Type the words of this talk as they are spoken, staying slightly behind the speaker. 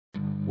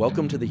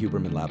Welcome to the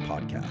Huberman Lab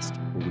podcast,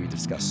 where we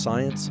discuss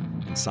science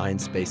and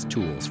science-based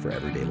tools for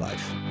everyday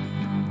life.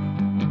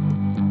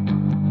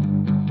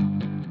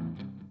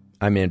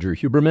 I'm Andrew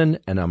Huberman,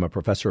 and I'm a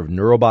professor of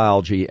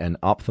neurobiology and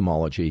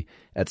ophthalmology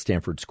at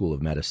Stanford School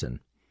of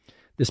Medicine.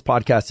 This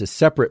podcast is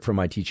separate from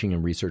my teaching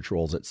and research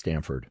roles at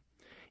Stanford.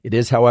 It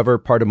is, however,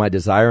 part of my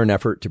desire and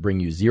effort to bring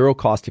you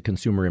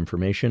zero-cost-to-consumer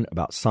information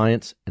about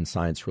science and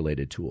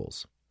science-related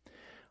tools.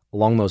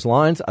 Along those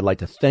lines, I'd like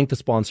to thank the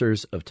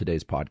sponsors of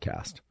today's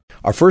podcast.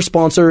 Our first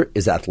sponsor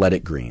is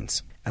Athletic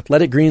Greens.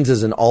 Athletic Greens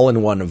is an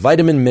all-in-one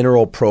vitamin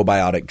mineral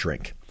probiotic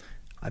drink.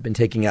 I've been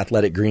taking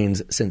Athletic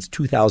Greens since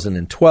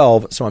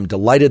 2012, so I'm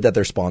delighted that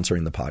they're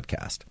sponsoring the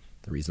podcast.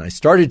 The reason I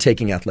started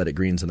taking Athletic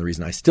Greens and the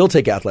reason I still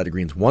take Athletic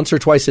Greens once or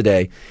twice a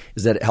day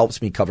is that it helps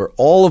me cover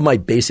all of my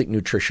basic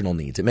nutritional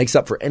needs. It makes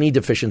up for any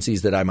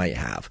deficiencies that I might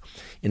have.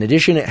 In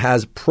addition, it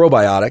has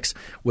probiotics,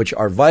 which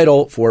are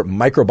vital for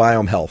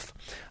microbiome health.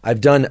 I've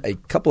done a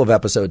couple of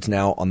episodes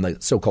now on the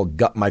so-called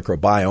gut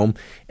microbiome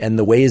and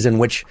the ways in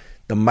which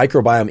the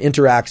microbiome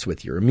interacts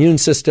with your immune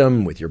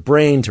system, with your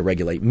brain to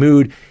regulate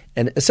mood,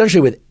 and essentially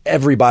with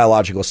every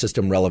biological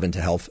system relevant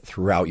to health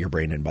throughout your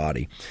brain and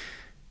body.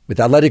 With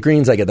Athletic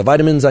Greens, I get the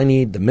vitamins I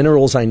need, the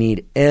minerals I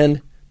need,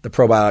 and the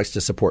probiotics to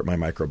support my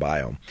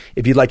microbiome.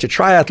 If you'd like to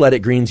try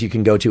Athletic Greens, you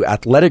can go to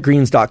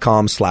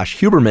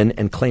athleticgreens.com/Huberman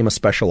and claim a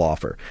special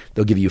offer.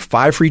 They'll give you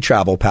 5 free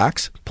travel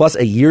packs, plus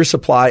a year's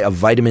supply of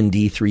vitamin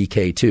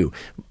D3K2.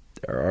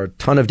 There are a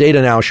ton of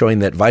data now showing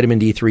that vitamin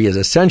D3 is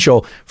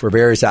essential for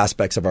various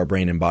aspects of our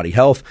brain and body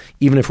health.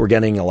 Even if we're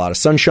getting a lot of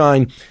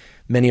sunshine,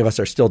 many of us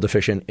are still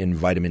deficient in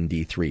vitamin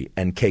D3.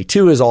 And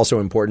K2 is also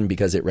important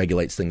because it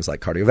regulates things like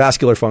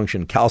cardiovascular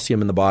function,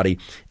 calcium in the body,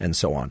 and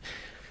so on.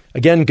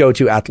 Again, go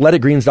to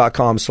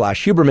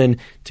athleticgreens.com/Huberman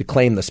to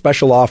claim the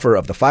special offer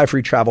of the 5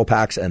 free travel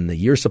packs and the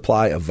year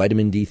supply of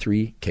vitamin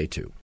D3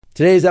 K2.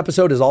 Today's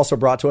episode is also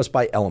brought to us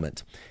by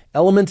Element.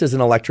 Element is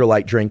an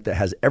electrolyte drink that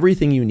has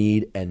everything you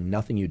need and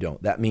nothing you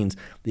don't. That means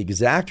the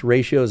exact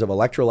ratios of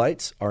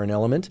electrolytes are in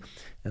Element,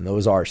 and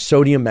those are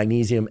sodium,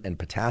 magnesium, and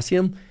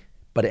potassium,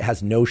 but it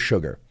has no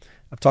sugar.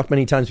 I've talked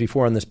many times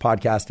before on this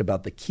podcast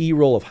about the key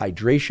role of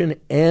hydration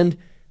and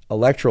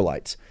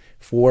electrolytes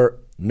for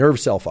nerve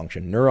cell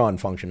function, neuron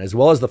function, as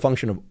well as the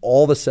function of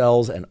all the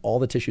cells and all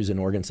the tissues and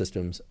organ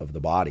systems of the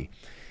body.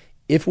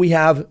 If we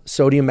have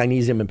sodium,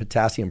 magnesium, and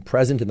potassium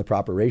present in the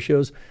proper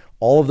ratios,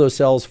 all of those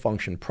cells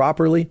function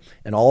properly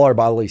and all our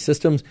bodily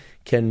systems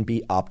can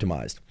be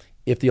optimized.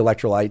 If the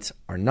electrolytes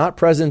are not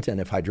present and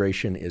if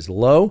hydration is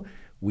low,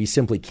 we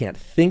simply can't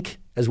think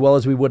as well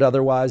as we would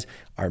otherwise.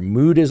 Our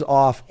mood is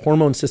off,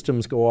 hormone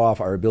systems go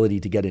off, our ability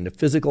to get into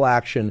physical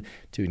action,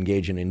 to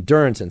engage in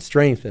endurance and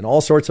strength and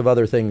all sorts of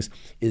other things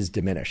is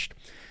diminished.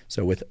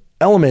 So with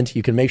Element,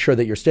 you can make sure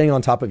that you're staying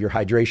on top of your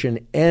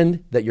hydration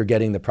and that you're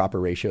getting the proper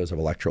ratios of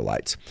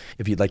electrolytes.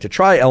 If you'd like to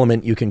try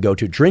Element, you can go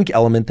to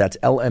drinkelement, that's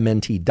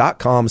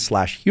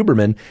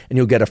lmnt.com/Huberman, and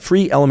you'll get a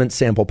free Element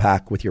sample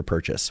pack with your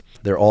purchase.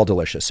 They're all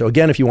delicious. So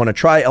again, if you want to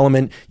try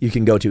Element, you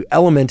can go to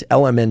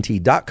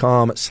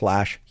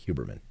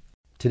lmnt.com/Huberman.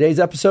 Today's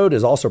episode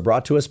is also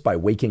brought to us by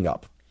Waking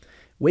Up.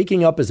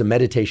 Waking Up is a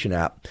meditation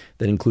app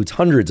that includes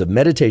hundreds of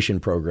meditation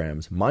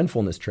programs,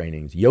 mindfulness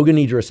trainings, yoga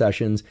nidra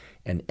sessions,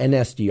 and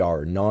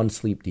NSDR,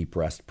 non-sleep deep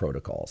rest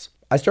protocols.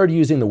 I started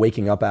using the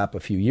Waking Up app a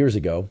few years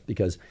ago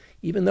because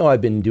even though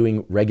I've been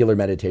doing regular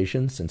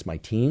meditation since my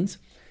teens,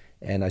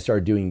 and I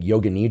started doing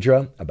yoga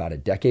nidra about a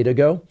decade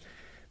ago,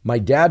 my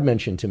dad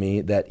mentioned to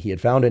me that he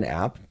had found an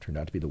app, turned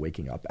out to be the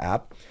Waking Up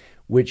app,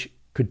 which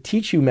could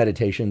teach you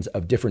meditations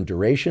of different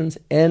durations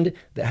and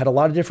that had a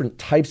lot of different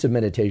types of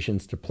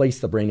meditations to place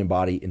the brain and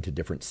body into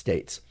different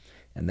states,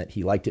 and that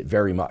he liked it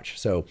very much.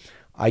 So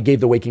I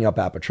gave the Waking Up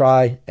app a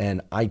try,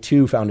 and I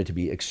too found it to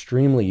be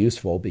extremely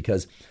useful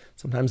because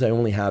sometimes I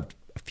only have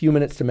a few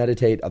minutes to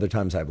meditate, other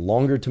times I have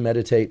longer to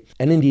meditate.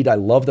 And indeed, I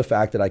love the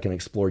fact that I can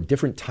explore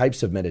different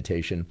types of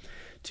meditation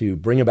to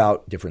bring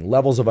about different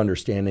levels of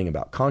understanding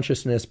about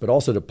consciousness, but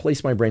also to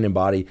place my brain and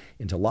body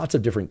into lots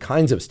of different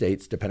kinds of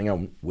states depending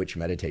on which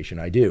meditation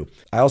I do.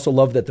 I also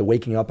love that the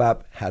Waking Up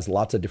app has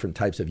lots of different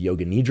types of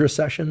yoga nidra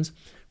sessions.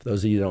 For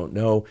those of you who don't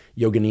know,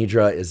 yoga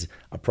nidra is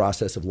a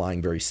process of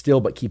lying very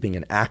still but keeping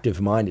an active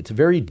mind. It's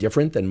very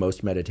different than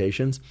most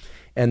meditations,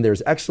 and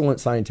there's excellent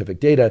scientific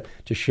data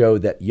to show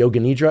that yoga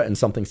nidra and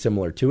something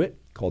similar to it,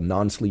 called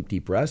non-sleep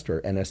deep rest or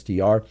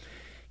NSDR,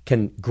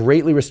 can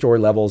greatly restore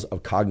levels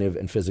of cognitive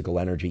and physical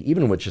energy,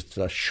 even with just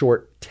a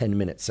short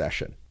 10-minute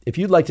session. If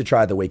you'd like to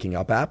try the Waking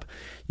Up app,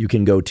 you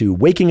can go to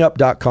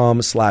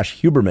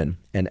wakingup.com/Huberman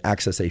and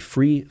access a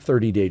free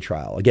 30-day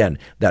trial. Again,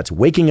 that's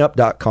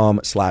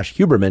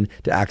wakingup.com/Huberman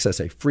to access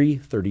a free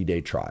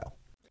 30-day trial.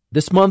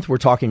 This month, we're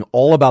talking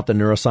all about the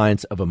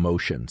neuroscience of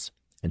emotions.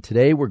 And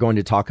today, we're going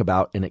to talk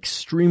about an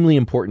extremely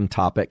important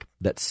topic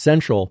that's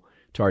central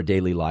to our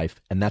daily life,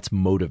 and that's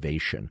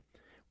motivation.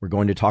 We're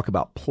going to talk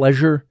about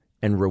pleasure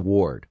and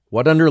reward.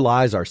 What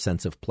underlies our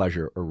sense of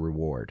pleasure or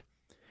reward?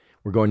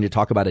 We're going to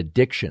talk about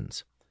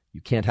addictions.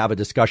 You can't have a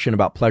discussion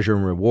about pleasure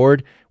and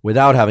reward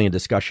without having a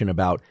discussion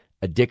about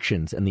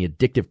addictions and the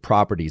addictive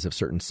properties of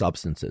certain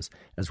substances,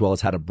 as well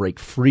as how to break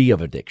free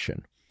of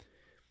addiction.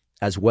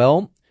 As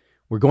well,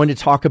 we're going to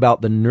talk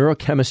about the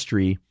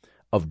neurochemistry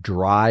of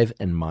drive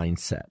and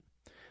mindset.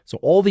 So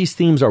all these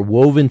themes are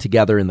woven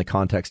together in the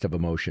context of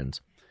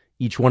emotions.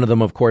 Each one of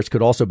them, of course,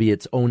 could also be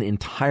its own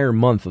entire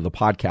month of the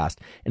podcast.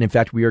 And in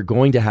fact, we are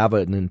going to have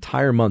an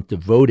entire month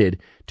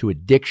devoted to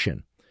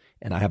addiction.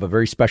 And I have a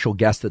very special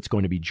guest that's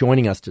going to be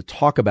joining us to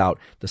talk about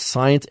the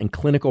science and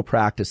clinical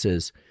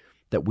practices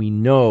that we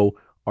know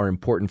are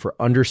important for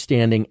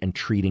understanding and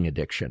treating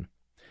addiction.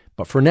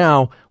 But for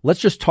now,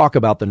 let's just talk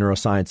about the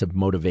neuroscience of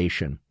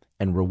motivation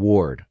and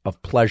reward,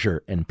 of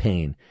pleasure and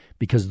pain,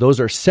 because those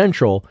are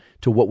central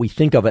to what we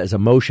think of as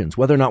emotions,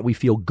 whether or not we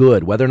feel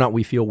good, whether or not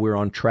we feel we're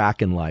on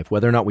track in life,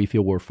 whether or not we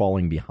feel we're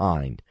falling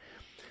behind.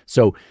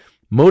 So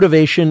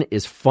motivation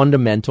is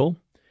fundamental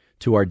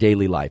to our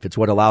daily life. It's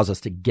what allows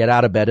us to get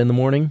out of bed in the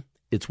morning.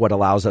 It's what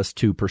allows us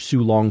to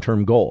pursue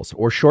long-term goals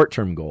or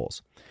short-term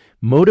goals.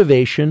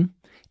 Motivation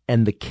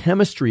and the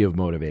chemistry of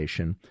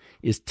motivation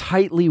is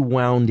tightly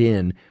wound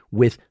in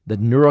with the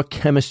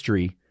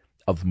neurochemistry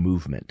of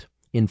movement.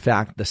 In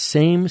fact, the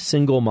same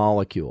single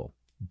molecule,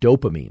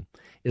 dopamine,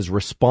 is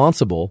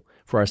responsible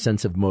for our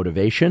sense of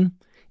motivation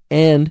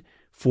and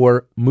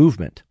for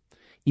movement.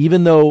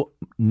 Even though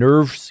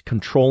nerves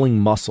controlling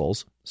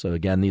muscles, so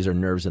again, these are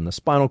nerves in the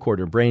spinal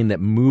cord or brain that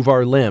move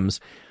our limbs,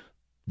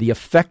 the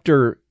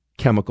effector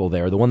chemical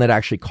there, the one that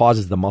actually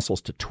causes the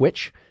muscles to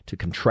twitch, to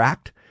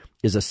contract,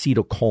 is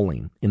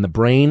acetylcholine. In the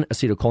brain,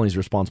 acetylcholine is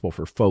responsible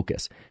for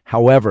focus.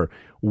 However,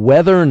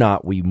 whether or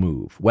not we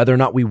move, whether or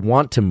not we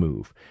want to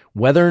move,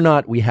 whether or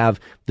not we have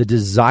the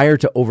desire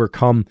to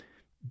overcome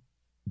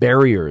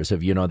barriers of,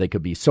 they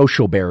could be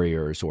social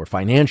barriers or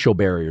financial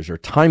barriers or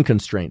time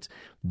constraints,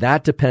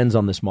 that depends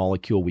on this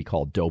molecule we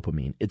call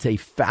dopamine. It's a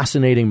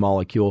fascinating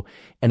molecule,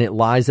 and it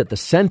lies at the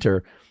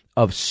center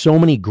of so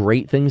many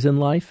great things in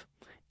life.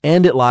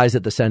 And it lies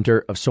at the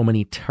center of so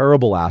many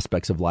terrible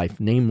aspects of life,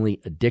 namely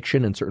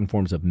addiction and certain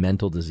forms of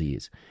mental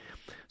disease.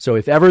 So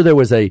if ever there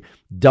was a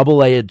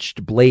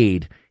double-edged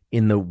blade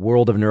in the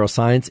world of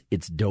neuroscience,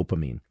 it's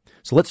dopamine.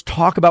 So let's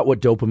talk about what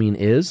dopamine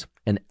is.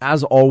 And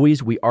as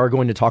always, we are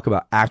going to talk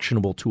about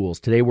actionable tools.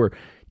 Today, we're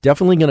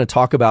definitely going to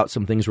talk about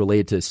some things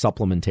related to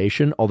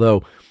supplementation,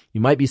 although you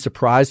might be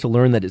surprised to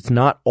learn that it's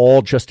not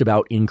all just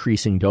about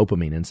increasing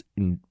dopamine. And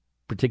in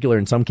particular,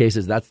 in some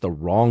cases, that's the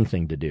wrong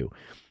thing to do.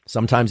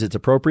 Sometimes it's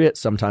appropriate,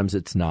 sometimes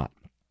it's not.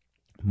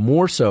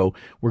 More so,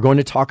 we're going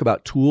to talk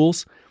about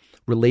tools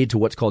related to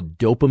what's called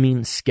dopamine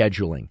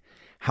scheduling,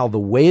 how the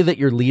way that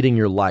you're leading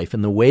your life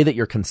and the way that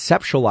you're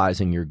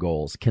conceptualizing your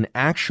goals can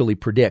actually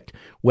predict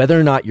whether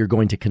or not you're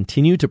going to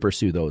continue to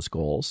pursue those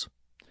goals,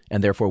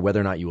 and therefore whether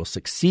or not you will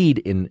succeed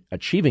in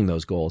achieving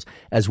those goals,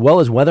 as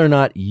well as whether or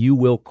not you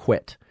will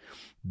quit.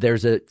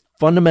 There's a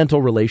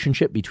fundamental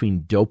relationship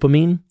between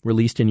dopamine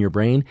released in your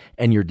brain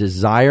and your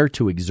desire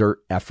to exert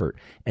effort.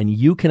 And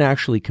you can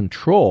actually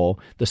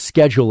control the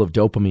schedule of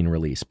dopamine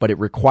release, but it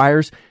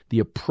requires the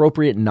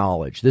appropriate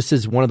knowledge. This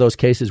is one of those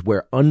cases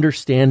where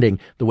understanding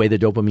the way the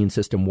dopamine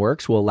system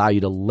works will allow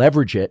you to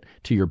leverage it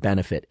to your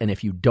benefit. And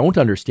if you don't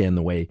understand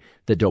the way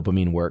that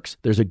dopamine works,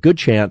 there's a good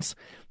chance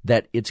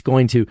that it's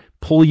going to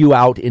pull you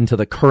out into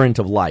the current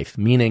of life,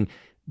 meaning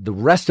the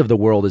rest of the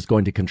world is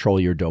going to control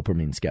your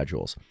dopamine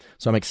schedules.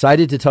 So I'm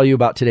excited to tell you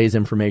about today's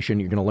information.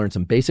 You're going to learn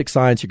some basic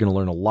science. You're going to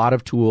learn a lot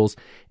of tools.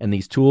 And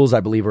these tools,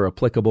 I believe, are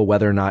applicable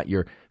whether or not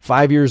you're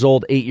 5 years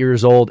old, 8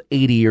 years old,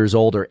 80 years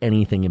old, or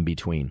anything in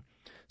between.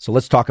 So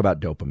let's talk about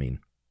dopamine.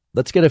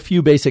 Let's get a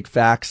few basic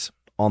facts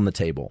on the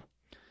table.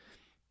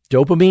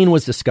 Dopamine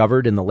was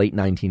discovered in the late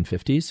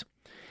 1950s,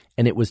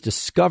 and it was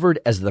discovered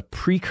as the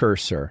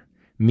precursor,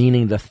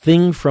 meaning the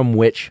thing from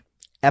which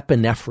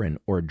epinephrine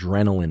or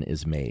adrenaline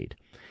is made.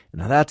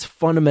 Now, that's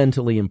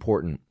fundamentally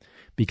important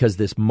because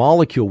this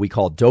molecule we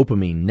call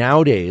dopamine,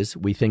 nowadays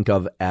we think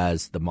of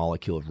as the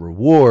molecule of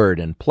reward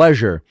and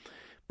pleasure,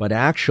 but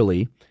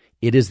actually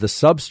it is the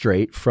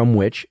substrate from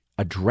which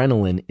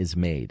adrenaline is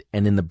made.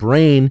 And in the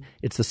brain,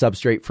 it's the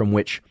substrate from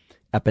which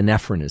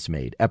epinephrine is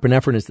made.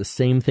 Epinephrine is the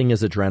same thing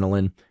as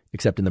adrenaline,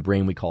 except in the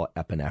brain we call it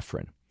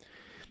epinephrine.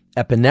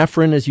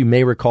 Epinephrine, as you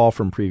may recall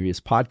from previous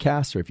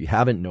podcasts, or if you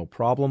haven't, no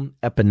problem.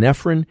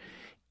 Epinephrine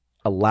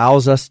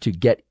allows us to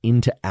get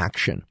into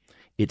action.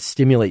 It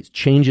stimulates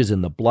changes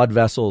in the blood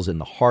vessels, in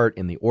the heart,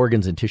 in the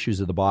organs and tissues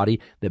of the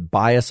body that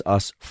bias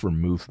us for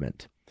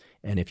movement.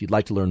 And if you'd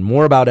like to learn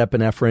more about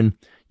epinephrine,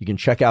 you can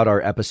check out our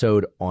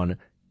episode on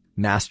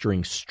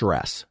mastering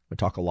stress. We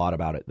talk a lot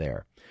about it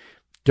there.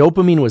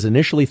 Dopamine was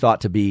initially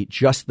thought to be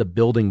just the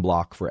building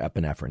block for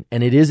epinephrine,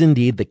 and it is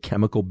indeed the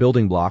chemical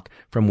building block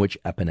from which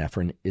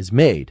epinephrine is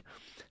made.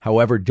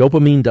 However,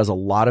 dopamine does a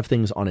lot of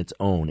things on its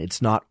own.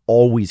 It's not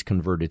always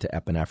converted to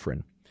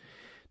epinephrine.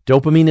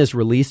 Dopamine is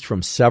released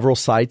from several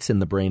sites in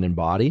the brain and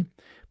body,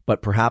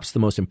 but perhaps the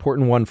most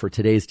important one for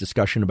today's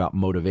discussion about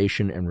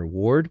motivation and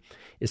reward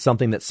is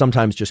something that's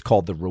sometimes just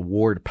called the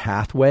reward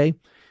pathway.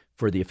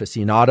 For the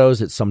aficionados,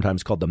 it's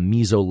sometimes called the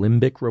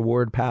mesolimbic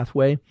reward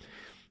pathway,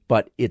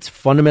 but it's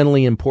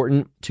fundamentally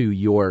important to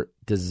your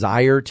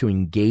desire to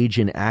engage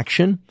in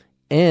action,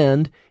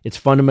 and it's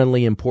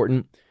fundamentally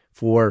important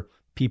for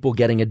people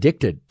getting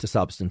addicted to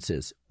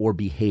substances or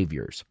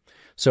behaviors.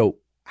 So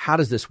how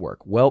does this work?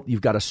 Well,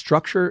 you've got a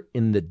structure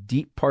in the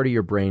deep part of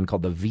your brain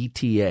called the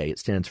VTA. It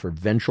stands for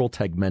ventral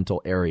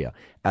tegmental area.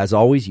 As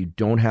always, you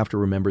don't have to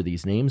remember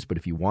these names, but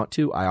if you want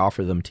to, I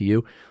offer them to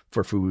you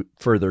for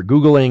further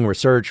Googling,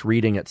 research,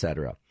 reading,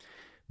 etc.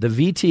 The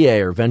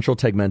VTA, or ventral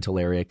tegmental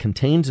area,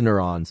 contains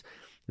neurons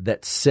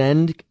that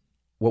send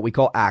what we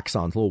call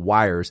axons, little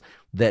wires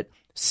that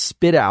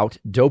spit out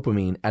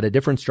dopamine at a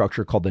different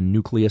structure called the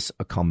nucleus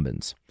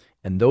accumbens.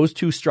 And those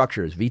two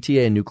structures,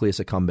 VTA and nucleus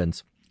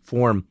accumbens,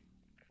 form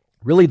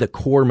really the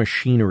core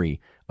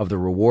machinery of the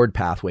reward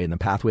pathway and the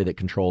pathway that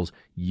controls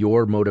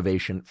your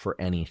motivation for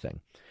anything.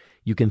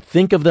 You can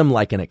think of them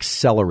like an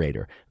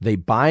accelerator. They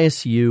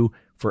bias you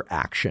for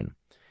action.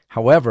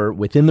 However,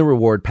 within the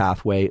reward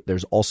pathway,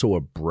 there's also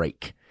a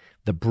brake.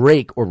 The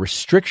brake or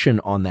restriction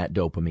on that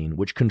dopamine,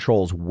 which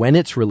controls when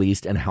it's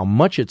released and how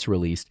much it's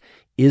released,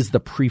 is the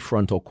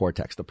prefrontal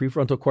cortex. The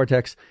prefrontal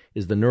cortex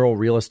is the neural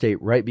real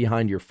estate right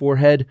behind your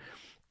forehead.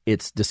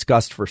 It's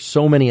discussed for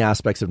so many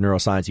aspects of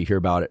neuroscience. You hear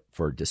about it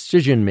for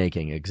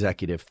decision-making,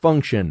 executive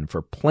function,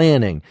 for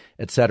planning,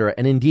 etc.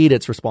 And indeed,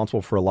 it's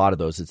responsible for a lot of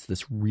those. It's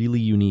this really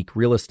unique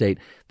real estate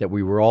that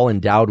we were all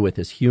endowed with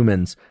as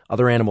humans.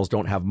 Other animals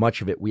don't have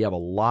much of it. We have a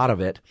lot of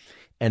it.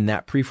 And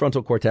that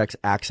prefrontal cortex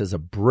acts as a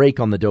brake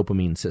on the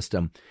dopamine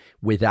system.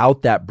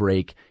 Without that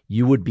brake,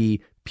 you would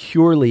be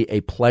purely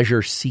a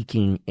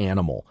pleasure-seeking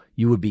animal.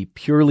 You would be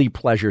purely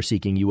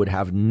pleasure-seeking. You would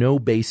have no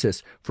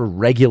basis for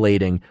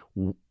regulating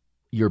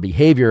your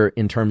behavior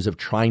in terms of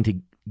trying to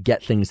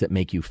get things that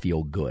make you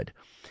feel good.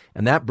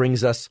 And that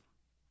brings us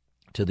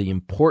to the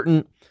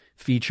important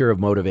feature of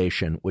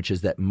motivation, which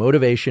is that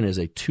motivation is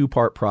a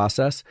two-part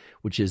process,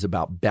 which is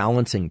about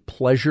balancing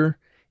pleasure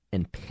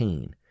and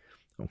pain.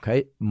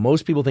 Okay?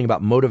 Most people think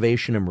about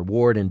motivation and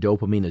reward and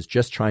dopamine as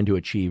just trying to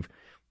achieve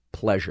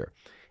pleasure.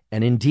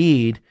 And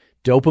indeed,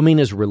 dopamine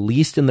is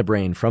released in the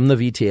brain from the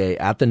VTA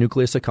at the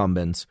nucleus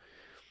accumbens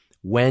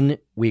when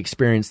we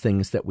experience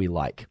things that we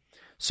like.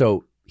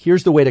 So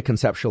here's the way to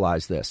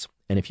conceptualize this.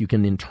 And if you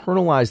can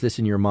internalize this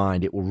in your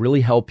mind, it will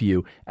really help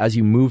you as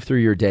you move through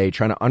your day,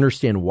 trying to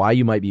understand why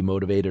you might be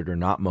motivated or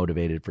not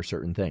motivated for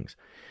certain things.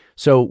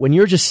 So when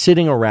you're just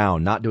sitting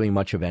around, not doing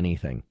much of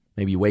anything,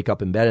 maybe you wake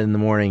up in bed in the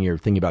morning, you're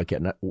thinking about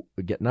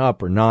getting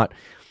up or not,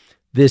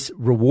 this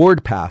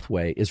reward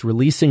pathway is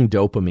releasing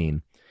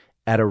dopamine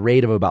at a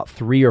rate of about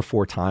 3 or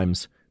 4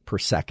 times per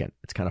second.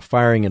 It's kind of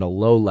firing at a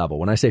low level.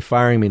 When I say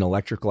firing, I mean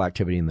electrical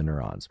activity in the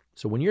neurons.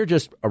 So when you're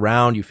just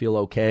around, you feel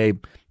okay,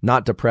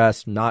 not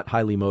depressed, not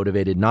highly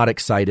motivated, not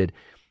excited,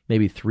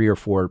 maybe 3 or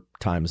 4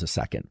 times a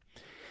second.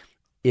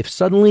 If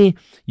suddenly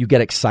you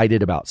get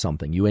excited about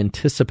something, you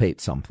anticipate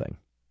something,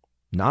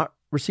 not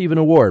receive an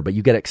award, but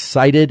you get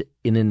excited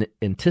in an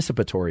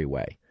anticipatory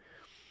way,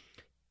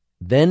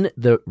 then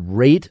the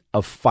rate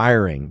of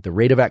firing, the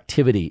rate of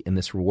activity in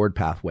this reward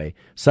pathway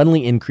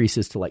suddenly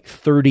increases to like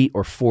 30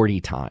 or 40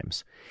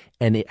 times.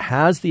 And it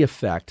has the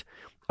effect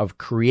of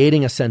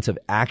creating a sense of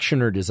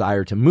action or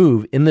desire to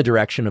move in the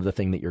direction of the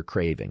thing that you're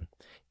craving.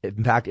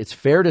 In fact, it's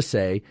fair to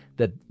say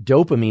that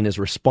dopamine is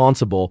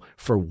responsible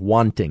for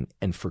wanting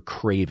and for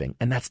craving.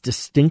 And that's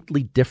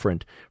distinctly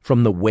different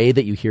from the way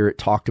that you hear it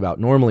talked about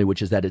normally,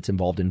 which is that it's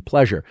involved in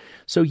pleasure.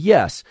 So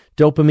yes,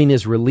 dopamine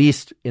is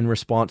released in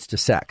response to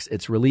sex.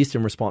 It's released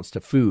in response to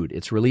food.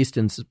 It's released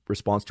in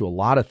response to a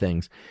lot of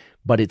things,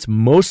 but it's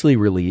mostly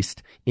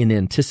released in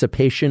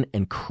anticipation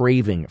and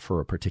craving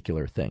for a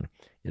particular thing.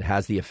 It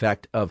has the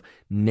effect of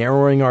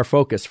narrowing our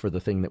focus for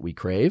the thing that we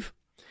crave.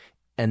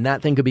 And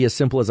that thing could be as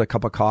simple as a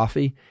cup of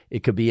coffee.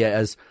 It could be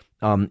as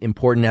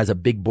important as a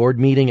big board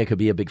meeting. It could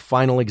be a big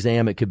final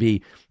exam. It could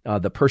be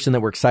the person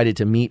that we're excited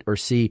to meet or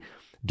see.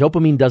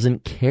 Dopamine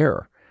doesn't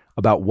care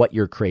about what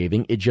you're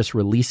craving. It just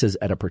releases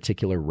at a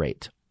particular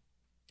rate.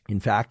 In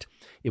fact,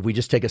 if we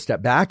just take a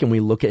step back and we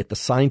look at the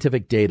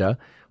scientific data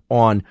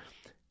on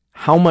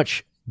how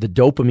much the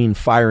dopamine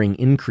firing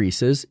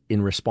increases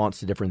in response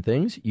to different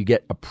things, you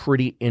get a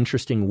pretty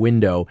interesting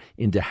window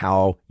into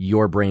how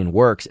your brain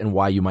works and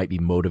why you might be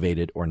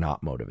motivated or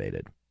not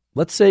motivated.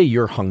 Let's say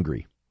you're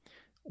hungry,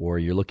 or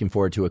you're looking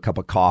forward to a cup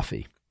of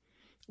coffee,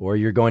 or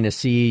you're going to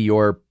see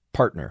your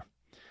partner.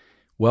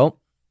 Well,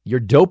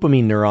 your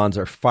dopamine neurons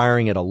are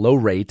firing at a low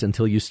rate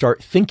until you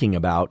start thinking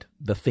about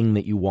the thing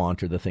that you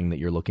want or the thing that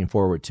you're looking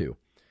forward to.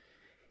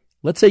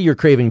 Let's say you're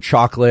craving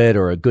chocolate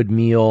or a good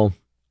meal,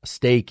 a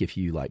steak if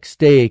you like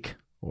steak,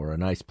 or a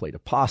nice plate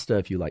of pasta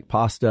if you like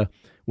pasta.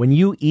 When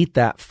you eat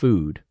that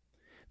food,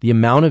 the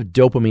amount of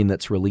dopamine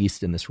that's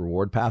released in this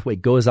reward pathway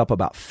goes up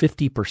about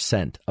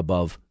 50%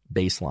 above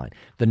baseline.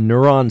 The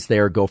neurons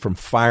there go from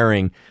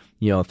firing,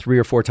 3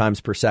 or 4 times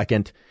per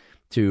second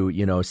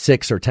to,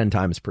 6 or 10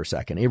 times per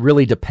second. It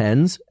really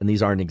depends, and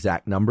these aren't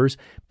exact numbers,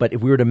 but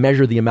if we were to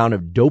measure the amount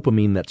of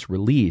dopamine that's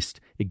released,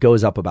 it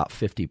goes up about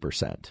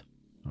 50%.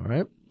 All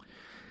right?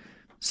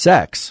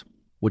 Sex,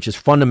 which is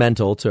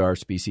fundamental to our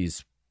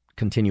species'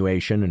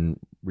 continuation and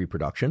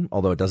reproduction,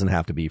 although it doesn't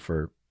have to be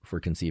for for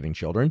conceiving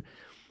children.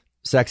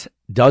 Sex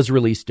does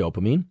release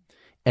dopamine,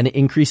 and it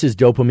increases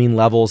dopamine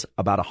levels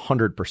about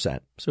 100%,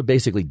 so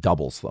basically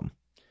doubles them.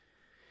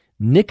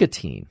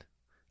 Nicotine,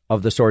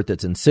 of the sort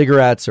that's in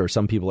cigarettes, or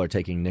some people are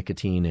taking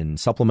nicotine in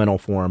supplemental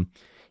form,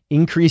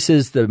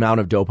 increases the amount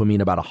of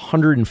dopamine about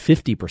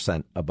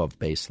 150% above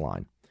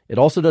baseline. It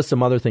also does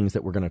some other things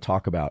that we're going to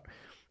talk about,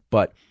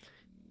 but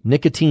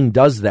nicotine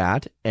does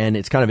that, and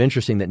it's kind of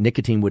interesting that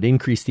nicotine would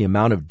increase the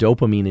amount of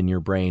dopamine in your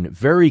brain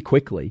very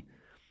quickly,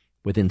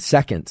 within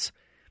seconds.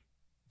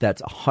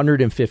 That's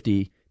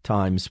 150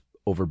 times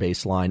over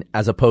baseline,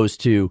 as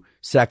opposed to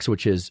sex,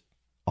 which is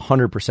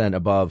 100%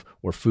 above,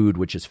 or food,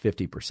 which is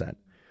 50%.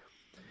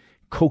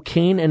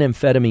 Cocaine and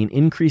amphetamine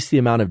increase the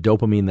amount of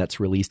dopamine that's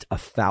released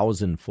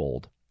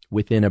 1,000-fold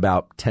within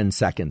about 10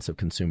 seconds of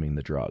consuming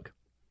the drug.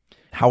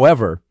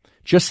 However,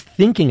 just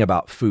thinking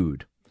about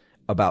food,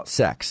 about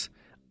sex,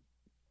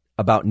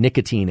 about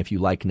nicotine, if you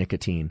like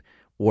nicotine,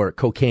 or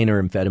cocaine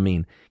or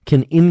amphetamine,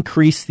 can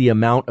increase the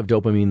amount of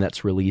dopamine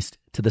that's released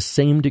to the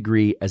same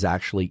degree as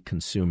actually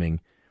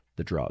consuming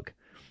the drug.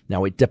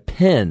 Now, it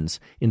depends.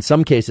 In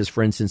some cases,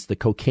 for instance, the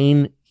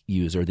cocaine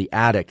user, the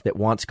addict that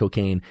wants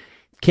cocaine,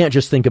 can't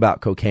just think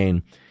about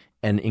cocaine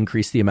and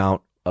increase the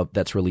amount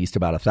that's released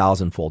about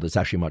 1,000-fold. It's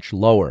actually much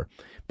lower,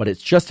 but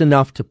it's just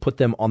enough to put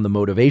them on the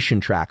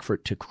motivation track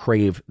to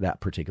crave that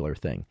particular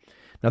thing.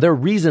 Now, there are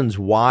reasons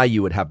why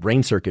you would have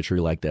brain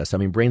circuitry like this. I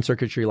mean, brain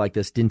circuitry like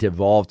this didn't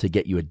evolve to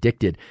get you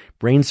addicted.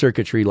 Brain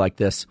circuitry like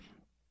this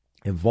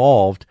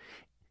evolved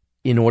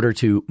in order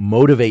to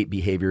motivate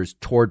behaviors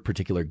toward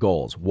particular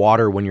goals.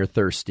 Water when you're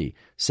thirsty,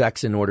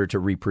 sex in order to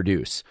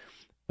reproduce.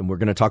 And we're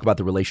going to talk about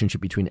the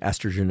relationship between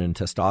estrogen and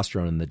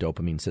testosterone in the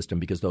dopamine system,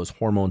 because those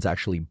hormones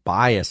actually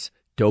bias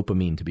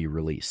dopamine to be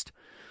released.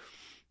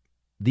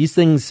 These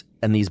things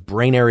and these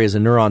brain areas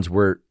and neurons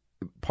were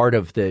part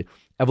of the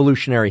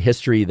evolutionary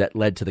history that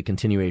led to the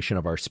continuation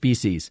of our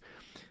species.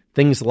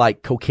 Things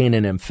like cocaine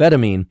and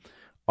amphetamine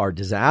are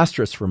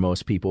disastrous for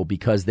most people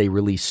because they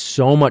release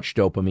so much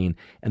dopamine,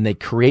 and they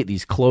create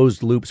these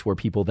closed loops where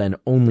people then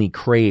only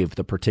crave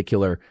the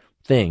particular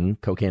thing,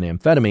 cocaine and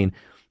amphetamine,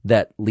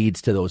 that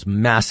leads to those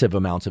massive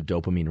amounts of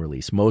dopamine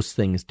release. Most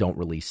things don't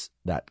release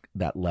that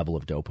level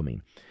of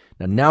dopamine.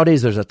 Now,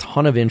 nowadays, there's a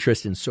ton of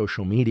interest in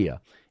social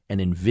media and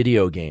in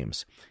video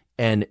games,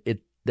 and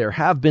there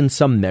have been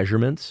some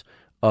measurements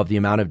of the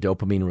amount of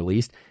dopamine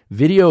released.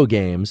 Video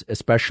games,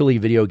 especially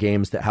video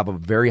games that have a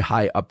very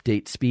high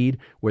update speed,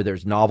 where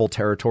there's novel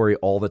territory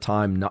all the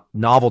time,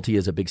 novelty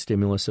is a big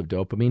stimulus of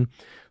dopamine.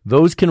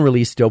 Those can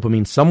release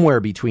dopamine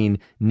somewhere between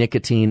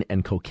nicotine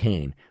and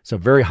cocaine. So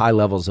very high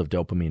levels of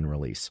dopamine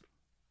release.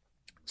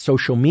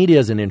 Social media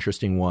is an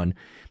interesting one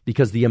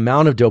because the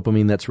amount of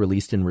dopamine that's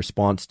released in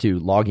response to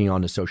logging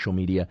onto social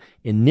media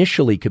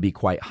initially could be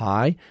quite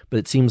high, but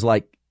it seems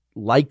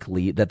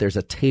likely that there's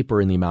a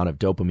taper in the amount of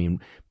dopamine,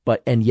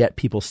 and yet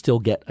people still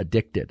get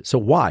addicted. So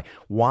why?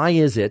 Why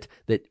is it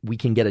that we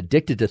can get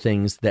addicted to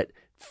things that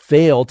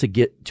fail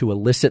to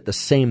elicit the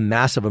same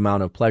massive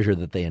amount of pleasure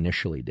that they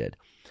initially did?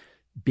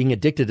 Being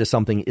addicted to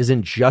something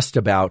isn't just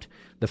about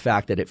the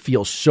fact that it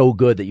feels so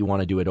good that you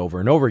want to do it over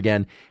and over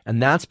again.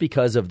 And that's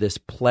because of this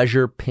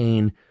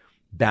pleasure-pain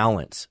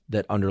balance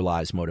that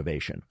underlies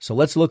motivation. So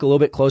let's look a little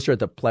bit closer at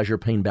the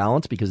pleasure-pain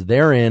balance, because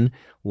therein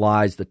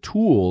lies the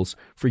tools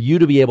for you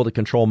to be able to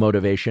control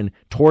motivation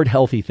toward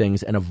healthy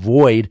things and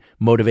avoid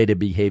motivated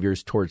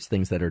behaviors towards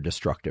things that are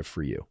destructive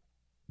for you.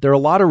 There are a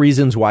lot of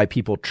reasons why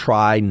people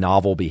try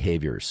novel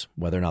behaviors,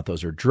 whether or not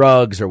those are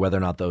drugs or whether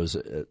or not those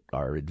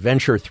are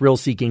adventure,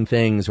 thrill-seeking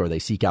things, or they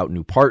seek out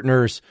new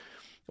partners,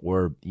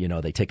 or,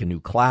 they take a new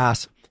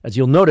class. As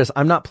you'll notice,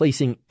 I'm not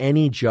placing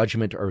any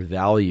judgment or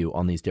value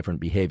on these different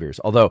behaviors,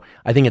 although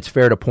I think it's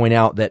fair to point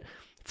out that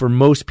for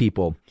most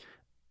people,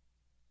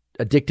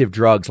 addictive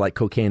drugs like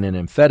cocaine and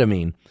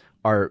amphetamine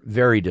are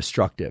very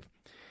destructive.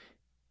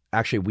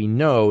 Actually, we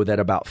know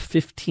that about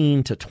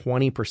 15 to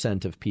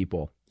 20% of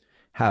people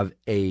have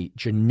a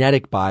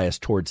genetic bias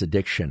towards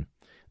addiction,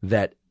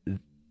 that,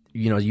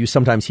 you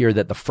sometimes hear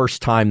that the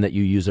first time that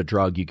you use a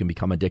drug, you can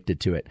become addicted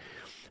to it.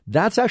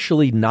 That's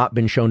actually not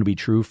been shown to be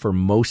true for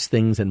most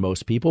things and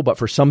most people, but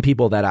for some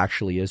people that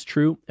actually is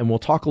true. And we'll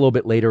talk a little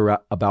bit later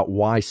about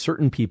why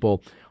certain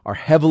people are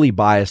heavily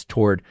biased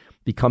toward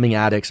becoming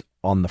addicts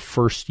on the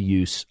first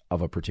use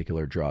of a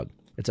particular drug.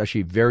 It's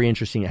actually very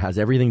interesting. It has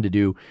everything to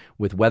do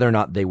with whether or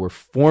not they were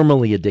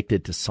formerly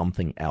addicted to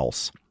something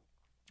else.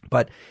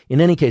 But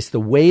in any case, the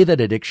way that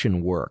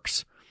addiction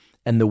works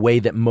and the way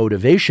that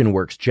motivation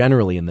works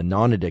generally in the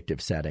non-addictive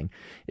setting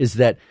is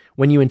that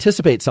when you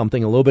anticipate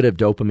something, a little bit of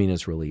dopamine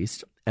is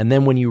released. And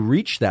then when you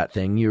reach that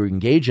thing, you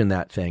engage in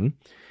that thing,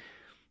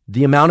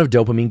 the amount of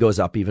dopamine goes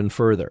up even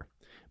further.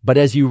 But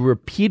as you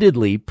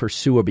repeatedly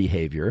pursue a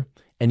behavior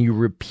and you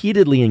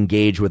repeatedly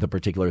engage with a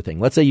particular thing,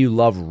 let's say you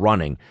love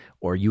running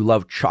or you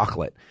love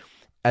chocolate.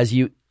 As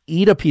you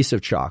eat a piece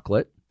of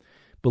chocolate,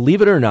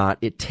 believe it or not,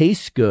 it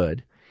tastes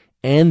good.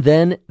 And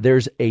then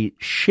there's a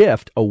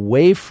shift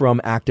away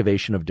from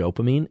activation of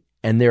dopamine,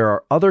 and there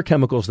are other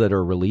chemicals that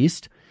are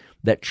released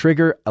that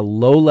trigger a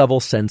low-level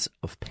sense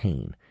of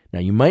pain. Now,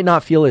 you might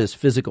not feel it as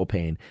physical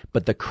pain,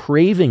 but the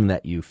craving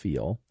that you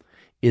feel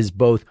is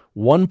both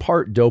one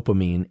part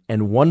dopamine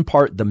and one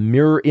part the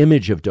mirror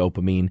image of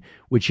dopamine,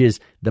 which is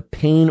the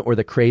pain or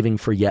the craving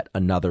for yet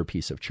another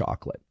piece of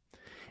chocolate.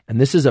 And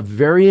this is a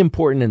very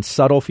important and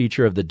subtle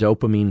feature of the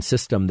dopamine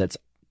system that's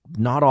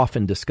not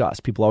often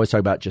discussed. People always talk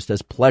about it just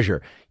as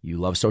pleasure. You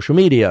love social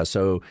media,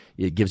 so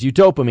it gives you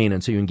dopamine,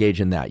 and so you engage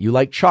in that. You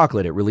like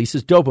chocolate, it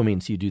releases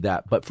dopamine, so you do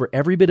that. But for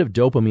every bit of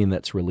dopamine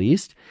that's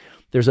released,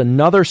 there's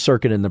another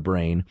circuit in the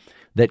brain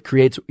that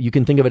creates, you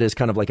can think of it as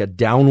kind of like a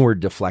downward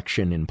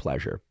deflection in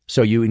pleasure.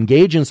 So you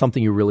engage in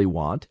something you really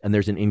want, and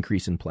there's an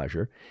increase in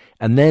pleasure.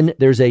 And then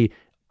there's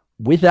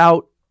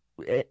without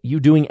you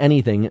doing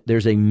anything,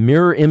 there's a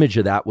mirror image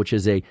of that, which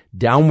is a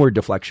downward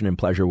deflection in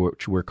pleasure,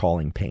 which we're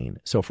calling pain.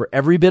 So for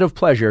every bit of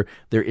pleasure,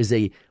 there is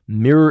a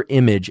mirror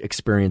image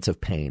experience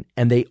of pain,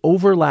 and they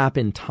overlap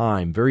in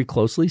time very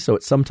closely. So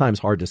it's sometimes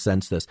hard to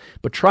sense this,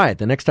 but try it.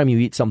 The next time you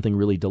eat something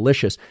really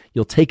delicious,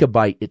 you'll take a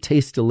bite. It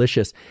tastes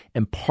delicious.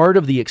 And part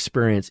of the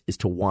experience is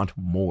to want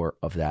more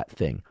of that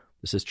thing.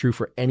 This is true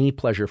for any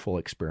pleasureful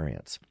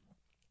experience.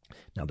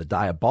 Now, the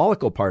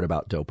diabolical part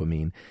about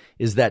dopamine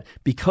is that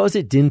because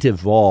it didn't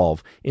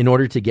evolve in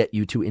order to get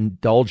you to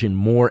indulge in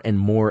more and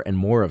more and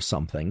more of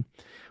something,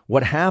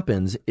 what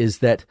happens is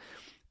that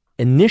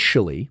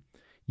initially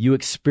you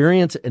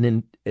experience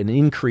an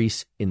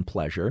increase in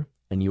pleasure,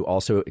 and you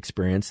also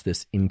experience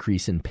this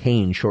increase in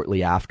pain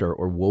shortly after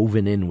or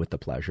woven in with the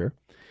pleasure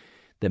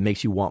that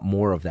makes you want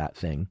more of that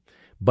thing.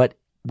 But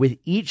with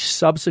each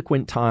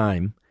subsequent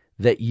time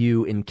that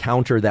you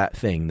encounter that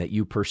thing, that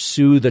you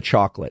pursue the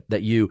chocolate,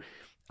 that you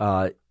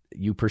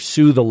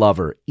pursue the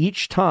lover,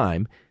 each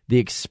time the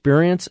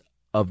experience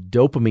of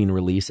dopamine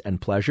release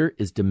and pleasure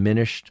is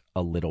diminished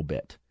a little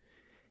bit.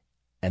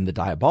 And the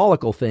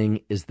diabolical thing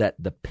is that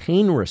the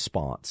pain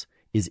response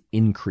is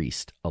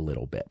increased a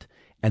little bit.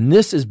 And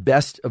this is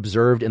best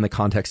observed in the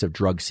context of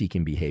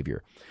drug-seeking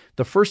behavior.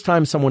 The first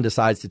time someone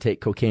decides to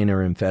take cocaine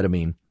or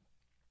amphetamine,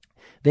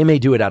 they may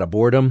do it out of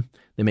boredom.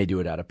 They may do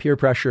it out of peer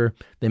pressure.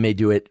 They may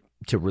do it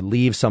to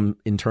relieve some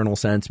internal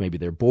sense. Maybe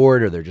they're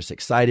bored, or they're just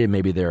excited.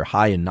 Maybe they're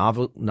high in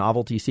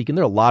novelty seeking.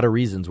 There are a lot of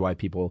reasons why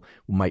people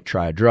might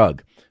try a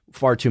drug.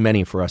 Far too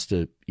many for us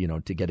to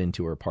get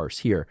into or parse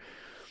here.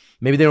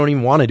 Maybe they don't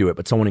even want to do it,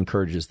 but someone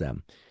encourages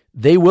them.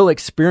 They will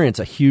experience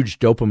a huge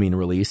dopamine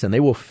release, and they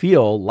will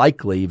feel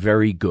likely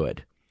very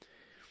good.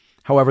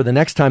 However, the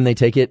next time they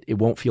take it, it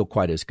won't feel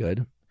quite as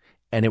good,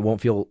 and it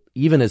won't feel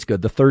even as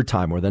good the third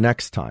time or the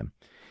next time.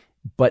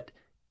 But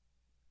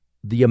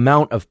the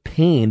amount of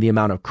pain, the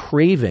amount of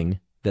craving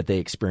that they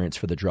experience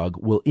for the drug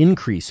will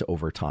increase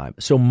over time.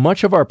 So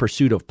much of our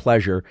pursuit of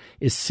pleasure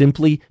is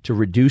simply to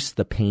reduce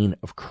the pain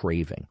of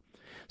craving.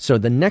 So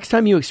the next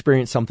time you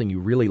experience something you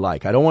really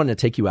like, I don't want to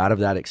take you out of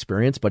that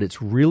experience, but it's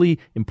really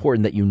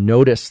important that you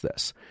notice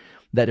this,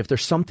 that if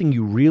there's something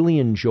you really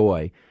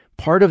enjoy,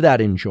 part of that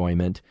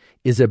enjoyment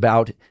is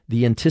about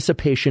the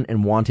anticipation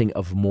and wanting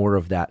of more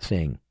of that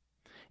thing.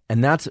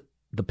 And that's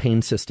the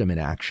pain system in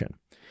action.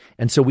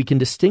 And so we can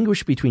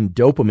distinguish between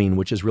dopamine,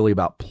 which is really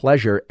about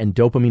pleasure, and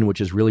dopamine, which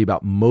is really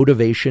about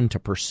motivation to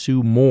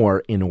pursue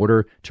more in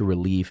order to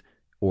relieve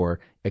or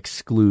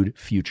exclude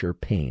future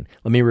pain.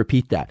 Let me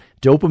repeat that.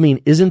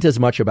 Dopamine isn't as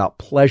much about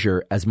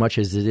pleasure as much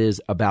as it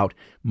is about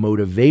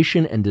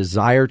motivation and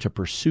desire to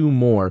pursue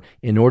more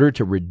in order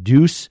to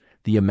reduce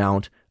the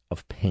amount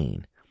of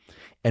pain.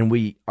 And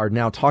we are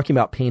now talking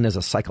about pain as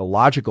a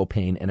psychological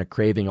pain and a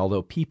craving,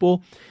 although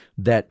people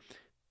that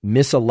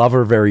miss a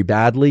lover very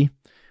badly,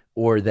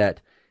 or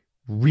that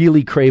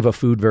really crave a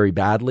food very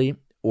badly,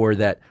 or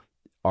that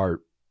are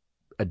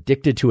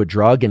addicted to a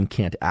drug and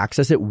can't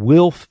access it,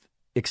 will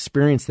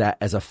experience that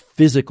as a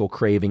physical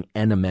craving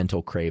and a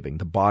mental craving.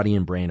 The body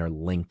and brain are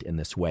linked in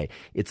this way.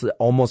 It's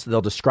almost,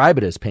 they'll describe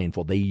it as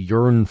painful. They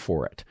yearn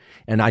for it.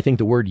 And I think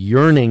the word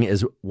yearning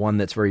is one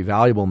that's very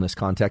valuable in this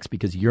context,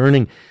 because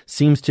yearning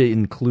seems to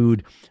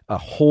include a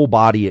whole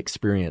body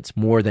experience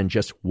more than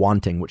just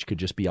wanting, which could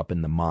just be up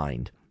in the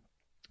mind.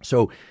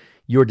 So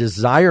your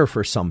desire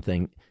for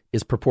something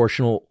is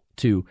proportional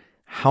to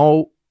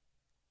how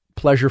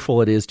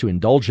pleasureful it is to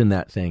indulge in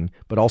that thing,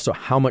 but also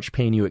how much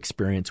pain you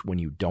experience when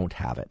you don't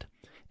have it.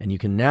 And you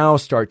can now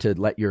start to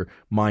let your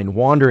mind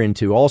wander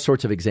into all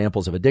sorts of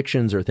examples of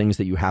addictions or things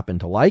that you happen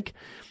to like.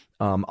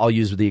 I'll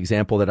use the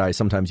example that I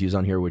sometimes use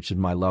on here, which is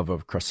my love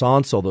of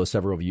croissants, although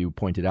several of you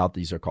pointed out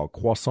these are called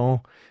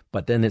croissants.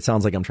 But then it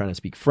sounds like I'm trying to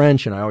speak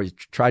French, and I always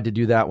tried to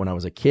do that when I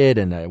was a kid,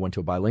 and I went to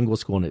a bilingual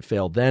school, and it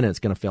failed then, and it's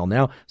going to fail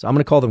now. So I'm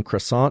going to call them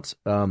croissants.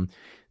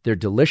 They're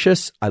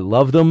delicious. I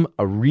love them.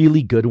 A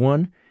really good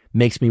one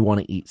makes me want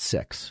to eat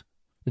 6.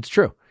 It's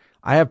true.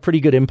 I have pretty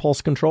good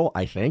impulse control,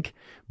 I think,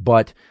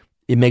 but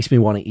it makes me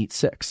want to eat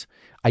 6.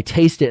 I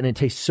taste it, and it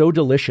tastes so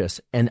delicious,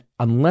 and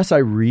unless I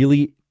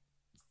really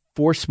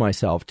force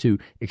myself to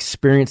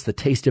experience the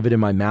taste of it in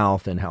my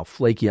mouth and how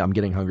flaky, I'm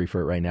getting hungry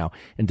for it right now,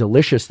 and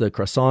delicious the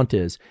croissant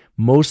is,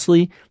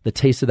 mostly the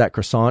taste of that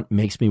croissant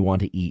makes me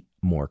want to eat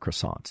more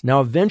croissants.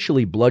 Now,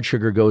 eventually blood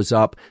sugar goes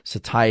up,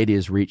 satiety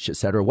is reached,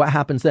 etc. What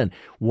happens then?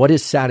 What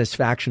is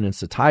satisfaction and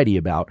satiety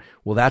about?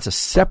 Well, that's a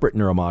separate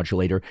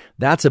neuromodulator.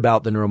 That's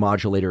about the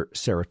neuromodulator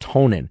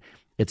serotonin.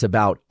 It's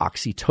about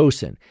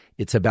oxytocin.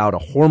 It's about a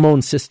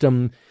hormone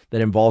system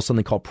that involves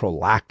something called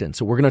prolactin.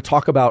 So we're going to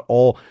talk about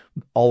all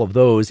of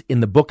those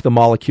in the book, The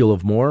Molecule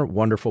of More,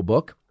 wonderful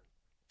book.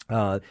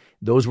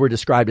 Those were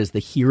described as the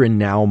here and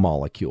now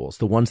molecules,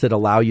 the ones that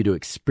allow you to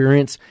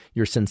experience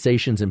your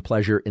sensations and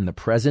pleasure in the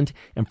present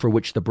and for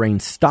which the brain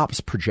stops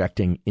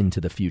projecting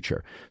into the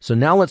future. So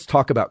now let's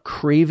talk about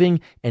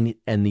craving and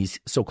these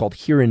so-called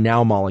here and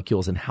now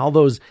molecules and how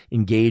those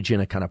engage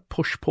in a kind of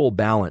push-pull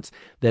balance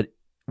that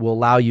will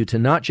allow you to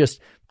not just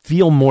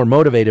feel more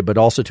motivated, but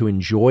also to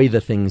enjoy the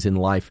things in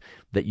life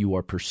that you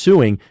are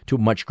pursuing to a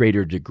much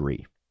greater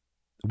degree.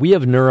 We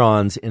have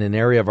neurons in an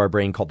area of our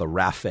brain called the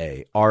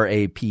raphe,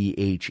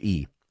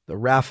 R-A-P-H-E. The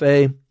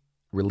raphe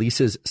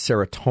releases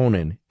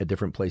serotonin at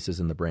different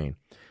places in the brain.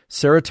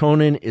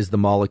 Serotonin is the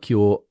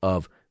molecule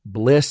of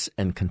bliss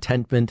and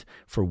contentment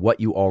for what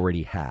you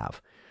already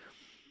have.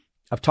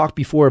 I've talked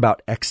before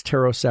about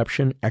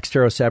exteroception.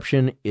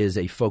 Exteroception is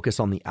a focus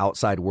on the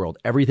outside world,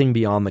 everything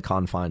beyond the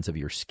confines of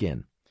your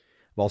skin.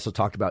 I've also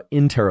talked about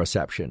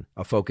interoception,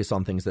 a focus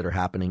on things that are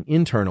happening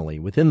internally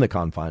within the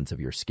confines of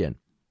your skin.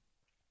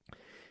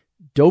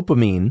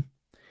 Dopamine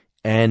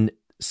and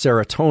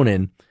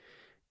serotonin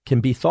can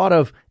be thought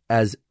of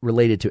as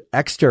related to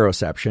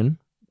exteroception.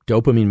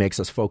 Dopamine makes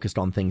us focused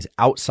on things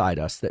outside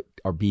us that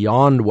are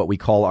beyond what we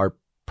call our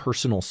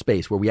personal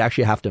space, where we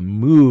actually have to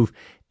move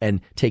and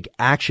take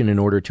action in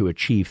order to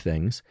achieve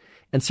things.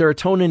 And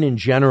serotonin in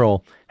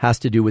general has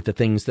to do with the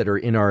things that are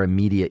in our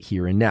immediate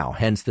here and now,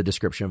 hence the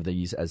description of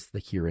these as the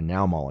here and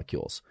now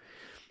molecules.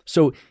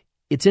 So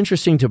it's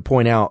interesting to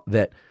point out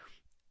that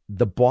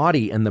the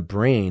body and the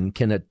brain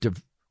can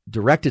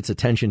direct its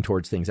attention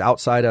towards things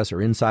outside us or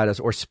inside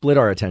us, or split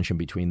our attention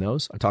between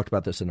those. I talked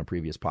about this in a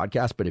previous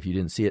podcast, but if you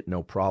didn't see it,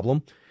 no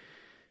problem.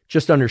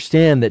 Just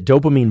understand that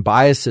dopamine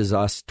biases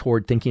us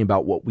toward thinking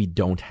about what we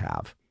don't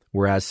have,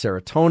 whereas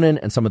serotonin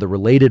and some of the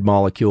related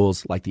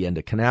molecules like the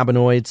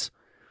endocannabinoids,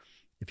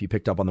 if you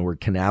picked up on the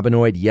word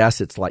cannabinoid,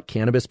 yes, it's like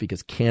cannabis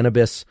because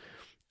cannabis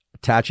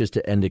attaches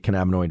to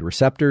endocannabinoid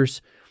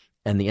receptors,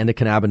 and the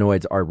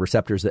endocannabinoids are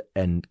receptors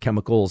and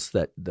chemicals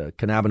that the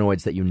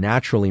cannabinoids that you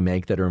naturally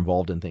make that are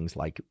involved in things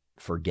like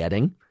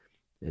forgetting.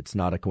 It's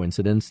not a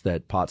coincidence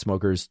that pot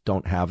smokers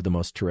don't have the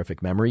most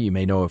terrific memory. You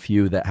may know a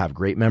few that have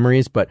great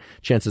memories, but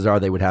chances are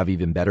they would have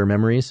even better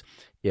memories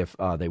if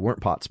they weren't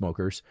pot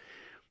smokers.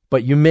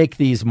 But you make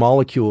these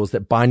molecules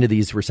that bind to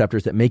these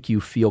receptors that make you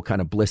feel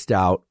kind of blissed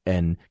out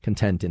and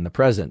content in the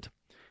present.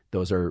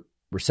 Those are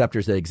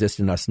receptors that exist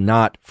in us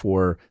not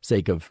for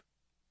sake of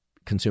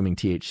consuming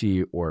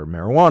THC or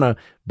marijuana,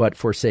 but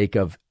for sake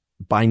of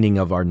binding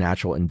of our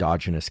natural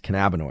endogenous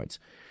cannabinoids.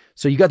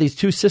 So you got these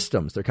two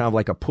systems. They're kind of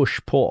like a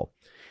push-pull.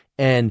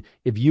 And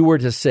if you were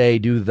to say,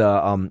 do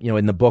the,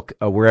 in the book,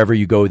 Wherever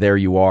You Go, There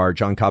You Are,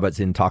 Jon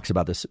Kabat-Zinn talks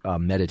about this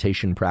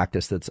meditation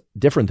practice that's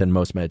different than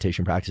most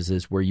meditation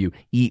practices, where you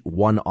eat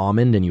one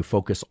almond and you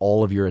focus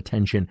all of your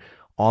attention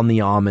on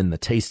the almond, the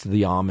taste of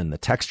the almond, the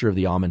texture of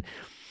the almond.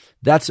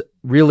 That's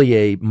really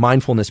a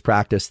mindfulness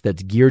practice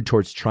that's geared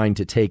towards trying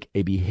to take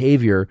a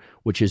behavior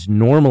which is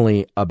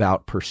normally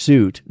about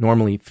pursuit.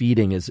 Normally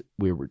feeding is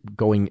we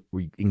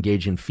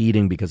engage in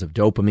feeding because of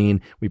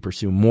dopamine. We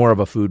pursue more of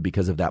a food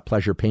because of that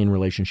pleasure-pain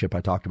relationship I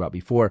talked about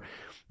before.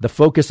 The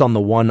focus on the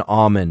one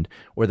almond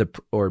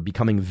or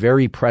becoming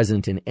very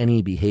present in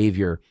any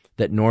behavior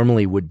that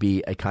normally would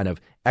be a kind of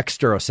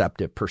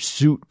exteroceptive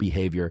pursuit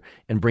behavior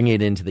and bring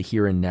it into the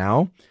here and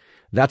now.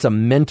 That's a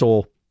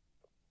mental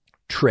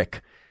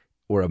trick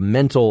or a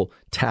mental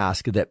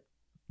task that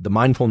the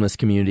mindfulness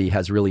community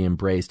has really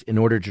embraced in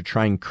order to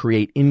try and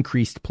create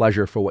increased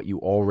pleasure for what you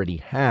already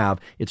have.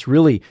 It's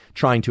really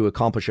trying to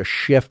accomplish a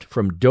shift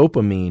from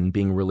dopamine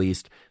being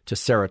released to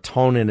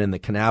serotonin and the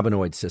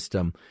cannabinoid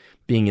system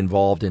being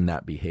involved in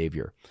that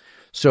behavior.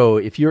 So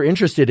if you're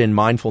interested in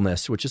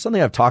mindfulness, which is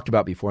something I've talked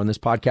about before on this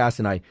podcast,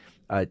 and I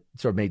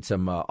sort of made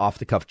some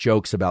off-the-cuff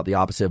jokes about the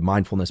opposite of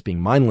mindfulness being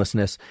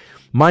mindlessness.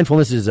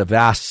 Mindfulness is a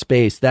vast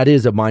space. That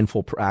is a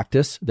mindful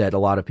practice that a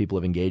lot of people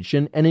have engaged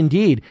in. And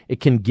indeed,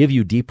 it can give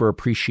you deeper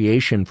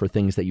appreciation for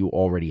things that you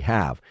already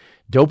have.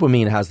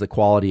 Dopamine has the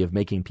quality of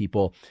making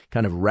people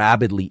kind of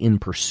rabidly in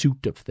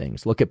pursuit of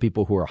things. Look at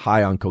people who are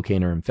high on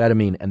cocaine or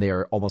amphetamine, and they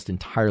are almost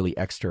entirely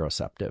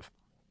exteroceptive.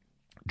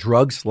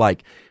 Drugs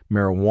like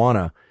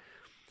marijuana,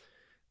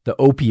 the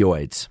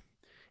opioids,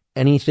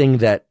 anything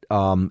that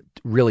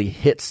really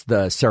hits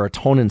the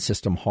serotonin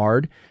system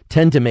hard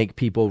tend to make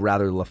people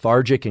rather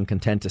lethargic and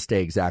content to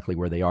stay exactly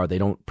where they are. They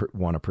don't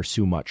want to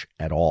pursue much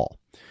at all.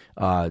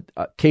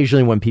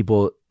 Occasionally when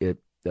people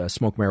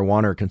smoke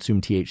marijuana or consume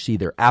THC,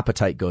 their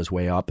appetite goes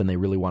way up and they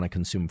really want to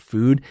consume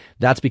food.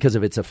 That's because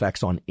of its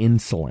effects on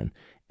insulin.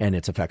 and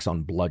its effects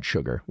on blood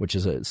sugar, which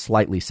is a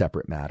slightly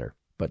separate matter.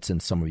 But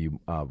since some of you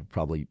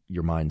probably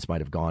your minds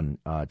might have gone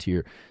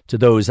to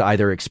those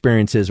either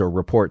experiences or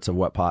reports of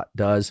what pot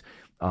does,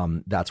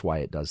 that's why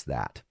it does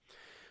that.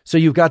 So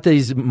you've got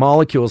these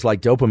molecules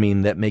like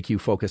dopamine that make you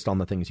focused on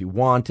the things you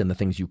want and the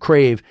things you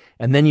crave,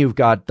 and then you've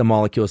got the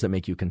molecules that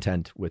make you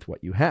content with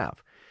what you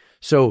have.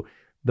 So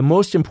the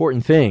most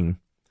important thing,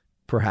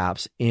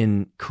 perhaps,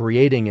 in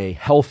creating a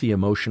healthy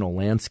emotional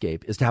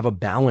landscape is to have a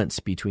balance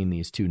between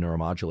these two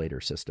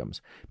neuromodulator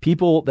systems.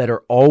 People that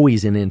are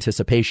always in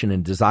anticipation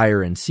and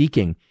desire and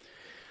seeking,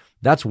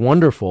 that's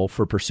wonderful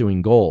for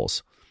pursuing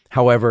goals.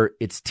 However,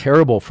 it's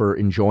terrible for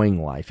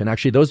enjoying life. And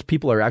actually, those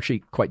people are actually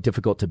quite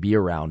difficult to be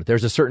around.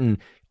 There's a certain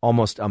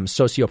almost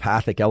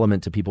sociopathic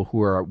element to people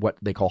who are what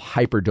they call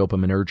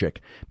hyperdopaminergic,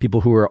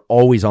 people who are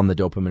always on the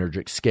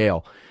dopaminergic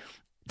scale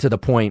to the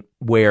point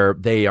where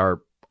they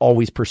are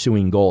always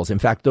pursuing goals. In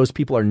fact, those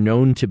people are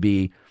known to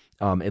be,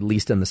 at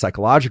least in the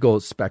psychological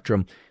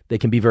spectrum, they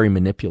can be very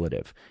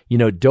manipulative.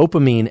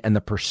 Dopamine and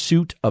the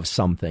pursuit of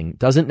something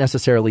doesn't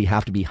necessarily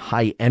have to be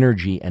high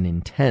energy and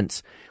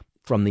intense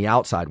from the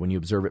outside when you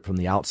observe it from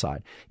the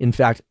outside. In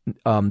fact,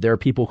 there are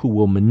people who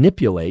will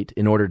manipulate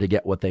in order to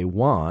get what they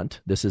want.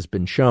 This has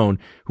been shown,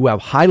 who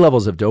have high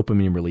levels of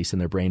dopamine release in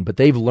their brain, but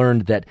they've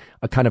learned that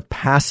a kind of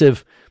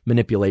passive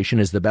manipulation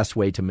is the best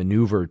way to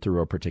maneuver through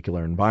a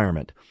particular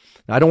environment.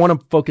 Now, I don't want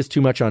to focus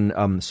too much on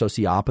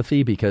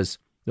sociopathy because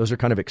those are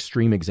kind of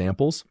extreme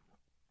examples,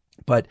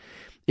 but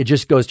it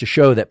just goes to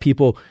show that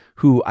people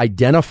who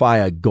identify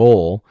a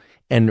goal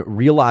and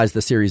realize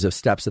the series of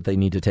steps that they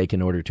need to take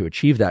in order to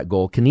achieve that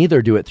goal can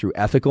either do it through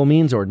ethical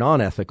means or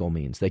non-ethical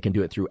means. They can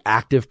do it through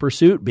active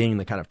pursuit, being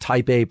the kind of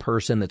type A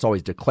person that's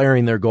always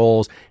declaring their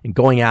goals and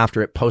going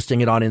after it,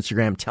 posting it on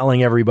Instagram,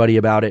 telling everybody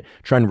about it,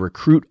 trying to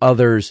recruit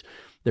others.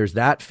 There's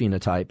that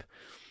phenotype.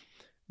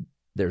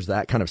 There's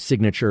that kind of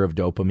signature of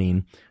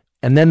dopamine.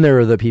 And then there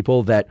are the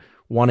people that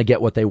want to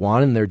get what they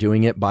want, and they're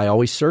doing it by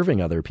always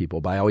serving other people,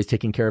 by always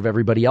taking care of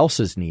everybody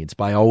else's needs,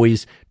 by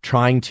always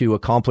trying to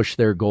accomplish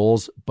their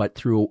goals, but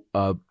through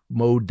a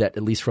mode that,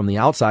 at least from the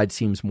outside,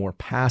 seems more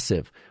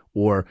passive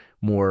or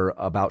more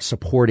about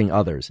supporting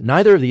others.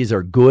 Neither of these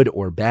are good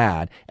or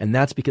bad, and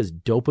that's because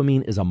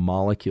dopamine is a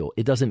molecule.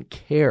 It doesn't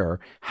care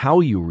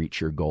how you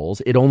reach your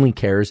goals. It only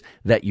cares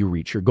that you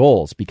reach your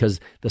goals, because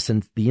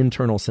the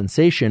internal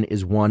sensation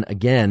is one,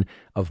 again,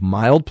 of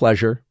mild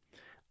pleasure,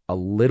 a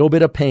little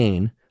bit of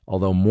pain,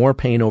 although more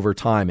pain over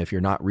time if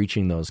you're not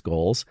reaching those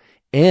goals,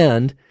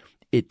 and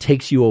it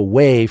takes you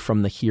away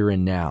from the here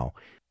and now.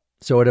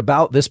 So at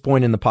about this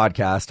point in the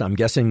podcast, I'm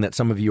guessing that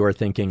some of you are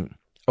thinking,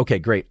 okay,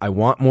 great, I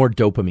want more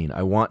dopamine.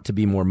 I want to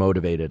be more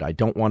motivated. I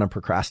don't want to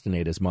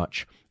procrastinate as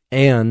much.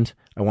 And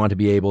I want to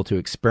be able to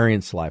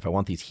experience life. I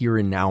want these here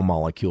and now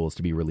molecules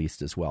to be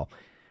released as well.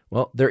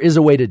 Well, there is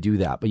a way to do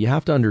that, but you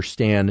have to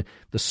understand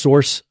the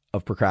source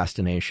of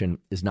procrastination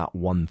is not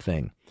one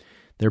thing.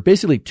 There are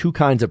basically two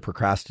kinds of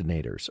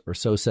procrastinators, or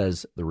so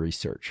says the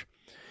research.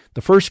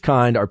 The first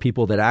kind are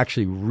people that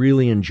actually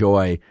really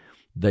enjoy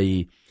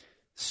the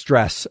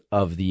stress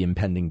of the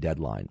impending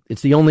deadline.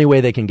 It's the only way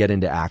they can get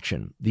into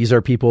action. These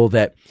are people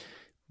that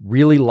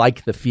really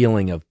like the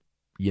feeling of,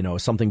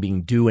 something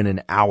being due in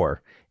an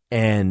hour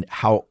and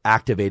how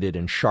activated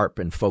and sharp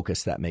and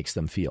focused that makes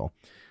them feel.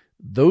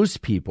 Those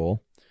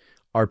people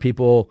are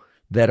people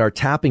that are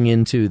tapping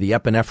into the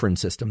epinephrine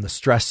system, the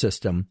stress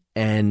system,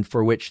 and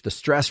for which the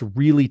stress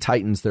really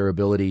tightens their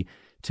ability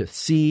to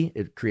see.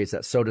 It creates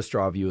that soda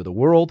straw view of the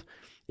world.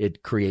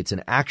 It creates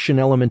an action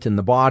element in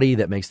the body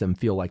that makes them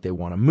feel like they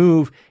want to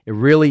move. It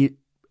really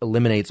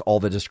eliminates all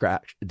the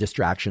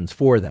distractions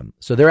for them.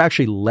 So they're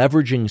actually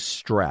leveraging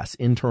stress,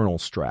 internal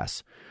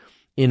stress,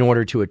 in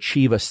order to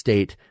achieve a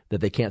state that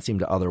they can't seem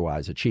to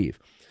otherwise achieve.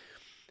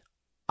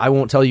 I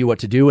won't tell you what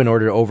to do in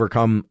order to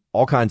overcome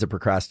all kinds of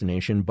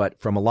procrastination, but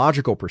from a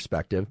logical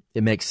perspective,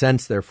 it makes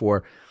sense,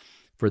 therefore,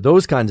 for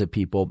those kinds of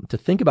people to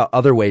think about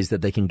other ways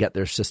that they can get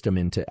their system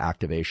into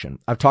activation.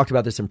 I've talked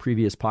about this in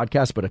previous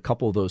podcasts, but a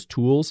couple of those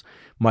tools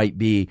might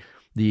be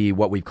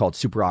what we've called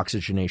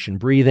superoxygenation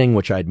breathing,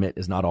 which I admit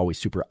is not always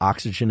super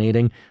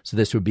oxygenating. So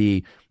this would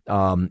be,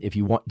 if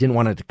you didn't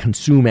want to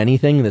consume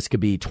anything, this could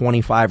be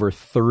 25 or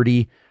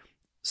 30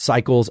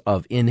 cycles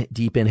of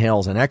deep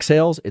inhales and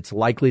exhales. It's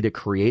likely to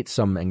create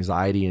some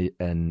anxiety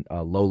and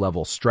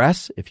low-level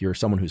stress. If you're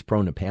someone who's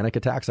prone to panic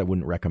attacks, I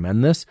wouldn't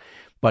recommend this,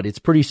 but it's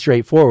pretty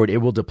straightforward. It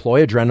will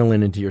deploy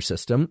adrenaline into your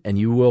system, and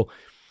you will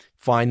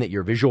find that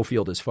your visual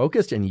field is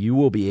focused, and you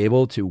will be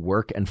able to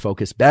work and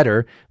focus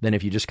better than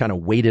if you just kind of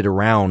waited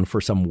around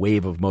for some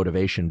wave of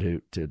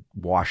motivation to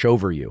wash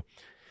over you.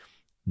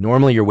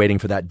 Normally, you're waiting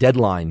for that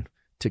deadline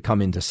to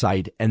come into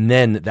sight, and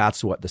then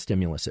that's what the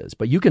stimulus is.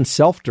 But you can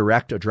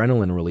self-direct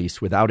adrenaline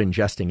release without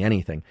ingesting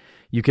anything.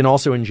 You can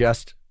also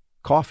ingest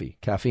coffee,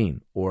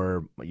 caffeine,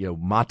 or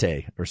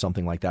mate or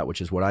something like that,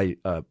 which is what I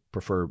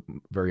prefer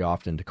very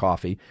often to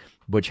coffee,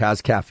 which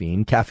has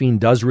caffeine. Caffeine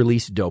does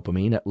release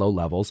dopamine at low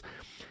levels.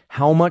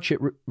 How much it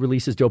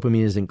releases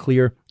dopamine isn't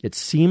clear. It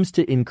seems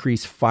to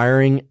increase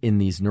firing in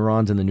these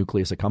neurons in the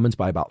nucleus accumbens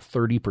by about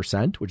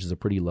 30%, which is a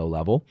pretty low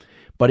level,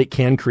 but it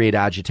can create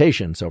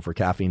agitation. So for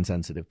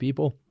caffeine-sensitive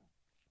people,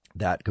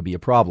 that could be a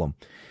problem.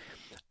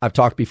 I've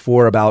talked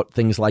before about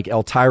things like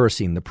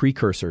L-tyrosine, the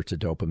precursor to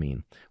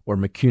dopamine, or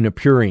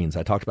mecunopurines.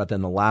 I talked about that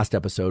in the last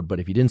episode,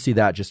 but if you didn't see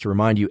that, just to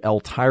remind you,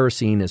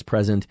 L-tyrosine is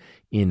present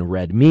in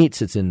red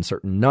meats. It's in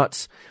certain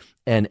nuts,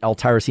 and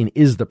L-tyrosine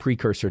is the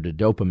precursor to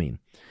dopamine.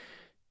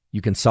 You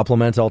can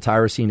supplement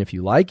L-tyrosine if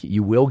you like.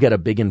 You will get a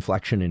big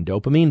inflection in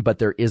dopamine, but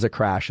there is a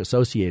crash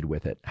associated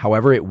with it.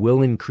 However, it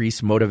will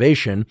increase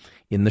motivation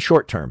in the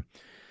short term.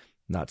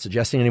 Not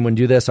suggesting anyone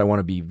do this. I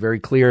want to be very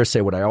clear,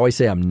 say what I always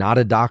say. I'm not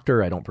a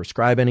doctor. I don't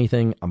prescribe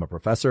anything. I'm a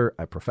professor.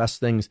 I profess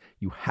things.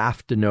 You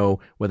have to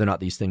know whether or not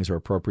these things are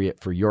appropriate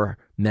for your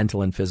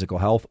mental and physical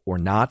health or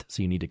not.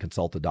 So you need to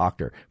consult a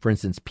doctor. For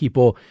instance,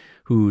 people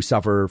who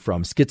suffer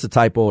from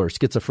schizotypal or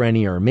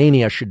schizophrenia or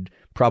mania should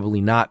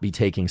probably not be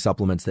taking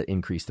supplements that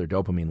increase their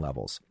dopamine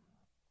levels.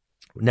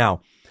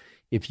 Now,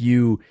 if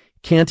you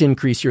can't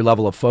increase your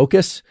level of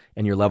focus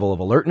and your level of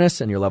alertness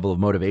and your level of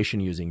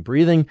motivation using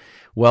breathing,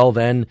 well,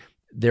 then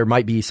there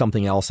might be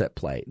something else at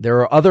play. There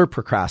are other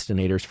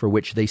procrastinators for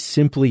which they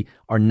simply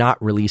are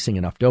not releasing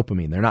enough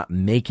dopamine. They're not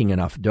making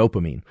enough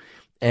dopamine.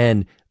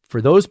 And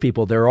for those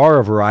people, there are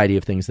a variety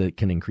of things that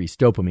can increase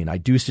dopamine. I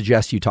do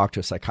suggest you talk to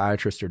a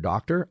psychiatrist or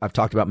doctor. I've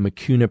talked about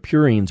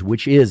mecunopurines,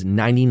 which is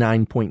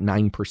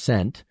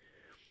 99.9%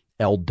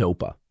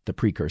 L-DOPA, the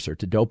precursor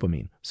to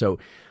dopamine. So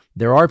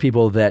there are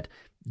people that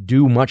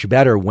do much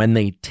better when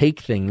they take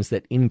things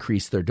that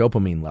increase their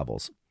dopamine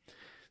levels.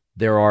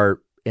 There are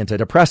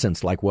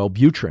antidepressants like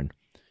Wellbutrin,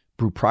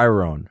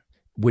 bupropion,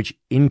 which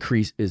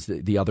is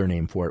the other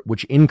name for it,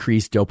 which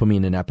increase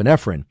dopamine and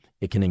epinephrine.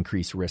 It can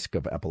increase risk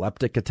of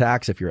epileptic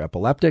attacks if you're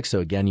epileptic. So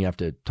again, you have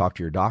to talk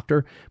to your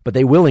doctor, but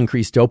they will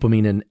increase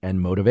dopamine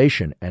and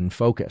motivation and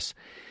focus.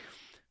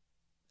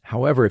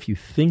 However, if you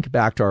think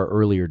back to our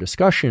earlier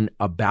discussion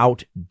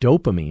about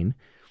dopamine,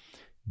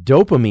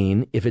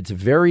 if it's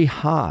very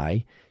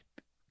high,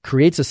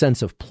 creates a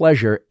sense of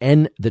pleasure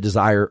and the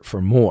desire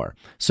for more.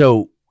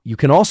 So you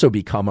can also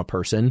become a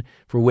person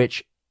for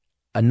which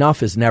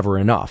enough is never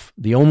enough.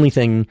 The only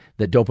thing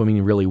that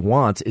dopamine really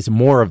wants is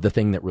more of the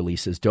thing that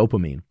releases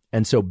dopamine.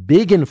 And so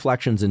big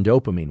inflections in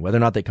dopamine, whether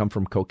or not they come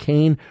from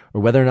cocaine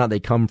or whether or not they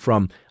come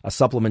from a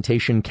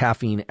supplementation,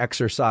 caffeine,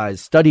 exercise,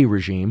 study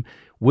regime,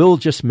 will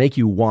just make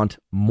you want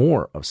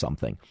more of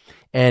something.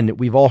 And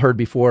we've all heard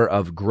before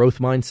of growth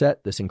mindset,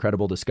 this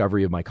incredible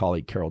discovery of my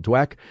colleague Carol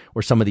Dweck,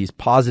 or some of these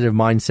positive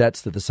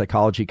mindsets that the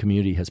psychology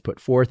community has put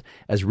forth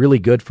as really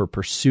good for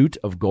pursuit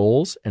of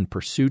goals and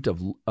pursuit of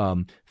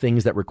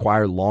things that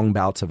require long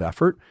bouts of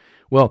effort.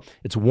 Well,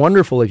 it's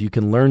wonderful if you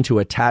can learn to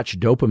attach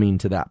dopamine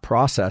to that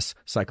process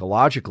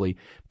psychologically,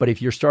 but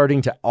if you're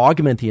starting to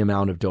augment the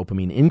amount of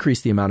dopamine,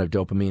 increase the amount of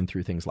dopamine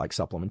through things like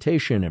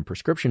supplementation and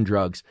prescription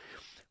drugs,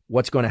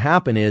 what's going to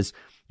happen is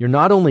you're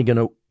not only going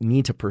to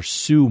need to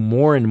pursue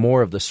more and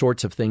more of the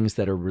sorts of things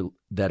that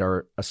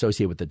are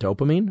associated with the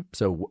dopamine.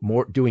 So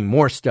doing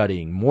more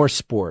studying, more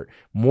sport,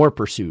 more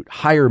pursuit,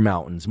 higher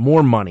mountains,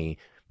 more money,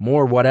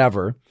 more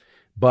whatever.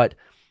 But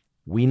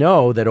we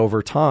know that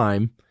over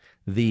time,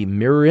 the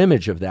mirror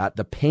image of that,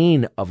 the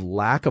pain of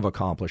lack of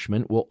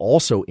accomplishment, will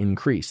also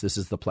increase. This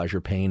is the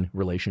pleasure-pain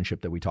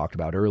relationship that we talked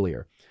about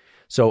earlier.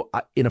 So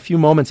in a few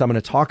moments, I'm going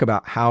to talk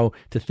about how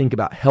to think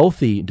about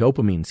healthy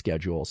dopamine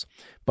schedules.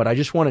 But I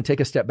just want to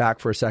take a step back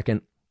for a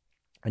second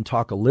and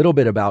talk a little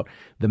bit about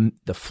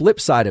the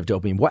flip side of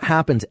dopamine. What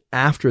happens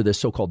after this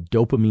so-called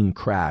dopamine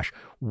crash?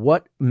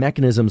 What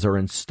mechanisms are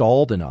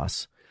installed in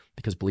us?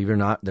 Because believe it or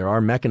not, there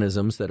are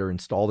mechanisms that are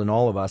installed in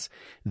all of us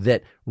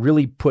that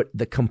really put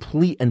the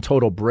complete and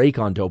total brake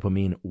on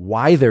dopamine,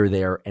 why they're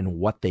there and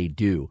what they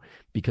do.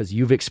 Because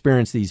you've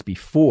experienced these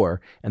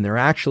before, and there are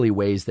actually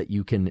ways that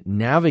you can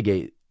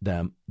navigate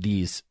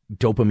these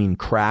dopamine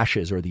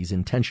crashes or these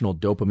intentional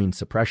dopamine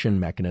suppression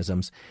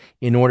mechanisms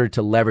in order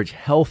to leverage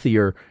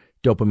healthier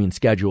dopamine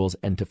schedules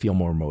and to feel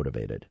more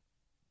motivated.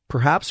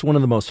 Perhaps one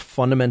of the most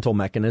fundamental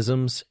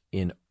mechanisms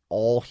in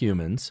all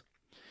humans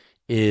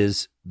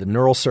is the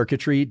neural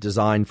circuitry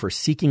designed for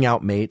seeking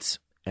out mates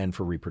and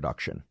for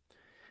reproduction.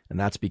 And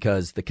that's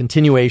because the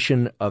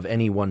continuation of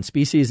any one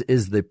species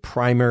is the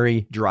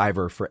primary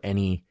driver for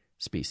any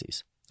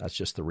species. That's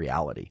just the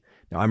reality.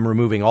 Now, I'm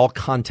removing all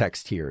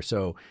context here.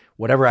 So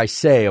whatever I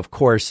say, of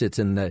course, it's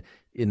in the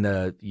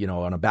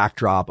on a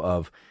backdrop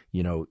of,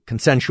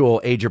 consensual,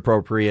 age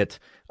appropriate,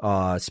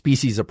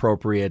 species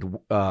appropriate,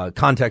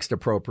 context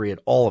appropriate,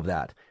 all of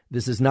that.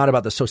 This is not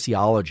about the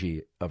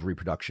sociology of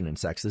reproduction and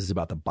sex. This is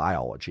about the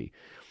biology.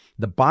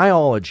 The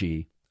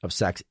biology of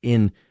sex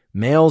in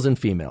males and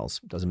females,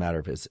 doesn't matter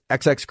if it's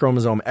XX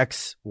chromosome,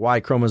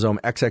 XY chromosome,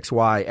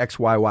 XXY,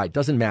 XYY,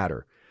 doesn't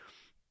matter.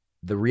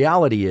 The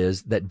reality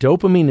is that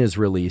dopamine is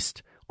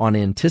released on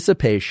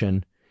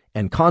anticipation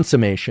and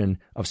consummation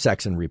of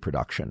sex and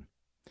reproduction.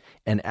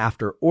 And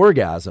after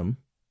orgasm,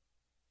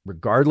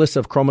 regardless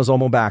of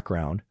chromosomal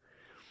background,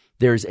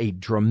 there's a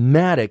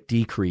dramatic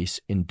decrease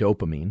in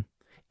dopamine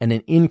and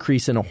an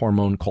increase in a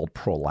hormone called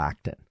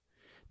prolactin.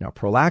 Now,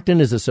 prolactin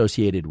is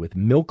associated with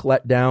milk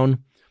letdown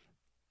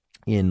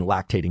in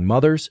lactating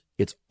mothers.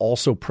 It's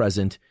also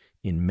present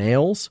in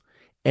males.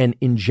 And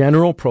in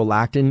general,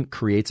 prolactin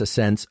creates a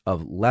sense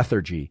of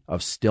lethargy,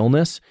 of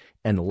stillness,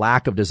 and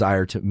lack of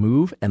desire to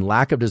move and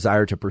lack of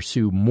desire to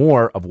pursue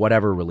more of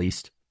whatever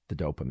released the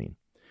dopamine.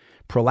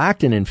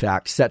 Prolactin, in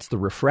fact, sets the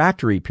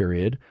refractory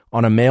period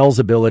on a male's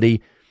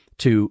ability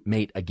to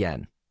mate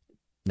again.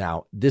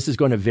 Now, this is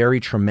going to vary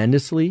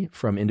tremendously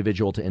from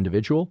individual to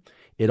individual.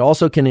 It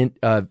also can,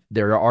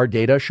 there are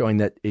data showing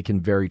that it can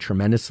vary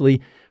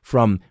tremendously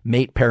from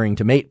mate pairing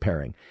to mate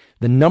pairing.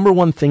 The number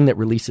one thing that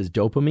releases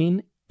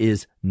dopamine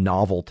is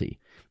novelty.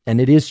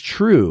 And it is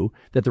true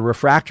that the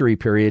refractory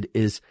period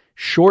is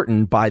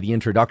shortened by the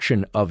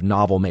introduction of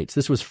novel mates.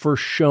 This was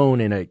first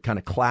shown in a kind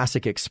of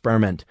classic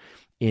experiment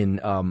in,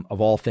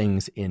 of all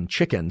things, in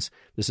chickens.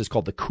 This is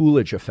called the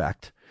Coolidge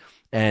effect.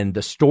 And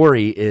the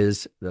story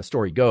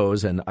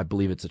goes, and I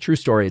believe it's a true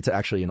story, it's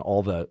actually in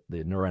all the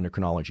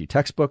neuroendocrinology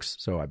textbooks,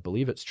 so I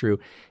believe it's true,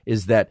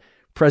 is that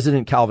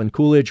President Calvin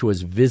Coolidge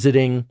was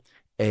visiting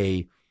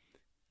a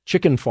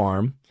chicken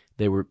farm.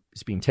 They were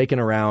being taken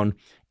around,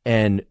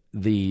 and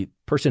the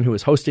person who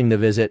was hosting the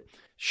visit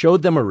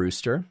showed them a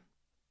rooster.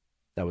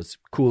 That was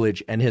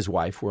Coolidge and his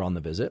wife were on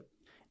the visit,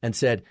 and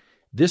said,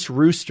 "This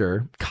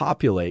rooster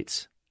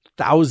copulates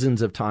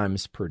thousands of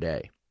times per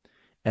day."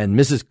 And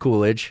Mrs.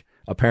 Coolidge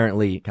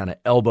apparently kind of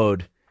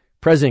elbowed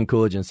President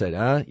Coolidge and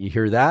said, you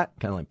hear that?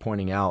 Kind of like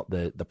pointing out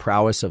the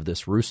prowess of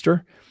this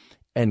rooster.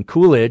 And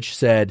Coolidge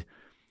said,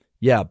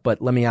 yeah,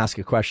 but let me ask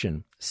a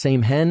question.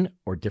 Same hen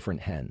or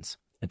different hens?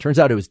 It turns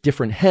out it was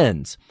different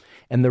hens.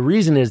 And the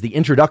reason is the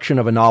introduction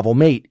of a novel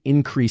mate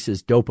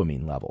increases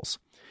dopamine levels.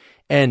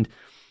 And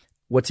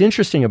what's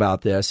interesting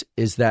about this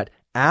is that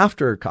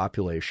after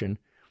copulation,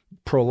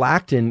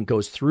 prolactin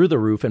goes through the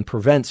roof and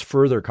prevents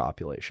further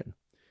copulation.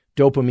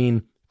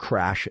 Dopamine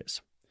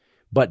crashes.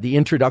 But the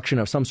introduction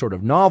of some sort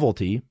of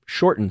novelty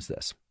shortens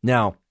this.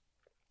 Now,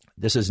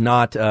 this is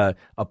not a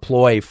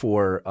ploy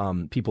for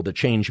people to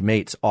change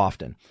mates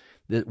often.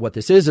 What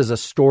this is a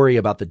story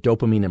about the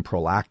dopamine and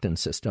prolactin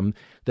system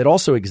that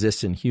also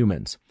exists in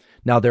humans.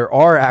 Now, there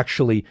are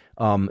actually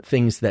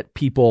things that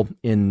people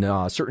in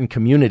certain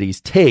communities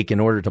take in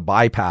order to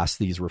bypass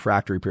these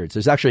refractory periods.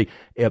 There's actually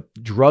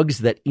drugs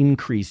that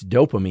increase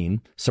dopamine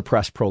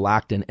suppress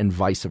prolactin and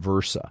vice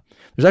versa.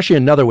 There's actually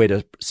another way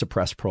to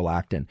suppress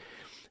prolactin.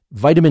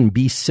 Vitamin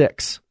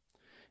B6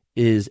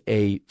 is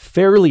a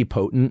fairly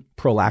potent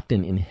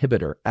prolactin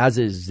inhibitor, as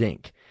is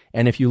zinc.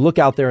 And if you look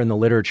out there in the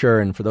literature,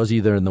 and for those of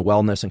you that are in the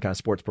wellness and kind of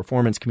sports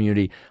performance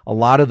community, a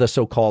lot of the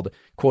so-called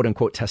quote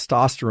unquote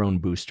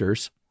testosterone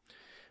boosters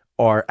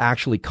are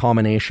actually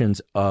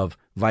combinations of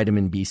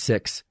vitamin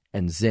B6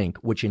 and zinc,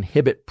 which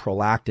inhibit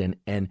prolactin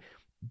and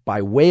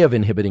by way of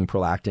inhibiting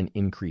prolactin,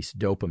 increase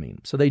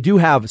dopamine. So they do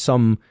have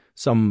some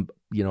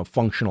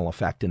functional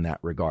effect in that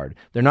regard.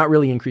 They're not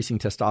really increasing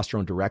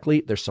testosterone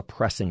directly. They're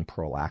suppressing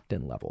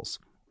prolactin levels.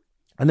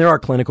 And there are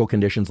clinical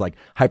conditions like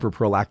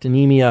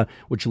hyperprolactinemia,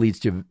 which leads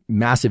to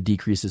massive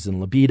decreases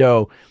in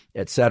libido,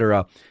 et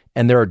cetera.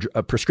 And there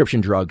are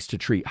prescription drugs to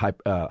treat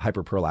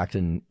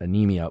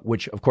hyperprolactinemia,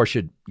 which of course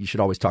you should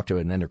always talk to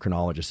an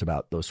endocrinologist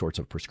about those sorts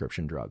of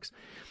prescription drugs.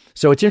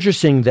 So it's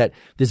interesting that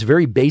this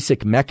very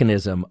basic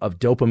mechanism of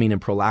dopamine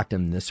and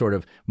prolactin, this sort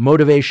of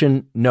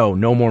motivation, no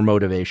more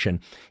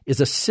motivation,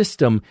 is a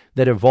system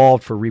that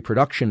evolved for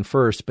reproduction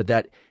first, but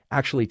that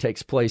actually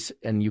takes place,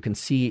 and you can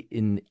see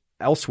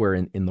elsewhere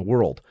in the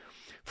world.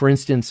 For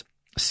instance,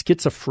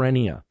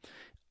 schizophrenia,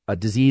 a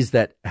disease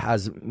that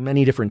has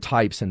many different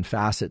types and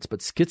facets,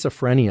 but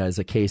schizophrenia is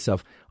a case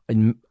of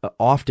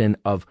often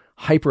of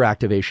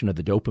hyperactivation of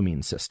the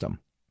dopamine system.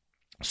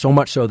 So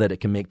much so that it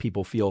can make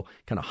people feel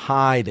kind of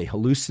high, they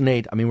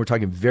hallucinate. I mean, we're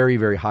talking very,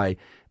 very high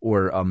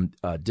or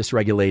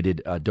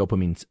dysregulated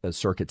dopamine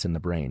circuits in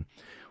the brain.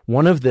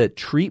 One of the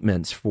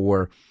treatments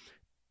for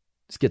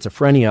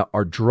schizophrenia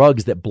are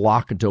drugs that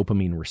block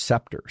dopamine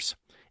receptors.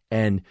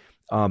 And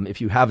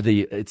if you have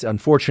it's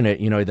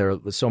unfortunate, there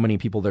are so many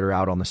people that are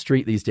out on the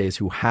street these days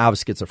who have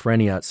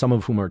schizophrenia, some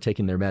of whom are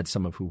taking their meds,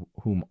 some of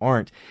whom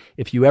aren't.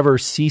 If you ever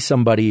see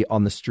somebody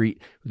on the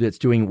street that's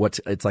doing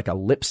it's like a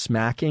lip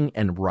smacking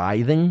and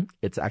writhing,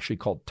 it's actually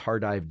called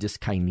tardive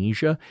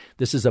dyskinesia.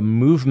 This is a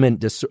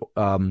movement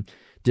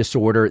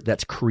disorder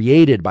that's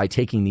created by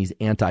taking these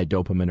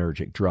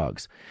anti-dopaminergic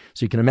drugs.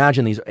 So you can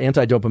imagine these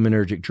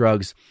anti-dopaminergic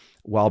drugs,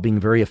 while being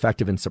very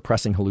effective in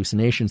suppressing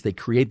hallucinations, they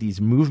create these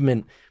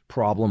movement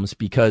problems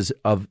because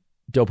of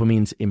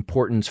dopamine's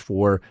importance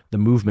for the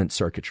movement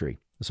circuitry,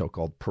 the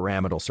so-called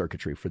pyramidal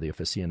circuitry for the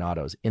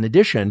aficionados. In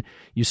addition,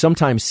 you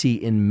sometimes see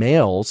in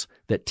males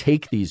that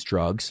take these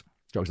drugs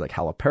like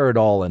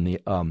haloperidol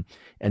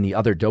and the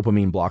other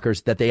dopamine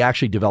blockers, that they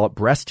actually develop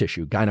breast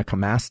tissue,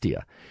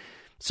 gynecomastia.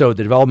 So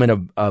the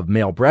development of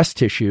male breast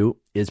tissue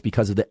is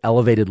because of the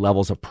elevated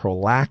levels of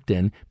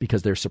prolactin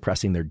because they're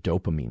suppressing their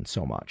dopamine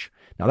so much.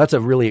 Now that's a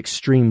really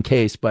extreme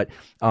case, but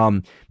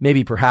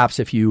maybe perhaps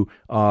if you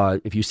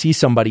see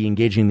somebody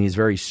engaging in these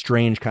very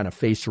strange kind of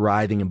face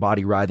writhing and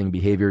body writhing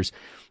behaviors,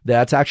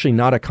 that's actually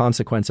not a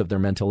consequence of their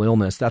mental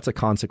illness. That's a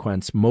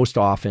consequence most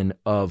often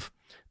of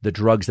the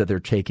drugs that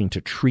they're taking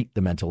to treat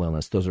the mental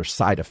illness. Those are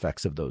side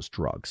effects of those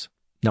drugs.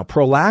 Now,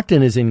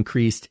 prolactin is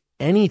increased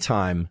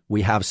anytime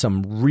we have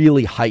some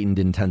really heightened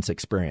intense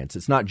experience.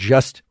 It's not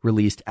just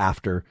released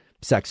after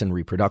sex and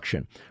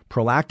reproduction.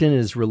 Prolactin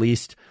is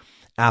released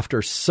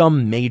after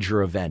some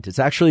major event. It's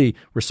actually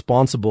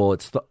responsible,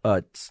 it's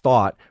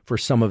thought, for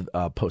some of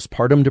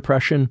postpartum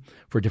depression,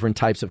 for different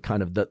types of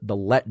kind of the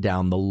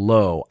letdown, the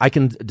low. I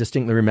can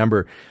distinctly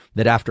remember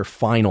that after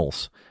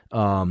finals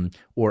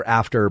or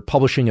after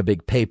publishing a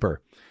big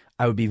paper,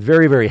 I would be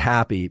very, very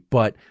happy,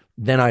 but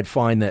then I'd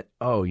find that,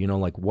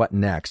 like what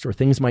next? Or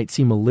things might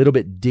seem a little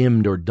bit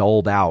dimmed or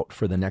dulled out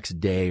for the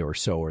next day or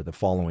so or the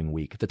following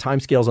week. The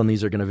timescales on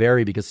these are going to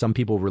vary because some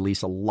people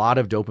release a lot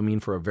of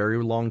dopamine for a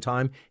very long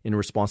time in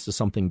response to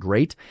something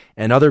great,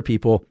 and other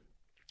people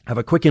have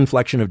a quick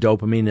inflection of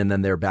dopamine and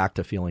then they're back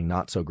to feeling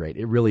not so great.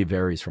 It really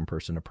varies from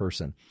person to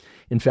person.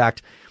 In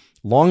fact,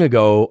 long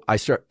ago,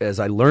 as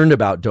I learned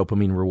about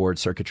dopamine reward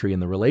circuitry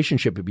and the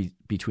relationship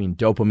between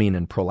dopamine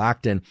and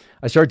prolactin,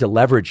 I started to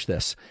leverage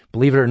this.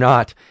 Believe it or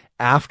not,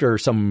 after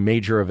some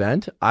major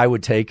event, I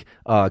would take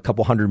a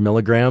couple 100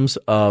 milligrams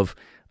of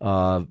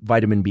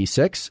vitamin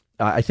B6.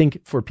 I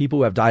think for people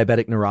who have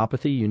diabetic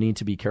neuropathy, you need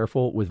to be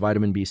careful with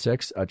vitamin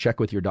B6. Check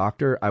with your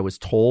doctor. I was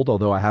told,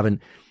 although I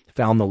haven't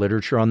found the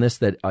literature on this,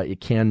 that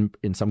it can,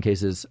 in some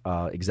cases,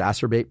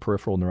 exacerbate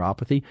peripheral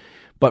neuropathy.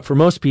 But for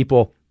most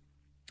people,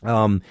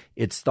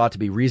 it's thought to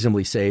be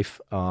reasonably safe,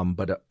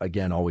 but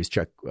again, always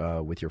check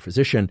with your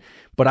physician.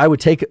 But I would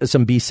take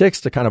some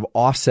B6 to kind of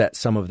offset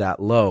some of that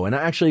low. And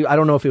actually, I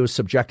don't know if it was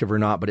subjective or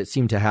not, but it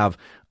seemed to have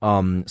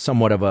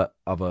somewhat of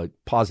a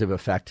positive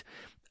effect.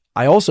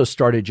 I also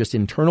started just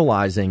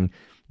internalizing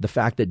the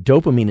fact that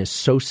dopamine is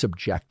so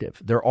subjective.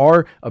 There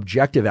are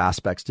objective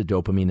aspects to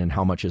dopamine and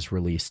how much is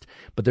released,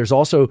 but there's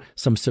also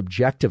some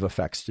subjective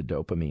effects to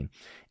dopamine.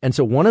 And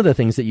so one of the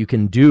things that you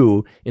can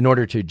do in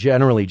order to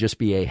generally just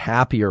be a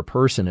happier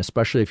person,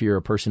 especially if you're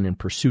a person in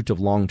pursuit of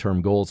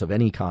long-term goals of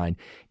any kind,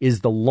 is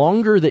the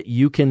longer that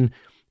you can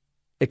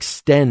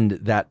extend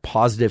that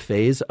positive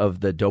phase of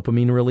the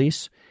dopamine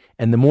release,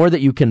 and the more that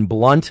you can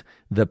blunt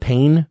the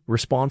pain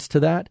response to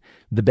that,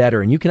 the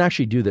better. And you can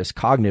actually do this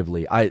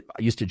cognitively. I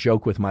used to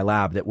joke with my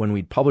lab that when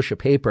we'd publish a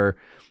paper,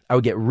 I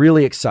would get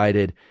really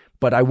excited,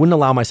 but I wouldn't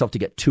allow myself to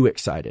get too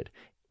excited.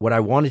 What I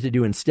wanted to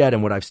do instead,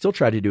 and what I've still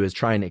tried to do, is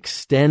try and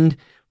extend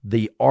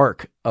the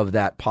arc of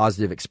that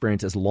positive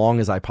experience as long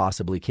as I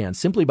possibly can,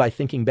 simply by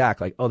thinking back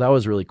like, oh, that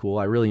was really cool.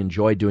 I really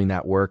enjoyed doing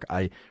that work.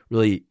 I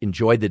really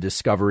enjoyed the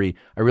discovery.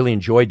 I really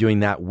enjoyed doing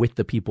that with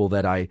the people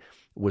that I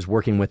was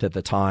working with at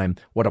the time.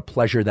 What a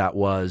pleasure that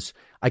was.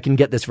 I can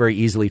get this very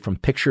easily from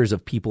pictures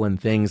of people and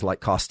things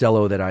like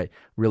Costello that I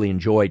really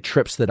enjoy,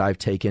 trips that I've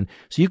taken.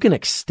 So you can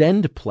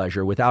extend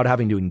pleasure without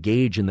having to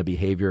engage in the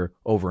behavior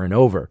over and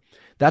over.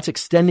 That's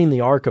extending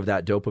the arc of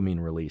that dopamine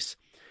release.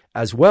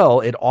 As well,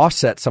 it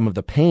offsets some of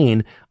the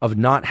pain of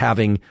not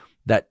having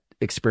that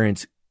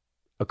experience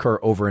occur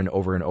over and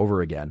over and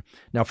over again.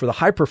 Now, for the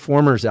high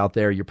performers out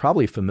there, you're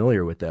probably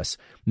familiar with this.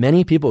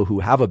 Many people who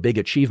have a big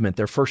achievement,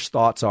 their first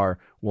thoughts are,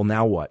 well,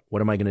 now what?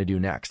 What am I going to do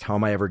next? How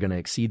am I ever going to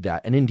exceed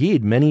that? And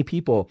indeed, many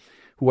people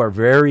who are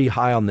very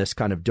high on this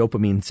kind of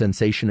dopamine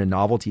sensation and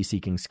novelty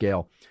seeking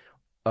scale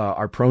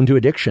are prone to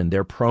addiction.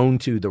 They're prone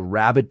to the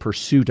rabid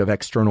pursuit of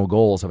external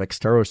goals, of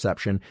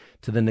exteroception,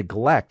 to the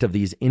neglect of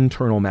these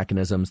internal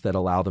mechanisms that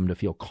allow them to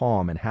feel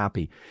calm and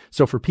happy.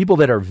 So for people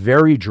that are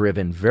very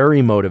driven,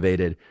 very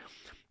motivated,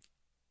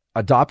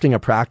 adopting a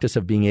practice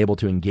of being able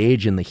to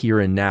engage in the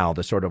here and now,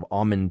 the sort of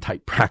almond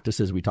type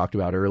practices we talked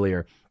about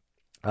earlier,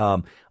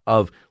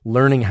 of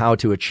learning how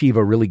to achieve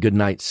a really good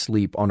night's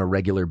sleep on a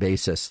regular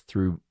basis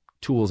through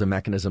tools and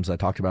mechanisms I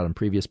talked about in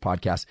previous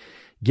podcasts,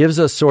 gives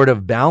us sort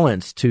of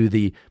balance to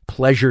the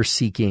pleasure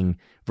seeking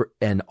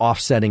and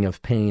offsetting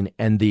of pain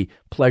and the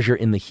pleasure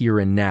in the here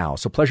and now.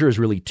 So pleasure is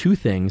really two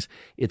things.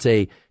 It's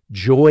a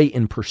joy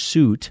in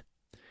pursuit,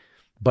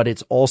 but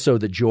it's also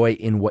the joy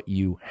in what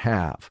you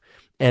have.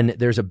 And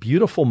there's a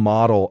beautiful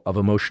model of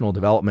emotional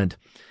development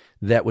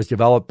that was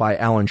developed by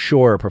Alan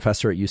Shore, a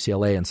professor at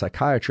UCLA and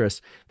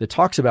psychiatrist, that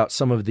talks about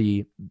some of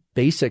the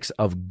basics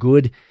of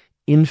good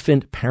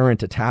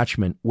infant-parent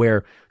attachment,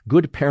 where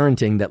good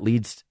parenting that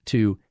leads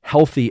to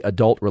healthy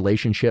adult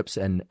relationships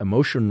and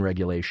emotion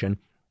regulation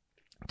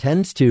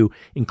tends to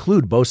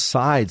include both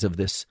sides of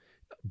this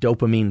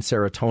dopamine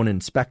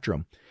serotonin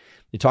spectrum.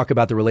 They talk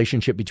about the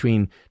relationship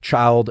between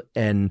child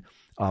and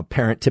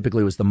parent,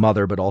 typically was the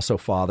mother, but also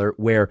father,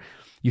 where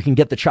you can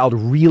get the child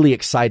really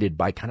excited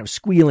by kind of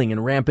squealing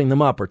and ramping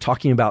them up or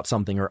talking about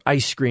something or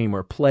ice cream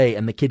or play,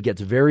 and the kid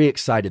gets very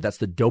excited. That's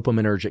the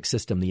dopaminergic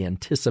system, the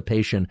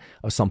anticipation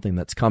of something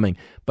that's coming.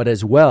 But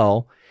as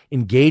well,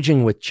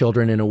 engaging with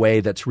children in a way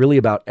that's really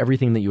about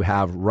everything that you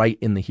have right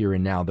in the here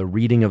and now. The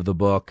reading of the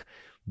book,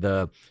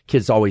 the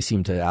kids always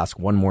seem to ask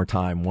one more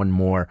time, one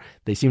more.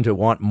 They seem to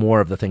want more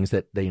of the things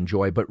that they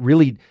enjoy, but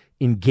really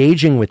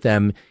engaging with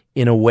them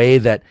in a way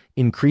that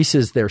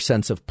increases their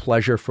sense of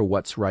pleasure for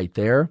what's right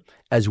there,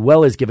 as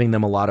well as giving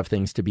them a lot of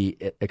things to be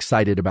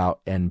excited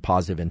about and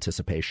positive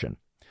anticipation.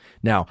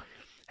 Now,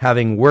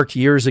 having worked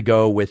years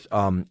ago with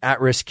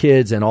at-risk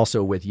kids and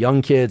also with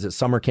young kids at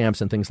summer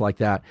camps and things like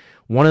that,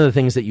 one of the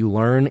things that you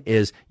learn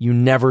is you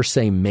never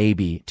say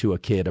maybe to a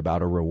kid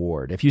about a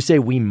reward. If you say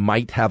we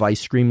might have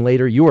ice cream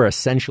later, you are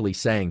essentially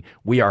saying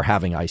we are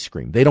having ice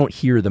cream. They don't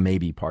hear the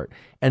maybe part.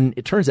 And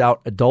it turns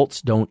out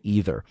adults don't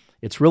either.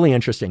 It's really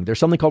interesting. There's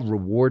something called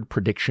reward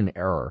prediction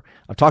error.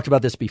 I've talked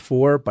about this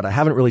before, but I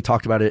haven't really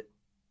talked about it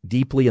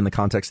deeply in the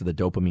context of the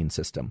dopamine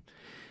system.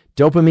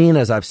 Dopamine,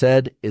 as I've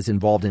said, is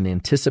involved in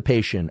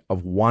anticipation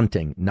of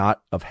wanting,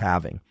 not of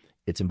having.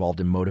 It's involved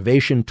in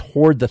motivation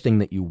toward the thing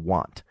that you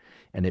want,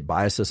 and it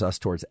biases us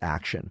towards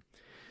action.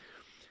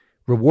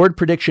 Reward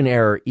prediction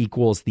error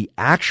equals the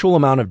actual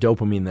amount of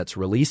dopamine that's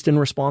released in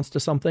response to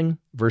something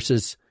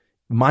versus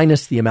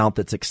minus the amount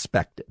that's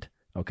expected,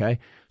 okay?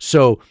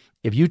 So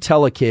if you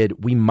tell a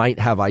kid, we might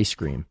have ice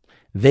cream,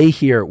 they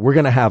hear, we're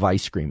going to have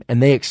ice cream,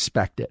 and they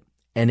expect it.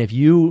 And if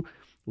you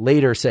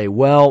later say,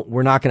 well,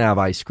 we're not going to have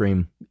ice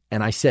cream,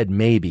 and I said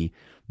maybe,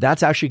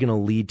 that's actually going to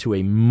lead to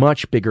a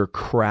much bigger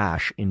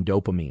crash in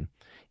dopamine.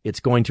 It's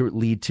going to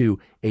lead to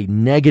a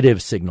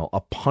negative signal,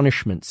 a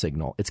punishment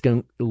signal. It's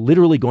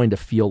literally going to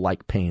feel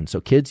like pain.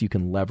 So kids, you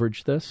can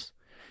leverage this.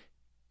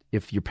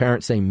 If your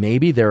parents say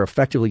maybe, they're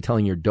effectively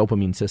telling your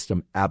dopamine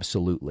system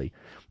absolutely.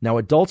 Now,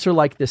 adults are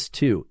like this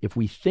too. If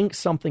we think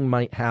something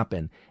might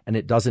happen and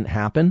it doesn't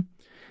happen,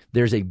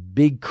 there's a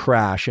big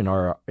crash in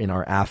our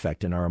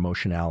affect, in our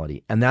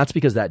emotionality. And that's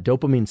because that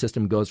dopamine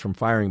system goes from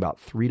firing about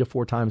 3 to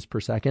 4 times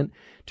per second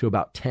to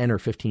about 10 or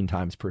 15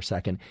 times per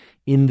second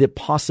in the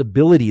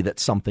possibility that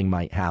something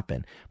might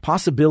happen.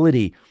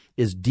 Possibility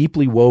is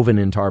deeply woven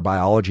into our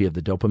biology of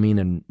the dopamine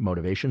and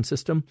motivation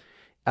system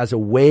as a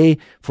way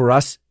for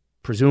us,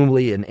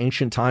 presumably in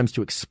ancient times,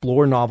 to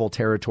explore novel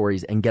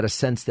territories and get a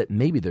sense that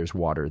maybe there's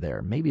water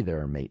there, maybe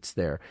there are mates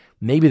there,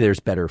 maybe there's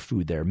better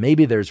food there,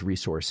 maybe there's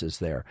resources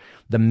there.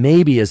 The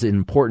maybe is an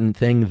important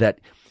thing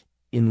that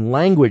in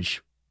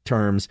language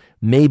terms,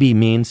 maybe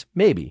means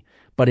maybe.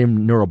 But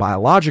in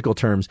neurobiological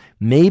terms,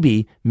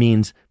 maybe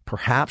means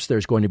perhaps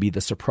there's going to be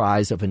the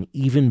surprise of an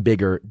even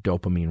bigger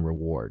dopamine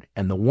reward.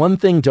 And the one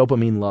thing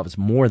dopamine loves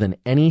more than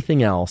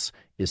anything else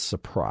is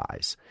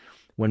surprise.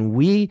 When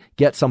we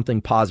get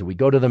something positive, we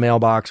go to the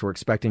mailbox, we're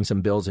expecting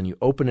some bills, and you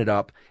open it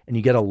up and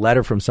you get a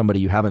letter from somebody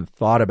you haven't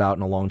thought about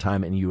in a long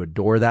time and you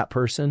adore that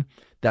person,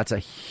 that's a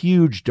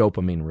huge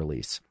dopamine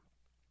release.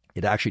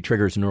 It actually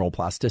triggers neural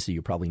plasticity.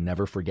 You probably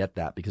never forget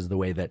that because of the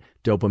way that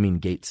dopamine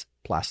gates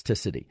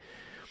plasticity.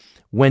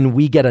 When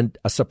we get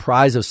a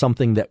surprise of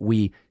something that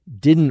we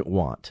didn't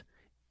want,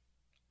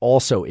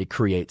 also it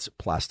creates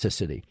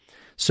plasticity.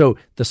 So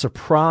the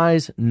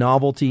surprise,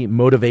 novelty,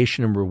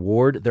 motivation, and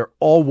reward, they're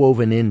all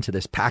woven into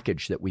this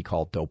package that we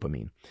call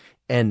dopamine.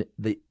 And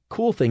the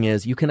cool thing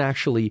is you can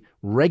actually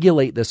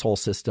regulate this whole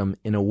system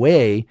in a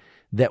way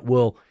that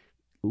will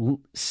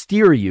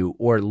steer you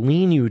or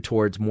lean you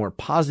towards more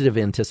positive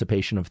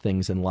anticipation of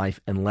things in life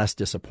and less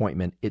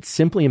disappointment. It's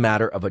simply a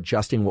matter of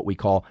adjusting what we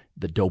call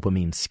the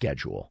dopamine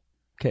schedule.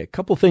 Okay, a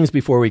couple things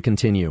before we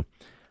continue.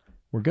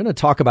 We're going to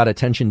talk about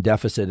attention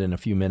deficit in a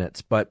few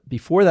minutes, but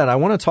before that, I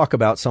want to talk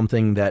about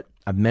something that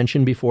I've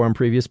mentioned before in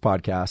previous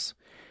podcasts,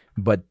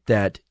 but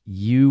that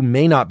you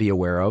may not be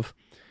aware of.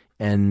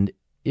 And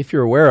if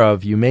you're aware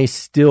of, you may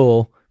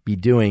still be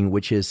doing,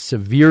 which is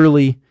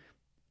severely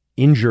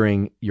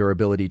injuring your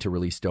ability to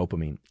release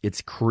dopamine.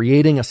 It's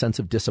creating a sense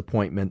of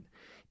disappointment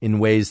in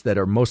ways that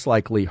are most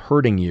likely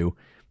hurting you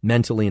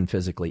mentally and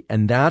physically.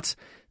 And that's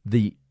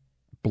the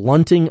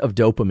blunting of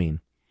dopamine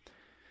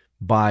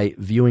by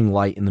viewing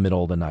light in the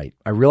middle of the night.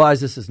 I realize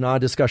this is not a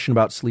discussion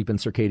about sleep and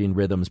circadian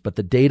rhythms, but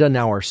the data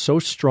now are so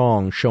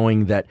strong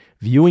showing that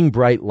viewing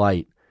bright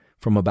light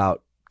from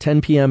about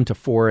 10 p.m. to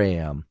 4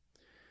 a.m.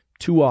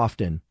 too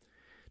often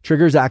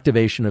triggers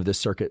activation of this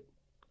circuit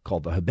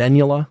called the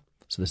habenula.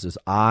 So this is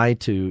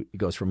it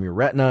goes from your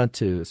retina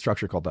to a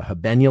structure called the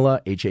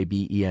habenula,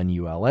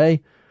 Habenula.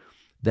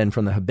 Then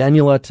from the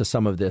habenula to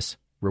some of this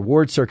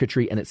reward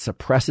circuitry, and it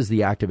suppresses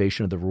the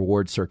activation of the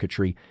reward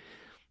circuitry,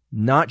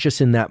 not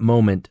just in that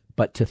moment,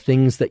 but to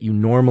things that you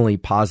normally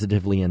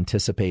positively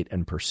anticipate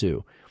and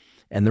pursue.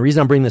 And the reason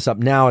I'm bringing this up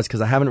now is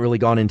because I haven't really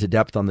gone into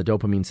depth on the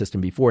dopamine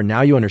system before.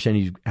 Now you understand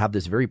you have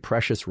this very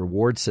precious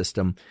reward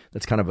system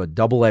that's kind of a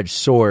double-edged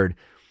sword.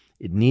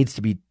 It needs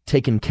to be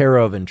taken care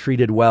of and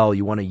treated well.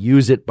 You want to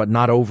use it, but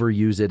not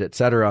overuse it,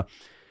 etc.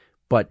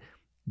 But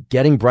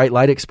getting bright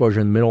light exposure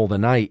in the middle of the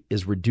night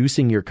is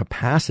reducing your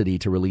capacity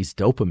to release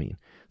dopamine.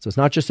 So it's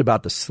not just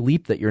about the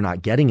sleep that you're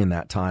not getting in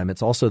that time.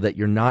 It's also that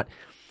you're not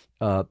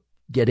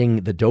getting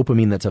the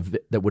dopamine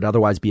that would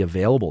otherwise be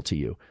available to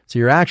you. So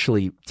you're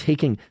actually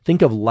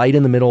think of light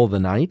in the middle of the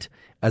night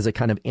as a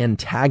kind of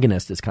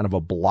antagonist, as kind of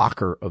a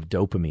blocker of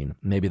dopamine.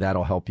 Maybe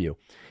that'll help you.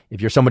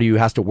 If you're somebody who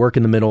has to work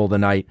in the middle of the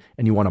night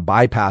and you want to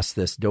bypass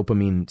this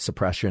dopamine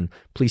suppression,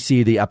 please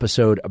see the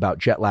episode about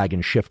jet lag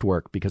and shift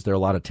work, because there are a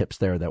lot of tips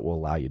there that will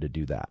allow you to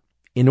do that.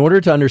 In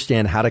order to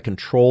understand how to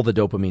control the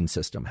dopamine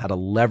system, how to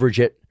leverage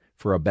it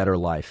for a better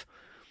life,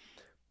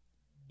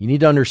 you need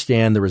to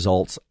understand the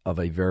results of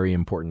a very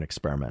important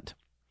experiment.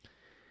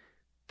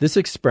 This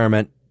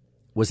experiment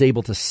was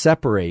able to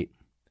separate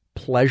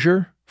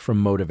pleasure from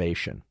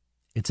motivation.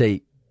 It's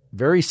a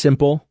very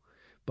simple,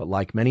 but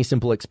like many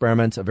simple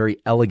experiments, a very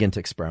elegant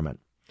experiment.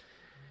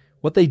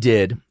 What they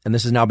did, and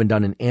this has now been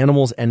done in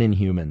animals and in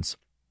humans,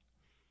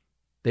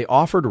 they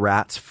offered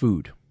rats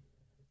food.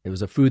 It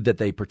was a food that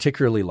they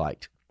particularly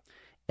liked.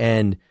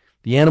 And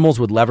the animals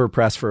would lever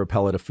press for a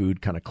pellet of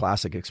food, kind of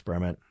classic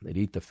experiment. They'd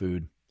eat the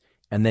food,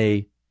 and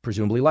they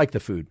presumably liked the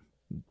food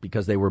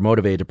because they were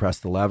motivated to press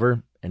the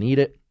lever and eat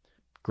it.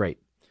 Great.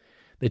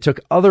 They took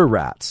other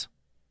rats.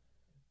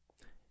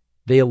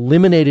 They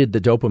eliminated the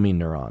dopamine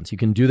neurons. You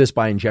can do this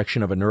by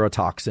injection of a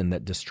neurotoxin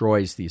that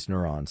destroys these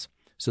neurons.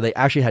 So they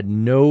actually had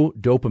no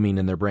dopamine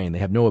in their brain. They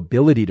have no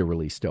ability to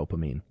release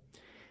dopamine.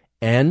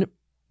 And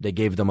they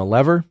gave them a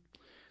lever.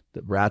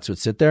 The rats would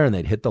sit there and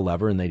they'd hit the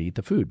lever and they'd eat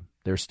the food.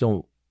 They're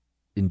still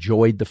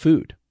enjoyed the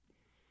food.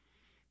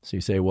 So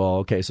you say, well,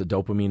 okay, so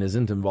dopamine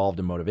isn't involved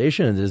in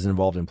motivation, it isn't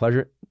involved in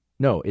pleasure.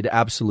 No, it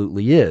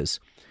absolutely is.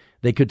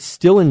 They could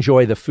still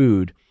enjoy the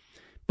food,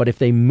 but if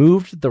they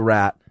moved the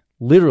rat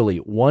literally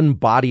one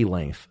body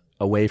length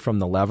away from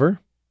the lever,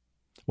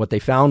 what they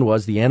found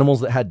was the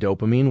animals that had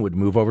dopamine would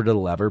move over to the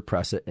lever,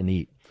 press it, and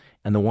eat.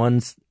 And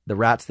the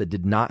rats that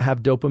did not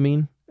have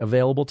dopamine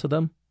available to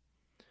them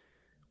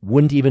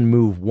wouldn't even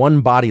move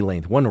one body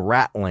length, one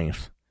rat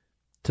length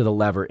to the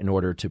lever in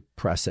order to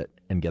press it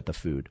and get the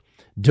food.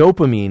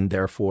 Dopamine,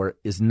 therefore,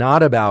 is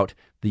not about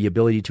the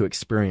ability to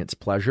experience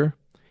pleasure.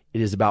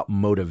 It is about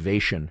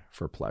motivation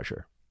for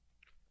pleasure.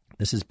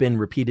 This has been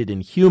repeated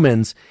in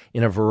humans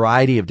in a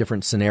variety of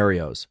different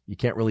scenarios. You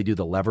can't really do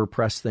the lever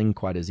press thing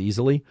quite as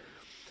easily.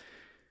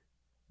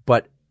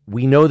 But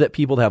we know that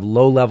people that have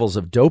low levels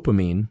of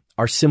dopamine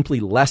are simply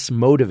less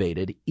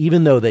motivated,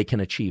 even though they can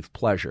achieve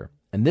pleasure.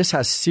 And this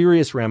has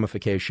serious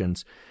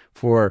ramifications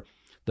for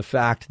the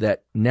fact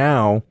that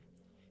now,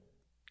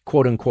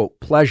 quote unquote,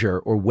 pleasure,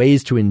 or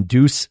ways to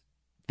induce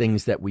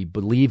things that we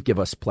believe give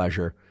us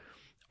pleasure,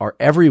 are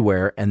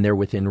everywhere and they're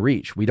within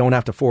reach. We don't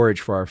have to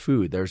forage for our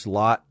food. There's a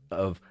lot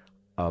of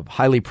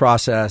highly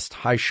processed,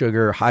 high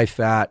sugar, high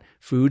fat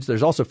foods.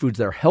 There's also foods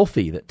that are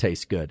healthy that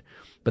taste good,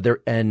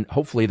 and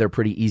hopefully they're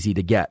pretty easy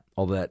to get,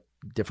 although that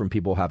different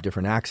people have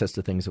different access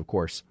to things, of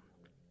course.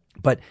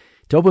 But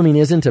dopamine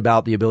isn't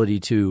about the ability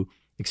to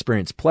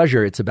experience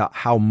pleasure. It's about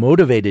how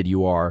motivated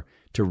you are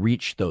to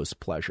reach those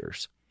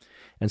pleasures.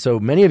 And so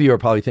many of you are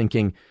probably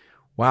thinking,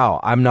 wow,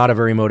 I'm not a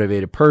very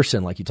motivated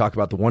person. Like you talked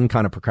about the one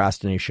kind of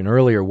procrastination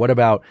earlier. What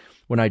about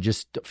when I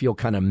just feel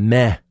kind of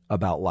meh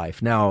about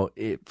life? Now,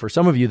 for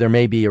some of you, there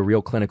may be a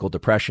real clinical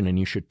depression and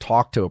you should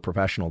talk to a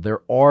professional.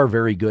 There are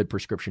very good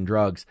prescription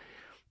drugs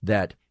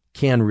that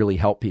can really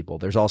help people.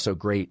 There's also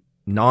great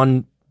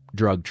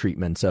non-drug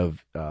treatments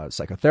of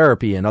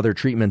psychotherapy and other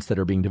treatments that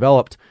are being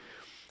developed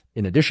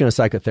in addition to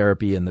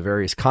psychotherapy and the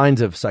various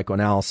kinds of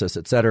psychoanalysis,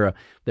 et cetera,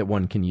 that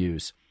one can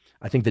use.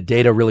 I think the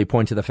data really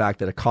point to the fact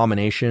that a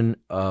combination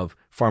of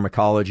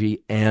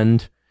pharmacology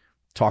and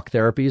talk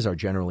therapies are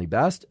generally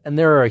best. And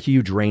there are a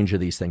huge range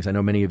of these things. I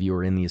know many of you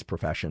are in these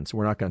professions, so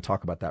we're not going to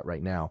talk about that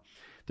right now.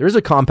 There is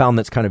a compound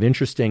that's kind of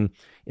interesting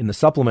in the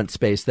supplement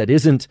space that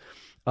isn't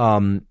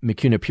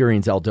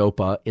mecunopurine's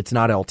L-Dopa. It's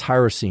not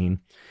L-tyrosine.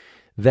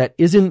 That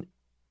isn't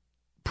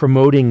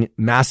promoting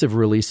massive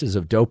releases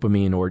of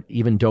dopamine or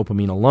even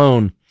dopamine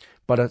alone,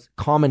 but a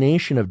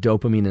combination of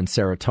dopamine and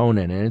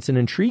serotonin. And it's an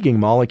intriguing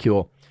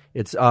molecule.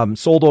 It's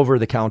sold over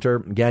the counter.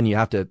 Again, you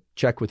have to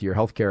check with your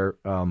healthcare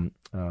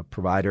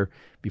provider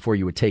before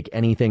you would take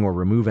anything or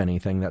remove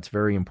anything. That's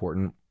very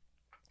important.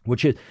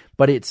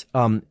 But it's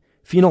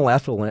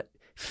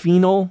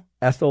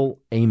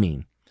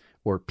phenylethylamine,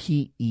 or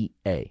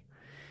PEA.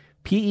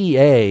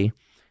 PEA,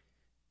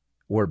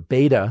 or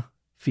beta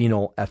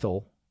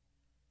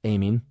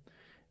phenylethylamine,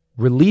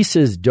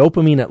 releases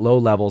dopamine at low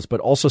levels, but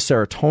also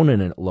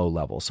serotonin at low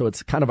levels. So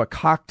it's kind of a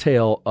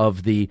cocktail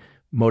of the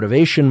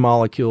motivation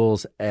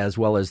molecules as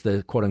well as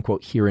the quote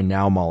unquote here and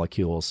now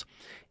molecules.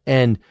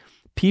 And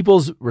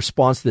people's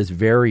response to this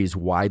varies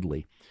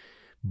widely,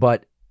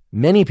 but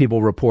many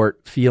people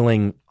report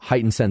feeling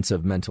heightened sense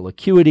of mental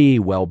acuity,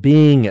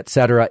 well-being,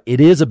 etc. It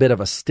is a bit of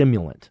a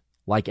stimulant,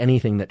 like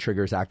anything that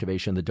triggers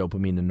activation of the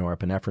dopamine and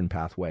norepinephrine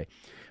pathway.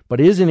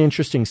 But it is an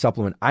interesting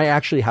supplement. I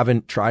actually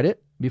haven't tried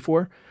it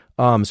before,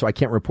 so I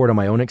can't report on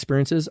my own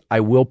experiences.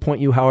 I will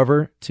point you,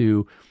 however,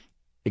 to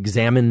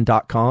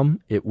examine.com.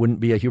 It wouldn't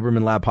be a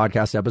Huberman Lab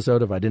podcast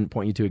episode if I didn't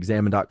point you to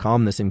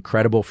examine.com, this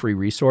incredible free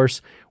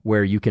resource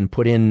where you can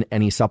put in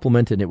any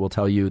supplement and it will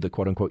tell you the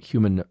quote unquote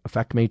human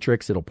effect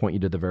matrix. It'll point you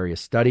to the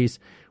various studies.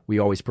 We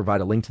always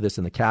provide a link to this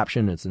in the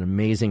caption. It's an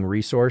amazing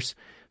resource.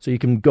 So you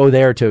can go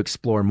there to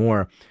explore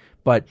more.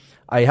 But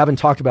I haven't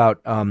talked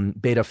about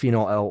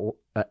beta-phenyl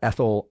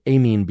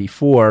ethylamine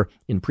before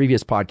in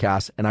previous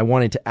podcasts, and I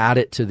wanted to add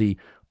it to the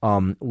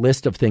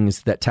list of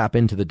things that tap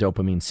into the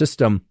dopamine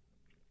system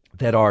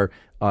that are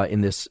in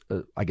this,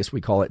 I guess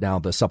we call it now,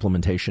 the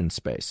supplementation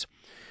space.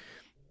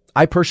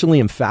 I personally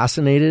am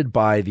fascinated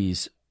by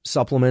these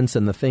supplements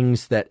and the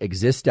things that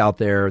exist out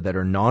there that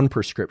are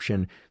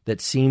non-prescription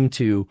that seem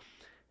to,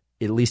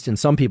 at least in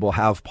some people,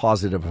 have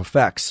positive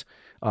effects.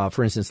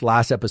 For instance,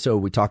 last episode,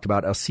 we talked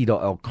about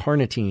acetyl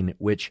L-carnitine,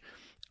 which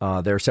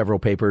there are several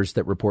papers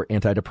that report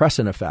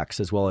antidepressant effects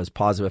as well as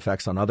positive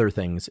effects on other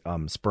things,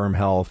 sperm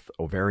health,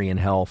 ovarian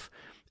health,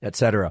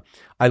 etc.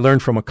 I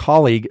learned from a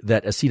colleague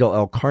that acetyl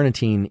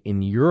L-carnitine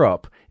in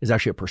Europe is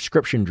actually a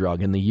prescription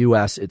drug. In the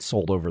US, it's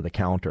sold over the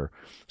counter.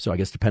 So I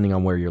guess depending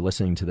on where you're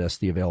listening to this,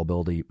 the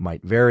availability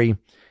might vary.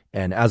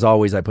 And as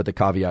always, I put the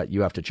caveat,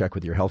 you have to check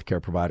with your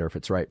healthcare provider if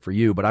it's right for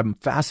you. But I'm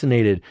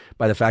fascinated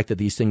by the fact that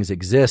these things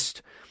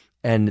exist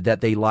and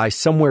that they lie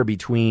somewhere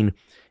between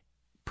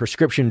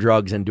prescription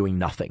drugs and doing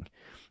nothing.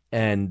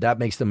 And that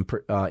makes them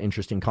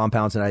interesting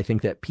compounds. And I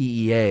think that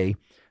PEA,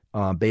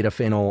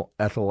 beta-phenyl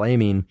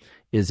ethylamine,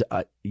 is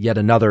yet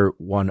another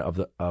one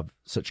of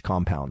such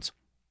compounds.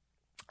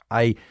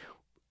 I'm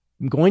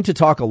going to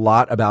talk a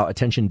lot about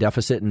attention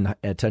deficit and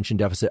attention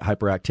deficit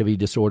hyperactivity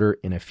disorder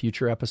in a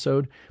future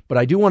episode, but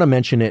I do want to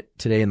mention it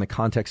today in the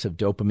context of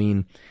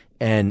dopamine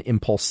and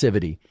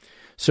impulsivity.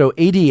 So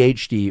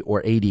ADHD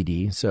or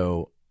ADD,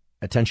 so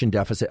attention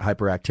deficit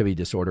hyperactivity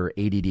disorder,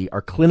 ADD,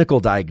 are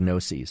clinical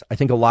diagnoses. I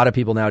think a lot of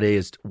people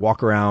nowadays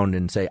walk around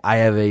and say, I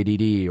have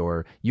ADD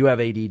or you have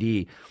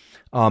ADD.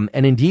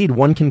 And indeed,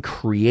 one can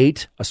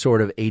create a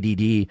sort of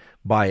ADD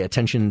by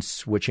attention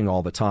switching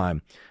all the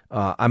time.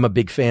 I'm a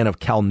big fan of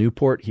Cal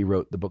Newport. He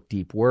wrote the book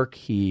Deep Work.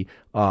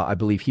 I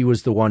believe he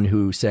was the one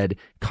who said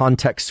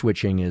context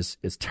switching is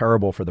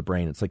terrible for the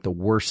brain. It's like the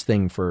worst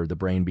thing for the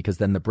brain because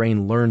then the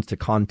brain learns to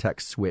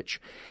context switch.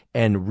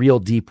 And real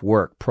deep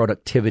work,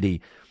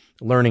 productivity,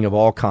 learning of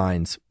all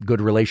kinds,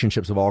 good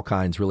relationships of all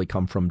kinds really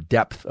come from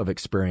depth of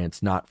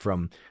experience, not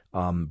from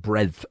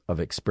breadth of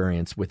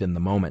experience within the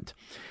moment.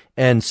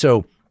 And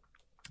so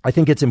I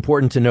think it's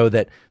important to know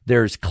that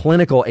there's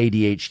clinical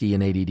ADHD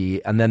and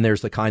ADD, and then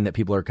there's the kind that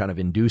people are kind of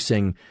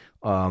inducing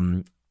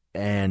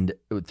and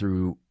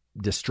through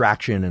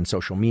distraction and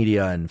social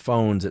media and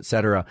phones, et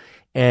cetera.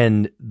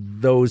 And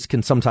those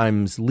can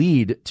sometimes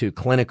lead to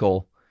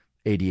clinical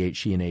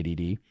ADHD and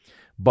ADD.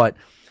 But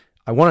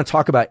I want to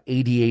talk about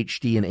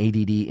ADHD and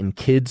ADD in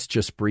kids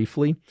just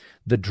briefly.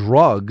 The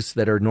drugs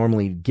that are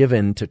normally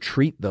given to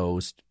treat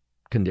those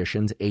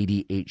conditions,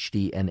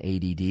 ADHD and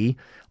ADD,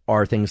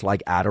 are things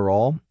like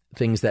Adderall,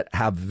 things that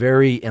have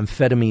very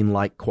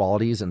amphetamine-like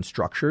qualities and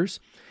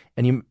structures.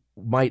 And you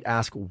might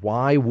ask,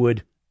 why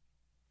would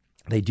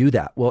they do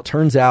that? Well, it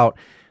turns out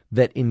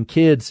that in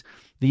kids,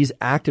 these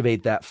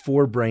activate that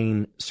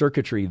forebrain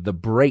circuitry, the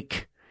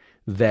brake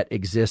that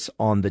exists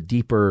on the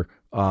deeper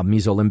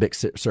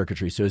mesolimbic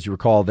circuitry. So as you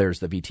recall, there's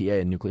the VTA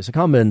and nucleus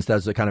accumbens.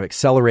 That's the kind of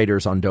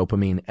accelerators on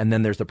dopamine. And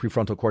then there's the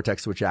prefrontal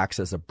cortex, which acts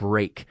as a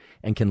brake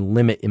and can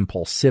limit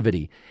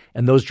impulsivity.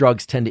 And those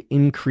drugs tend to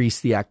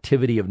increase the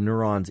activity of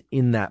neurons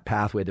in that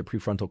pathway, the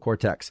prefrontal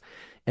cortex,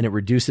 and it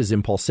reduces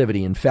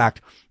impulsivity. In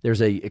fact,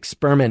 there's an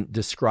experiment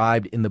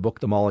described in the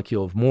book The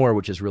Molecule of More,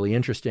 which is really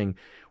interesting,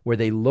 where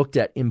they looked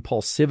at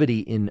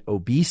impulsivity in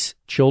obese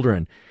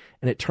children.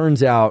 And it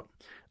turns out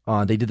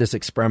they did this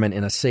experiment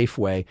in a safe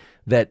way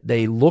that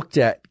they looked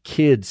at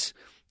kids,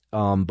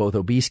 both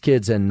obese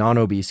kids and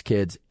non-obese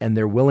kids, and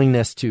their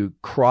willingness to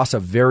cross a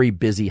very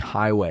busy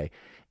highway.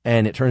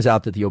 And it turns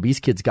out that the obese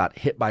kids got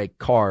hit by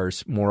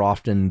cars more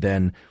often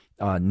than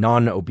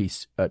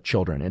non-obese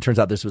children. It turns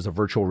out this was a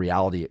virtual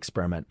reality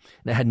experiment.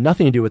 And it had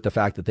nothing to do with the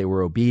fact that they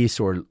were obese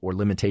or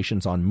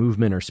limitations on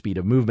movement or speed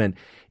of movement.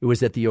 It was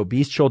that the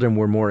obese children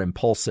were more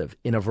impulsive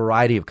in a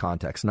variety of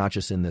contexts, not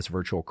just in this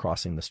virtual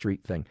crossing the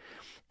street thing.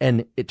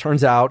 And it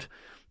turns out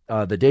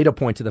the data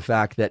point to the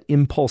fact that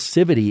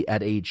impulsivity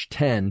at age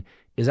 10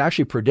 is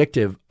actually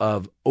predictive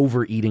of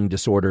overeating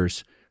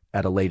disorders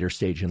at a later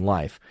stage in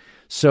life.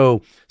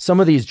 So some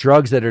of these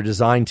drugs that are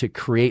designed to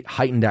create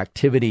heightened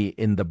activity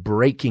in the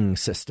braking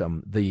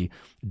system, the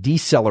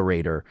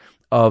decelerator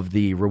of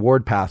the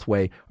reward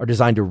pathway, are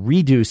designed to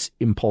reduce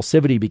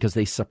impulsivity because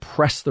they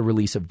suppress the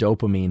release of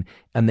dopamine,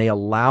 and they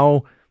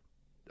allow,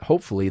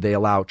 hopefully, they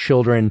allow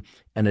children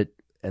and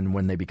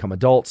when they become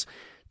adults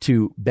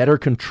to better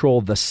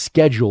control the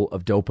schedule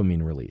of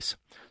dopamine release.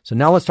 So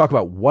now let's talk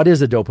about what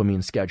is a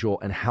dopamine schedule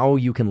and how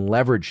you can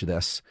leverage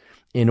this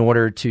in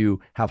order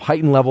to have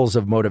heightened levels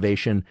of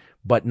motivation,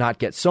 but not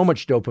get so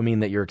much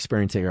dopamine that you're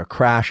experiencing a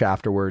crash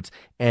afterwards,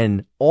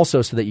 and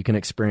also so that you can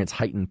experience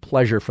heightened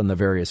pleasure from the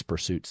various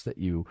pursuits that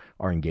you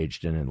are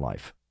engaged in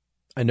life.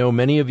 I know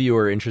many of you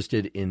are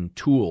interested in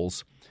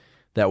tools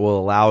that will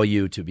allow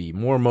you to be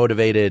more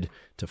motivated,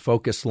 to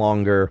focus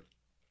longer,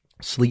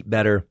 sleep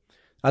better.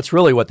 That's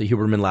really what the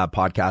Huberman Lab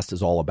podcast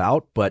is all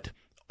about, but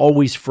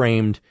always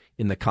framed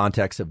in the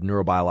context of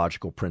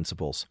neurobiological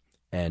principles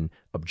and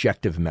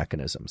objective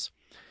mechanisms.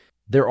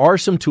 There are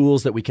some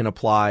tools that we can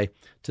apply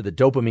to the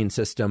dopamine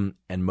system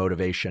and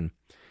motivation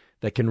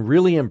that can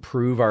really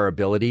improve our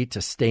ability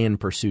to stay in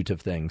pursuit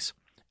of things,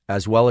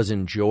 as well as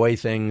enjoy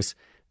things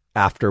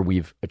after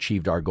we've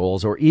achieved our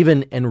goals or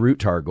even en route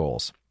to our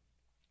goals.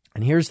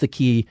 And here's the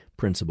key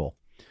principle.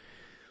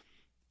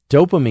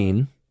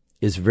 Dopamine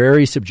is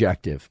very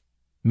subjective,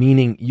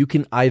 meaning you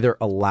can either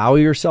allow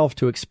yourself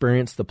to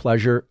experience the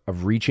pleasure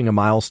of reaching a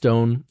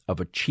milestone,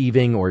 of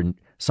achieving or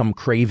some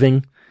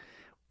craving,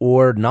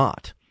 or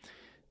not.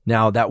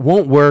 Now, that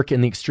won't work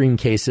in the extreme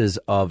cases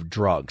of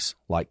drugs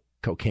like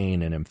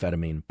cocaine and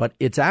amphetamine, but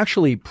it's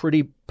actually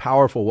pretty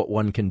powerful what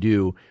one can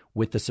do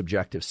with the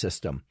subjective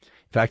system.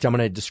 In fact, I'm going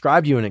to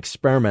describe to you an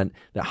experiment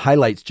that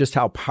highlights just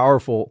how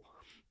powerful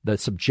the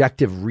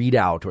subjective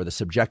readout or the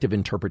subjective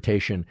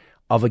interpretation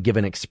of a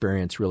given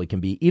experience really can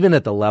be, even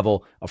at the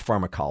level of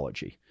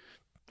pharmacology.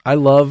 I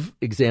love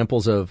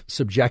examples of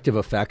subjective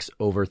effects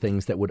over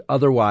things that would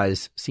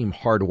otherwise seem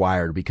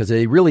hardwired because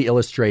they really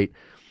illustrate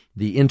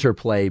the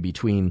interplay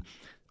between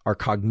our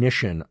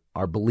cognition,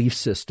 our belief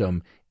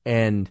system,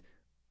 and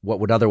what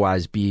would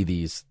otherwise be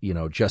these,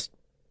 just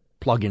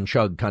plug and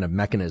chug kind of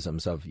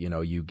mechanisms of,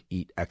 you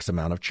eat X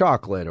amount of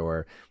chocolate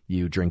or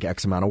you drink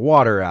X amount of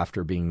water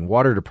after being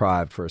water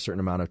deprived for a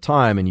certain amount of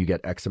time and you get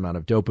X amount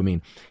of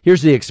dopamine.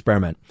 Here's the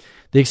experiment.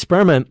 The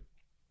experiment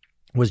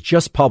was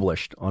just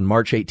published on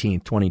March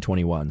 18th,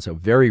 2021, so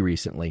very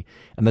recently.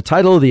 And the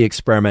title of the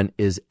experiment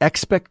is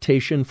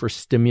Expectation for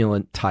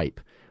Stimulant Type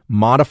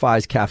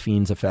Modifies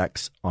Caffeine's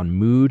Effects on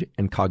Mood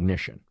and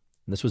Cognition.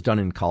 And this was done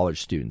in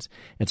college students.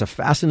 It's a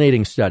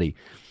fascinating study.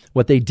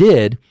 What they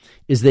did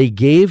is they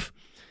gave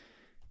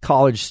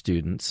college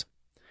students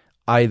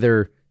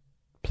either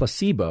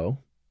placebo,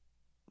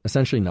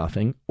 essentially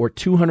nothing, or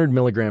 200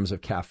 milligrams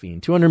of caffeine.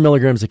 200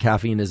 milligrams of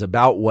caffeine is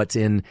about what's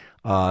in,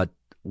 a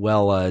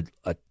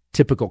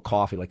typical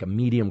coffee, like a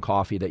medium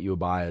coffee that you would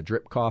buy, a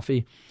drip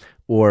coffee,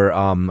 or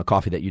a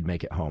coffee that you'd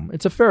make at home.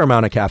 It's a fair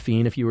amount of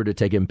caffeine. If you were to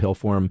take it in pill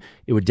form,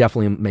 it would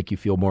definitely make you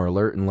feel more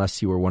alert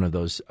unless you were one of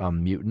those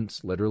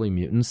mutants, literally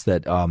mutants,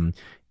 that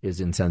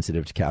is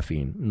insensitive to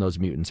caffeine. And those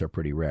mutants are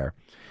pretty rare.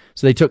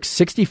 So they took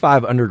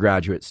 65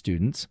 undergraduate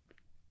students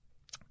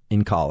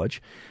in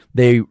college.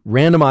 They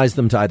randomized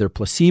them to either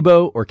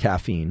placebo or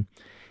caffeine,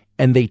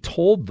 and they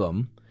told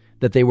them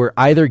that they were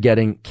either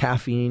getting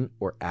caffeine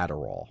or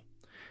Adderall.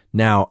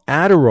 Now,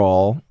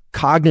 Adderall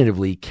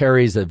cognitively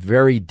carries a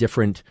very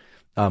different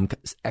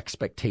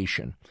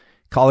expectation.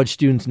 College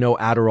students know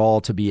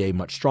Adderall to be a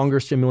much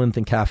stronger stimulant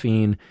than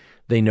caffeine.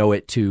 They know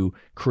it to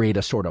create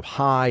a sort of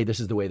high. This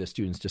is the way the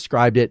students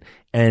described it.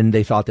 And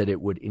they thought that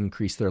it would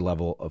increase their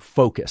level of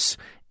focus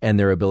and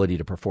their ability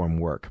to perform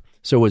work.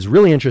 So what was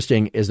really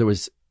interesting is there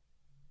was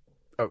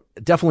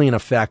definitely an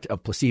effect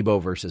of placebo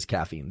versus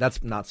caffeine.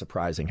 That's not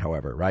surprising,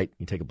 however, right?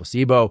 You take a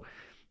placebo,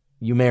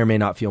 you may or may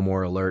not feel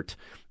more alert.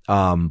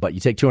 But you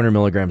take 200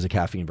 milligrams of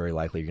caffeine, very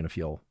likely you're going to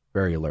feel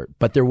very alert.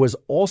 But there was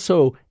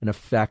also an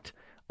effect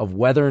of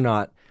whether or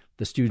not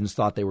the students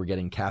thought they were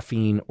getting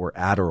caffeine or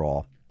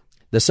Adderall.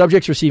 The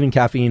subjects receiving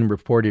caffeine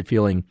reported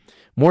feeling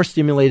more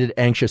stimulated,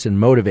 anxious, and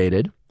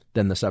motivated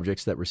than the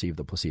subjects that received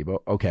the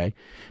placebo. Okay.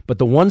 But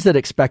the ones that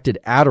expected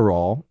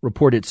Adderall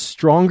reported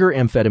stronger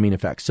amphetamine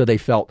effects. So they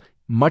felt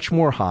much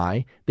more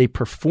high. They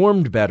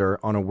performed better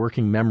on a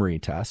working memory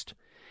test.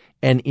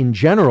 And in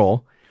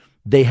general,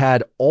 they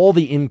had all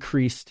the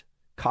increased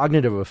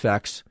cognitive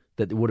effects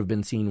that would have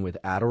been seen with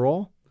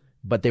Adderall,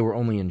 but they were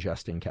only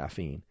ingesting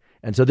caffeine.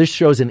 And so this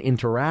shows an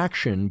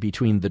interaction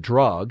between the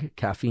drug,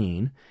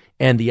 caffeine,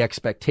 and the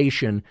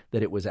expectation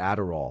that it was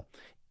Adderall.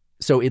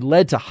 So it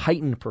led to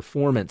heightened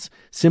performance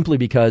simply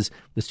because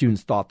the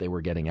students thought they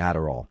were getting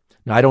Adderall.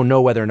 Now, I don't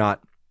know whether or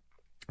not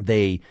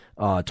they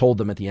told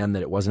them at the end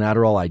that it wasn't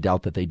Adderall. I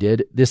doubt that they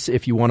did. This,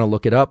 if you want to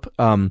look it up,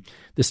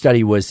 this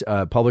study was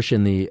published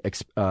in the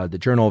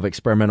Journal of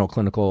Experimental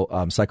Clinical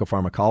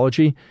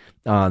Psychopharmacology.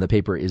 The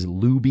paper is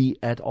Looby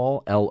et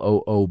al.,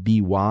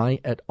 Looby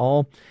et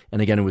al.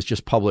 And again, it was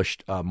just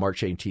published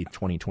March 18th,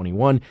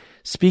 2021.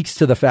 Speaks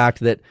to the fact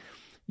that,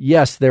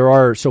 yes, there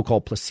are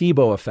so-called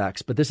placebo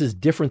effects, but this is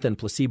different than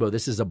placebo.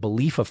 This is a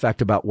belief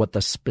effect about what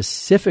the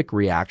specific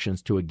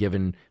reactions to a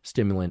given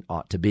stimulant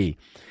ought to be.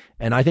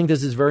 And I think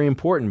this is very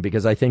important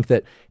because I think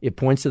that it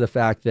points to the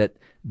fact that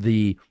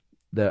the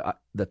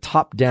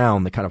top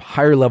down, the kind of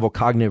higher level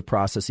cognitive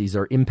processes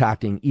are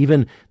impacting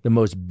even the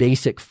most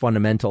basic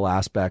fundamental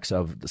aspects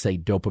of, say,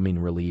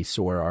 dopamine release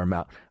or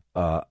our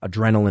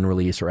adrenaline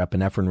release or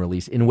epinephrine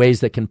release in ways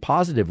that can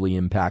positively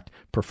impact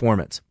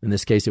performance. In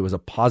this case, it was a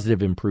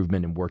positive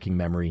improvement in working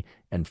memory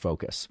and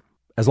focus.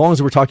 As long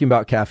as we're talking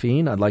about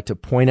caffeine, I'd like to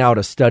point out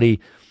a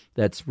study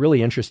that's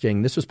really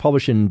interesting. This was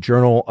published in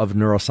Journal of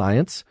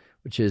Neuroscience,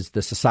 which is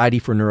the Society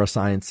for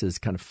Neuroscience's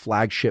kind of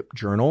flagship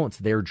journal. It's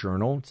their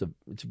journal. It's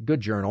a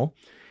good journal.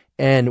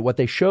 And what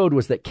they showed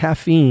was that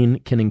caffeine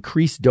can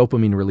increase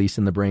dopamine release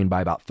in the brain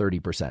by about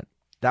 30%.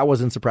 That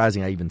wasn't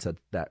surprising. I even said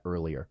that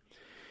earlier.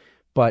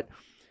 But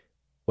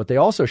what they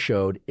also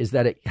showed is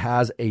that it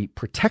has a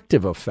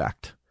protective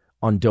effect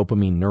on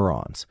dopamine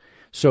neurons.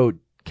 So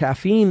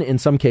caffeine in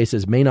some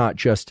cases may not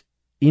just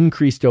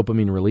increase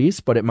dopamine release,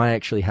 but it might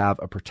actually have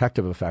a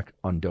protective effect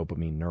on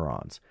dopamine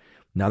neurons.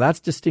 Now that's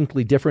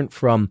distinctly different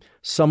from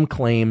some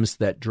claims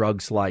that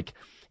drugs like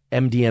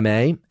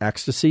MDMA,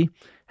 ecstasy,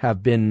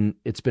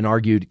 it's been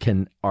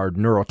argued are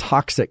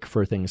neurotoxic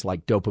for things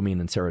like dopamine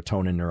and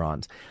serotonin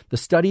neurons. The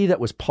study that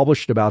was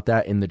published about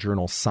that in the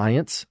journal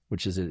Science,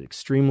 which is an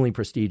extremely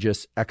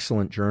prestigious,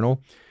 excellent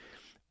journal,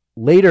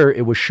 later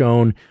it was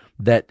shown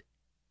that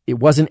it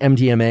wasn't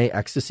MDMA,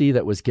 ecstasy,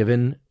 that was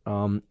given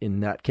in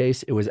that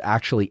case. It was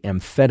actually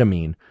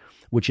amphetamine,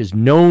 which is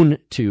known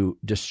to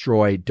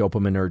destroy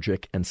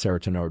dopaminergic and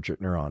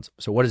serotonergic neurons.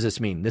 So what does this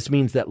mean? This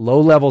means that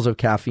low levels of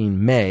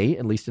caffeine may,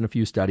 at least in a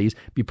few studies,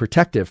 be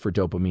protective for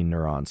dopamine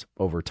neurons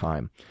over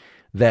time.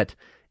 That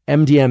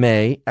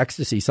MDMA,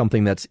 ecstasy,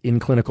 something that's in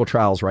clinical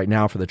trials right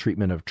now for the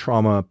treatment of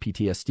trauma,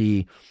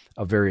 PTSD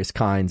of various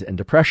kinds, and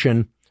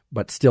depression,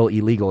 but still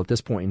illegal at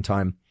this point in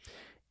time,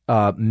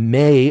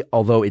 may,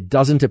 although it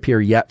doesn't appear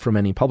yet from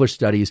any published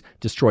studies,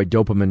 destroy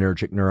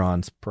dopaminergic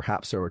neurons,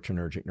 perhaps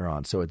serotonergic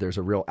neurons. So there's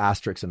a real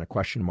asterisk and a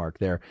question mark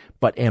there.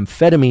 But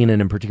amphetamine,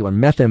 and in particular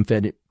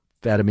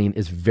methamphetamine,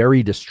 is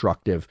very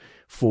destructive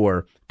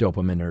for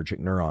dopaminergic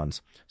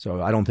neurons.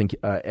 So I don't think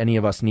any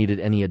of us needed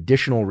any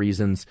additional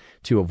reasons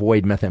to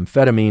avoid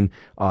methamphetamine,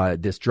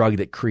 this drug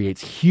that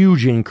creates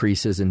huge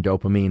increases in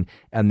dopamine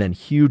and then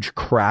huge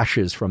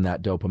crashes from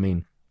that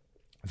dopamine.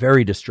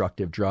 Very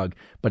destructive drug,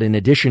 but in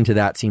addition to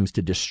that, seems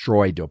to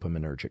destroy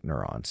dopaminergic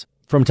neurons.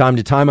 From time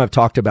to time, I've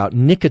talked about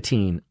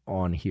nicotine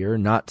on here,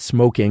 not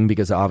smoking,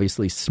 because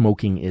obviously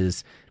smoking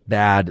is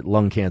bad,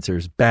 lung cancer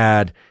is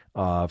bad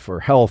for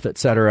health,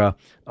 etc.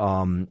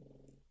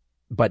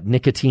 But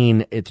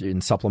nicotine, it's in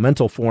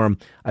supplemental form.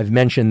 I've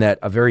mentioned that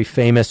a very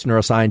famous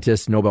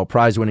neuroscientist, Nobel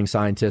Prize-winning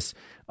scientist,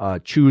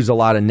 chews a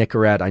lot of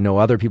Nicorette. I know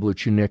other people who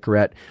chew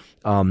Nicorette.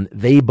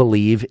 They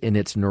believe in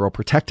its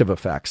neuroprotective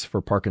effects for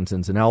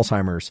Parkinson's and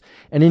Alzheimer's.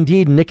 And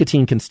indeed,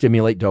 nicotine can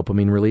stimulate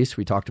dopamine release.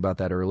 We talked about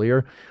that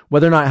earlier.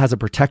 Whether or not it has a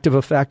protective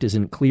effect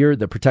isn't clear.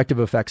 The protective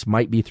effects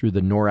might be through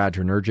the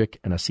noradrenergic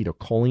and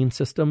acetylcholine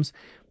systems.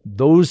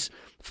 Those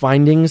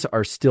findings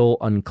are still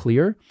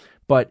unclear.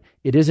 But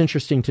it is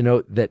interesting to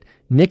note that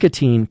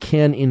nicotine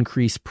can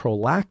increase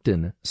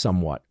prolactin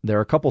somewhat. There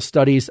are a couple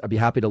studies, I'd be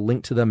happy to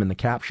link to them in the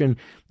caption,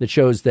 that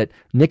shows that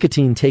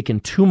nicotine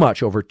taken too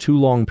much over too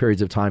long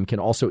periods of time can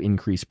also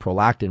increase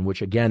prolactin,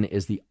 which again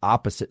is the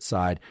opposite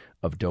side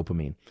of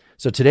dopamine.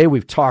 So today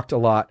we've talked a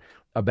lot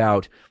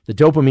about the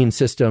dopamine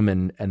system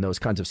and those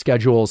kinds of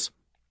schedules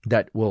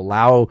that will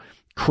allow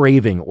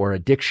craving or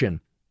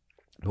addiction.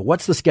 But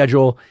what's the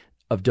schedule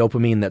of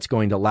dopamine that's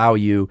going to allow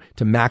you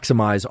to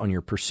maximize on your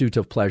pursuit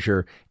of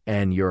pleasure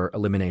and your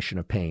elimination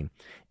of pain?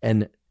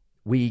 And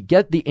we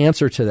get the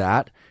answer to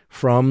that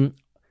from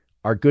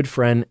our good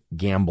friend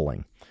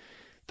gambling.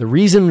 The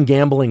reason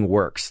gambling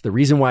works, the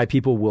reason why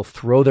people will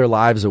throw their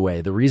lives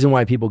away, the reason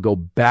why people go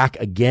back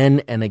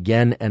again and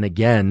again and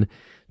again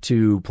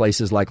to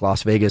places like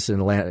Las Vegas and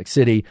Atlantic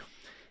City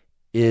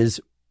is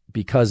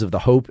because of the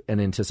hope and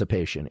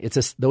anticipation.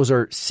 Those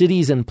are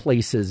cities and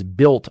places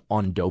built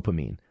on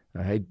dopamine.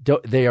 Right?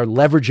 They are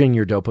leveraging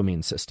your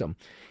dopamine system.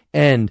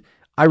 And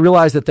I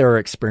realize that there are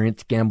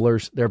experienced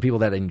gamblers. There are people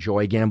that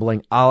enjoy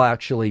gambling. I'll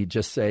actually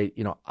just say,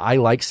 I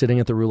like sitting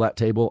at the roulette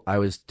table. I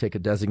always take a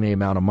designated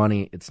amount of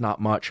money. It's not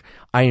much.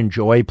 I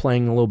enjoy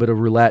playing a little bit of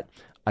roulette.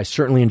 I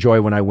certainly enjoy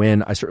when I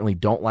win. I certainly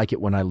don't like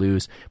it when I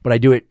lose, but I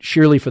do it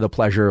sheerly for the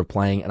pleasure of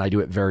playing, and I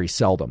do it very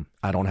seldom.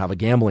 I don't have a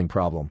gambling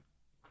problem.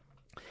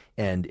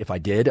 And if I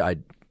did,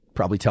 I'd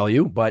probably tell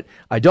you, but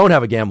I don't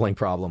have a gambling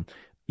problem.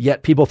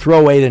 Yet people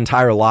throw away their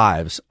entire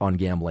lives on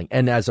gambling.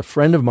 And as a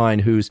friend of mine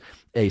who's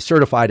a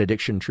certified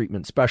addiction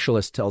treatment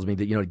specialist tells me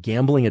that,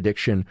 gambling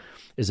addiction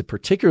is a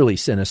particularly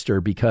sinister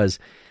because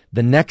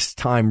the next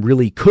time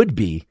really could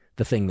be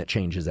the thing that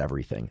changes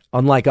everything.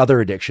 Unlike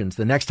other addictions,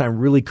 the next time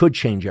really could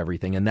change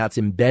everything. And that's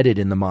embedded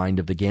in the mind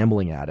of the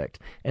gambling addict.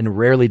 And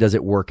rarely does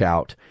it work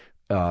out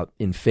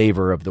in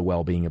favor of the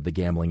well-being of the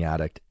gambling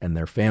addict and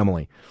their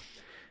family.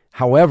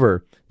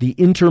 However, the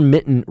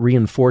intermittent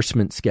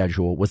reinforcement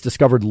schedule was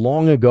discovered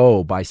long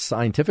ago by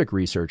scientific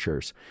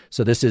researchers.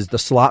 So this is the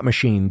slot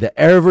machine that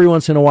every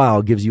once in a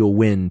while gives you a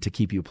win to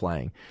keep you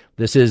playing.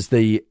 This is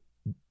the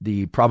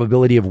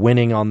probability of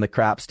winning on the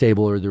craps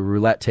table or the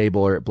roulette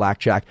table or at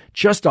blackjack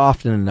just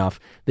often enough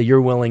that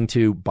you're willing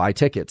to buy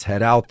tickets,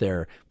 head out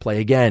there, play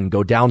again,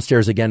 go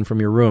downstairs again from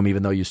your room,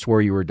 even though you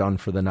swore you were done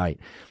for the night.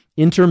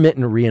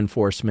 Intermittent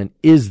reinforcement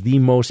is the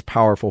most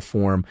powerful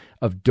form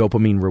of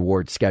dopamine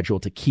reward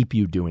schedule to keep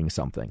you doing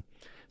something.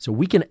 So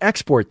we can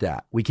export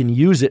that. We can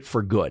use it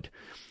for good.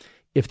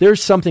 If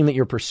there's something that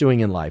you're pursuing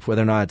in life,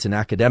 whether or not it's an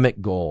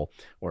academic goal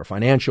or a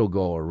financial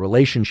goal or a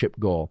relationship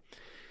goal,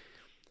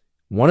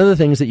 one of the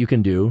things that you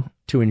can do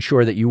to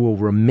ensure that you will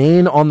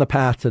remain on the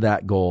path to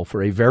that goal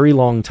for a very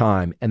long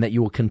time and that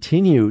you will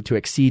continue to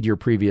exceed your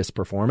previous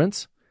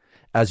performance,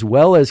 as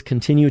well as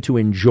continue to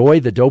enjoy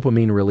the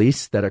dopamine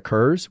release that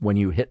occurs when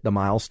you hit the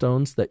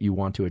milestones that you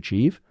want to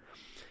achieve,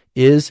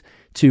 is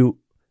to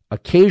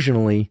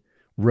occasionally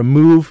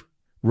remove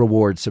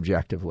reward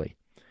subjectively.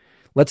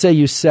 Let's say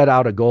you set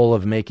out a goal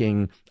of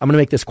making, I'm going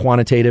to make this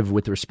quantitative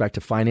with respect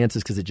to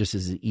finances because it just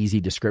is an easy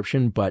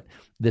description, but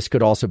this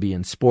could also be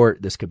in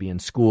sport, this could be in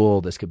school,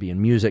 this could be in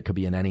music, could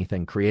be in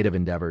anything, creative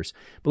endeavors.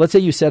 But let's say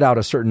you set out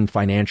a certain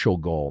financial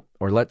goal,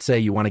 or let's say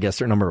you want to get a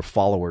certain number of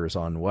followers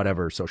on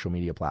whatever social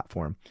media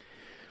platform.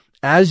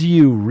 As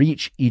you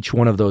reach each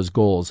one of those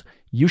goals,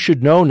 you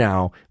should know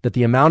now that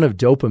the amount of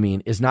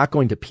dopamine is not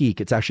going to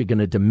peak. It's actually going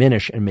to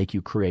diminish and make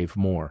you crave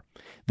more.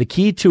 The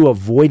key to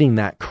avoiding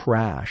that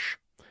crash,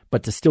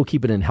 but to still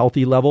keep it in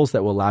healthy levels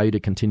that will allow you to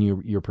continue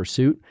your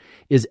pursuit,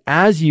 is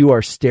as you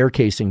are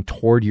staircasing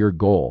toward your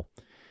goal,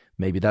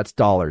 maybe that's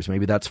dollars,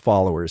 maybe that's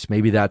followers,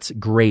 maybe that's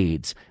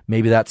grades,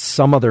 maybe that's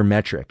some other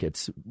metric,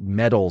 it's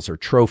medals or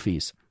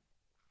trophies,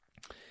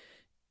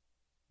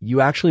 you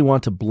actually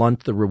want to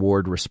blunt the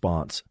reward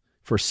response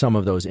for some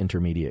of those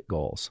intermediate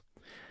goals.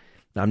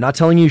 Now, I'm not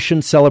telling you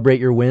shouldn't celebrate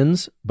your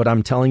wins, but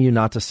I'm telling you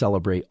not to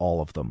celebrate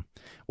all of them.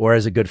 Or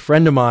as a good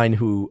friend of mine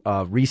who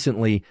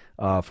recently,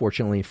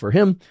 fortunately for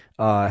him,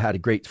 had a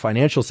great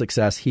financial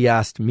success, he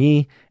asked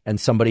me and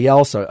somebody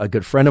else, a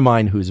good friend of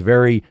mine who's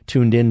very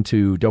tuned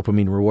into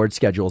dopamine reward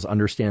schedules,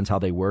 understands how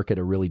they work at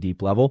a really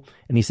deep level.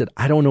 And he said,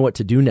 I don't know what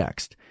to do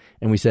next.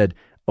 And we said,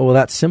 oh, well,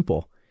 that's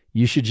simple.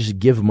 You should just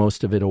give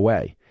most of it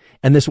away.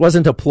 And this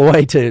wasn't a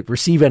ploy to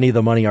receive any of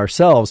the money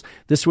ourselves.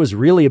 This was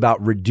really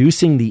about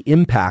reducing the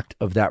impact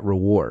of that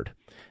reward.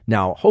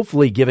 Now,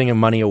 hopefully giving him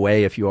money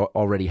away, if you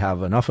already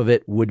have enough of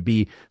it, would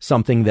be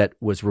something that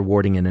was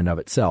rewarding in and of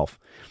itself.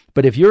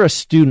 But if you're a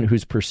student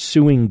who's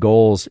pursuing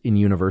goals in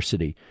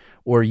university,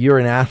 or you're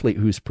an athlete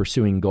who's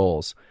pursuing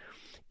goals,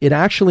 it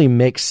actually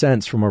makes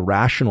sense from a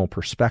rational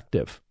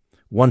perspective,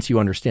 once you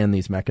understand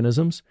these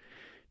mechanisms,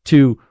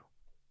 to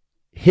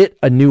hit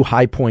a new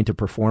high point of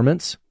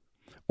performance,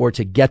 or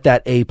to get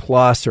that A+,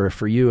 or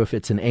for you, if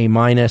it's an A-,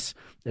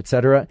 et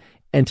cetera,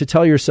 and to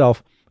tell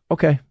yourself,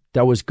 okay,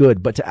 that was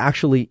good, but to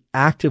actually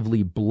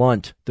actively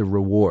blunt the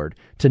reward,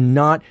 to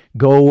not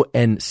go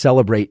and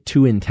celebrate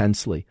too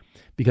intensely.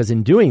 Because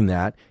in doing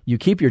that, you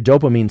keep your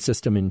dopamine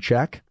system in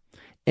check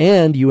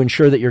and you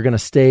ensure that you're going to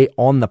stay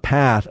on the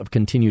path of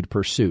continued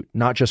pursuit,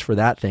 not just for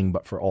that thing,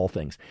 but for all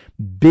things.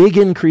 Big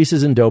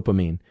increases in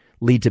dopamine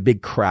lead to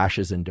big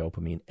crashes in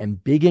dopamine,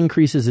 and big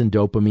increases in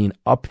dopamine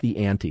up the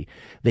ante.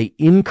 They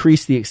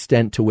increase the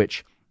extent to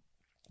which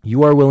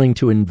you are willing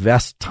to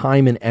invest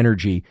time and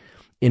energy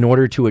in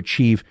order to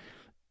achieve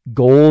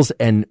goals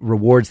and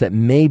rewards that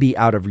may be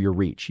out of your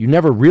reach. You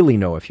never really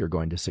know if you're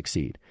going to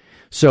succeed.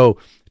 So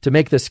to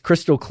make this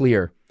crystal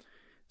clear,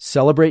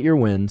 celebrate your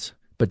wins,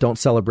 but don't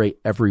celebrate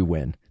every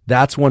win.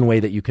 That's one way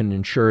that you can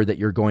ensure that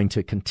you're going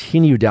to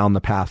continue down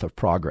the path of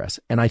progress.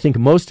 And I think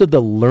most of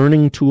the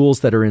learning tools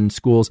that are in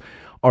schools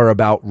are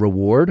about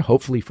reward,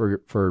 hopefully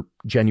for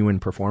genuine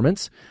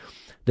performance.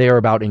 They are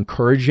about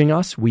encouraging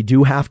us. We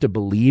do have to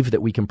believe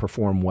that we can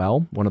perform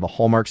well. One of the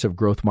hallmarks of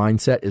growth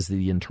mindset is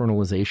the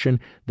internalization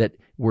that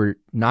we're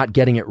not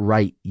getting it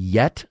right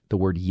yet. The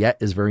word yet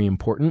is very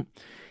important.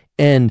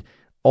 And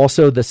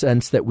also the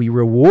sense that we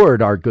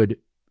reward our good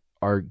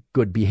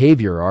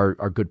behavior,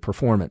 our good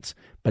performance,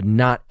 but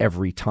not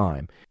every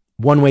time.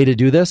 One way to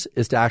do this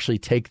is to actually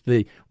take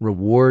the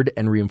reward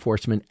and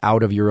reinforcement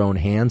out of your own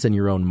hands and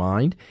your own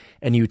mind,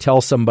 and you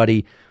tell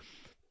somebody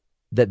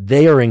that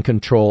they are in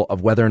control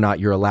of whether or not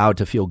you're allowed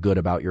to feel good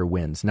about your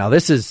wins. Now,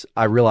 this is,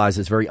 I realize,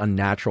 is very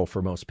unnatural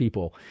for most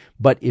people,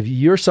 but if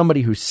you're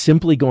somebody who's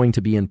simply going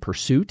to be in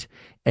pursuit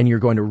and you're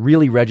going to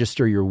really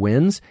register your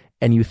wins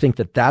and you think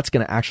that that's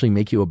going to actually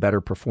make you a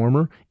better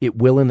performer, it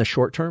will in the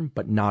short term,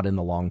 but not in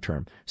the long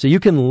term. So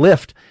you can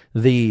lift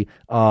the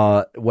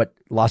what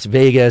Las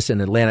Vegas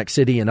and Atlantic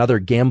City and other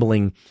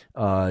gambling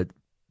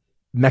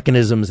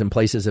mechanisms and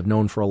places have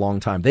known for a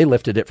long time. They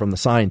lifted it from the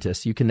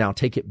scientists. You can now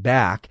take it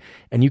back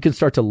and you can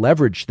start to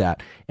leverage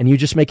that, and you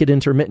just make it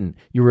intermittent.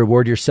 You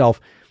reward yourself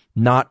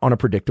not on a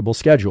predictable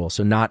schedule.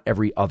 So not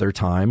every other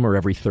time or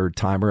every third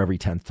time or every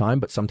 10th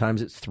time, but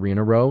sometimes it's 3 in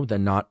a row,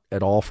 then not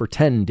at all for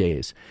 10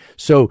 days.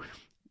 So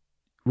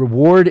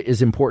reward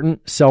is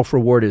important.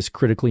 Self-reward is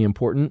critically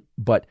important,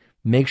 but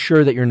make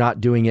sure that you're not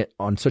doing it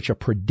on such a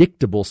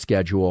predictable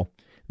schedule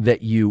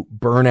that you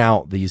burn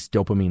out these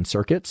dopamine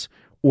circuits,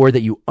 or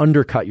that you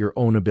undercut your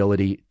own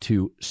ability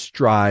to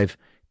strive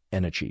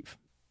and achieve.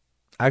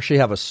 I actually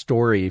have a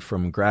story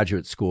from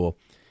graduate school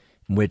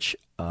in which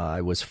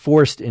I was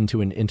forced into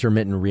an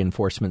intermittent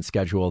reinforcement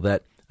schedule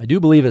that I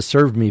do believe has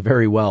served me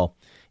very well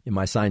in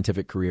my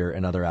scientific career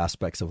and other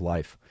aspects of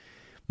life.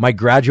 My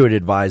graduate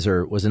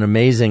advisor was an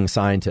amazing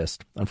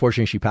scientist.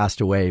 Unfortunately, she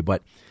passed away,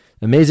 but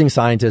an amazing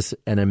scientist,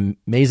 an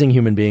amazing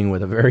human being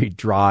with a very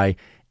dry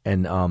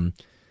and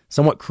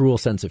somewhat cruel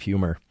sense of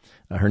humor.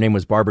 Her name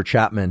was Barbara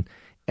Chapman.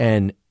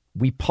 And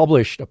we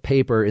published a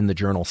paper in the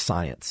journal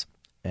Science.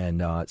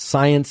 And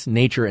Science,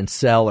 Nature, and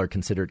Cell are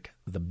considered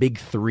the big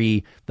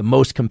three, the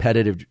most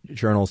competitive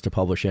journals to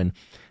publish in.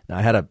 And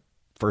I had a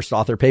first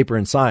author paper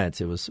in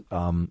Science. It was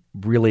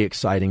really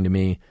exciting to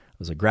me. I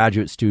was a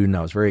graduate student.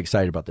 I was very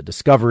excited about the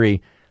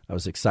discovery. I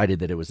was excited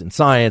that it was in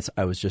Science.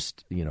 I was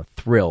just,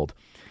 thrilled.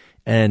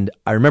 And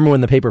I remember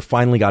when the paper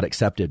finally got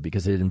accepted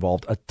because it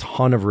involved a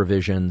ton of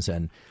revisions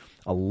and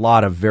a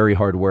lot of very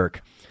hard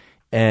work.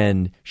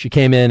 And she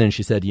came in and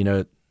she said,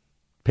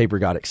 paper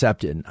got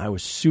accepted. And I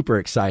was super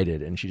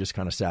excited. And she just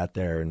kind of sat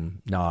there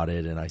and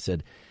nodded. And I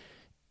said,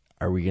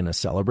 are we going to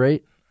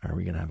celebrate? Are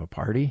we going to have a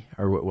party?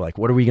 Or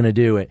what are we going to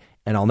do?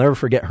 And I'll never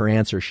forget her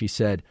answer. She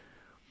said,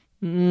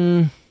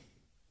 I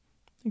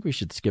think we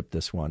should skip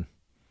this one.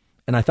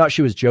 And I thought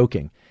she was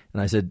joking.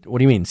 And I said, what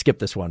do you mean, skip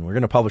this one? We're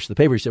going to publish the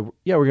paper. She said,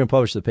 yeah, we're going to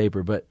publish the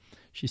paper. But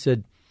she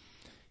said,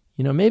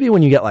 maybe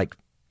when you get like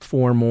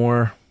 4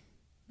 more,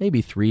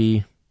 maybe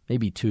 3,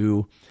 maybe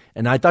 2.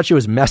 And I thought she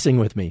was messing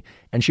with me.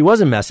 And she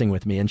wasn't messing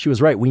with me. And she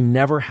was right. We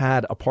never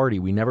had a party.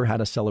 We never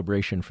had a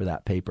celebration for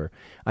that paper.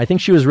 I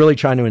think she was really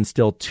trying to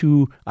instill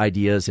 2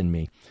 ideas in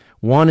me.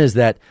 One is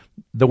that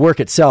the work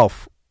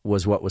itself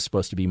was what was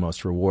supposed to be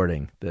most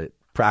rewarding. The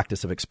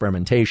practice of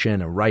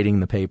experimentation, of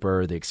writing the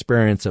paper, the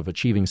experience of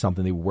achieving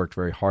something that we worked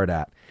very hard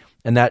at.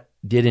 And that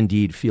did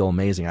indeed feel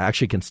amazing. I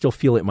actually can still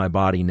feel it in my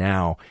body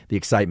now, the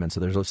excitement.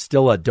 So there's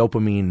still a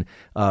dopamine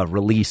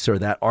release, or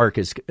that arc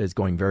is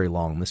going very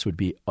long. This would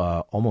be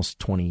almost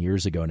 20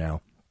 years ago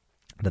now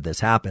that this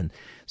happened.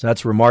 So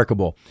that's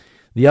remarkable.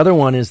 The other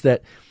one is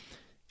that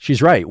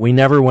she's right. We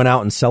never went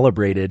out and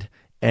celebrated.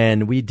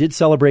 And we did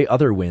celebrate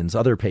other wins,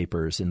 other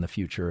papers in the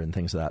future and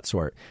things of that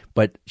sort.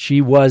 But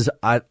she was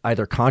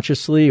either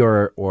consciously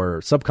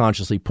or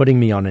subconsciously putting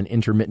me on an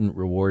intermittent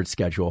reward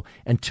schedule.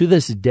 And to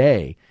this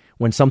day,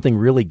 when something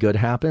really good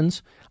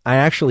happens, I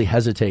actually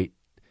hesitate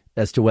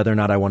as to whether or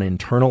not I want to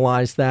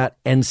internalize that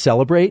and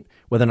celebrate,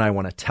 whether or not I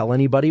want to tell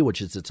anybody,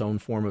 which is its own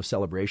form of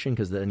celebration,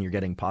 because then you're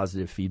getting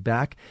positive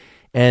feedback.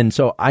 And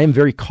so I am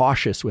very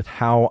cautious with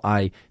how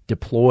I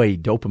deploy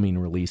dopamine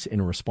release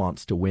in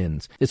response to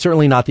wins. It's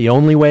certainly not the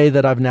only way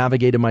that I've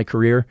navigated my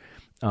career.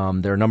 There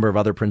are a number of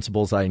other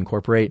principles I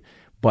incorporate,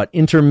 but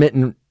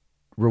intermittent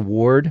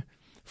reward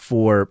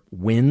for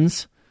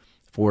wins,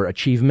 for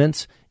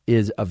achievements,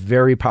 is a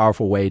very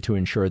powerful way to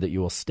ensure that you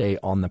will stay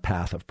on the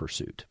path of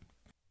pursuit.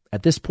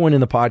 At this point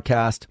in the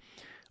podcast,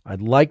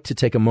 I'd like to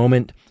take a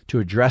moment to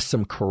address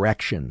some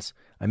corrections.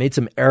 I made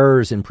some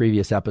errors in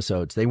previous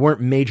episodes. They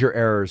weren't major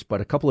errors,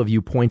 but a couple of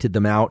you pointed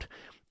them out,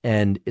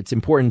 and it's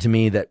important to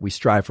me that we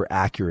strive for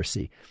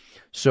accuracy.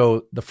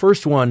 So the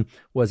first one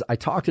was, I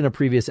talked in a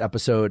previous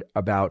episode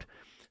about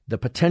the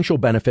potential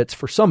benefits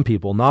for some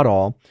people, not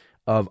all,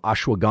 of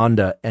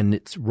ashwagandha and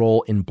its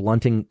role in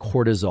blunting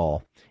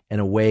cortisol and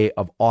a way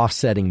of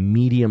offsetting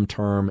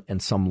medium-term and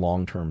some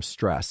long-term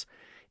stress.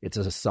 It's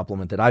a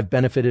supplement that I've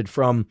benefited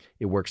from.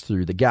 It works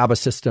through the GABA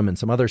system and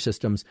some other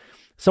systems.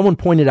 Someone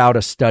pointed out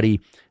a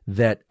study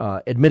that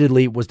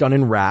admittedly was done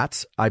in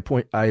rats.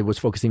 I was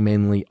focusing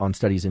mainly on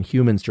studies in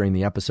humans during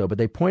the episode, but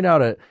they point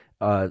out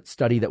a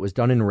study that was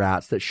done in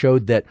rats that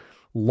showed that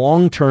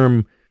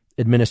long-term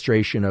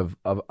administration of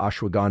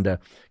ashwagandha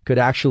could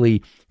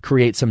actually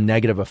create some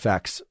negative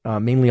effects,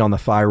 mainly on the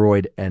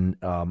thyroid and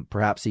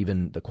perhaps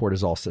even the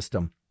cortisol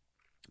system,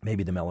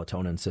 maybe the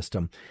melatonin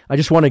system. I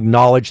just want to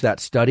acknowledge that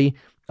study.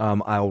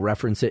 I'll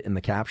reference it in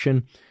the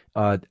caption.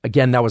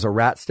 Again, that was a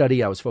rat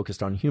study. I was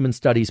focused on human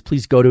studies.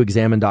 Please go to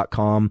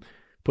examine.com,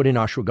 put in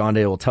ashwagandha.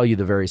 It will tell you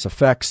the various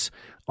effects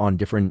on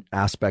different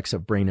aspects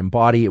of brain and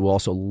body. It will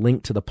also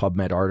link to the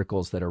PubMed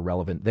articles that are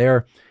relevant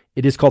there.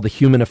 It is called the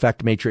Human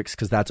Effect Matrix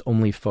because that's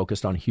only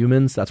focused on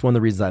humans. That's one of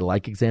the reasons I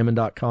like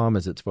examine.com,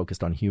 is it's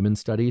focused on human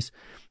studies.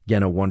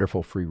 Again, a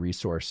wonderful free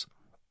resource.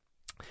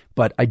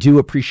 But I do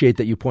appreciate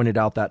that you pointed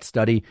out that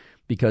study,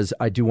 because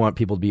I do want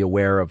people to be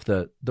aware of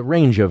the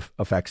range of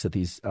effects that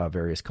these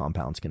various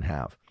compounds can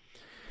have.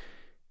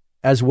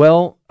 As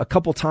well, a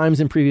couple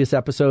times in previous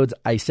episodes,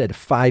 I said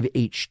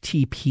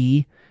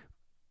 5-HTP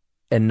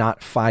and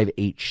not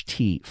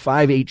 5-HT.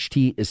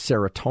 5-HT is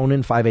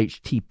serotonin.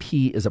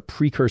 5-HTP is a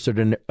precursor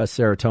to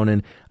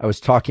serotonin. I was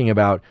talking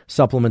about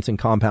supplements and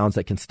compounds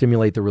that can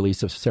stimulate the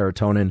release of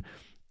serotonin.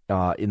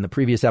 In the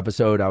previous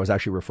episode, I was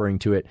actually referring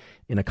to it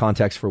in a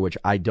context for which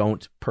I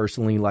don't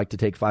personally like to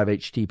take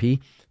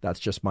 5-HTP.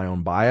 That's just my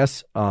own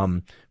bias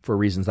for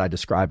reasons I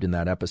described in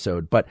that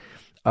episode. But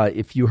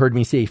if you heard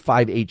me say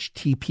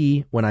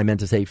 5-HTP when I meant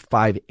to say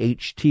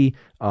 5-HT,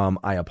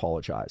 I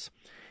apologize.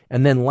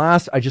 And then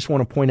last, I just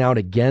want to point out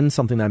again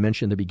something that I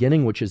mentioned in the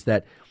beginning, which is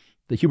that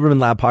the Huberman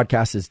Lab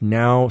podcast is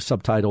now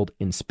subtitled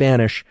in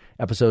Spanish.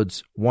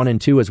 Episodes 1 and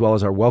 2, as well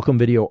as our welcome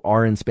video,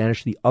 are in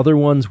Spanish. The other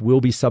ones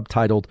will be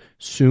subtitled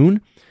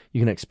soon.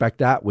 You can expect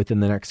that within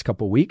the next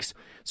couple of weeks.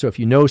 So if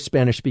you know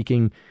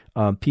Spanish-speaking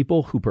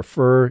people who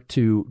prefer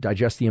to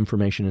digest the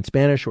information in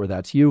Spanish, or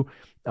that's you,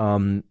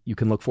 you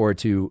can look forward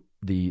to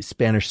the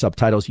Spanish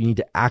subtitles. You need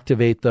to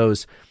activate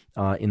those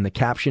in the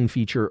caption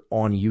feature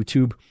on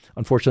YouTube.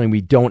 Unfortunately,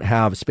 we don't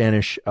have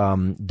Spanish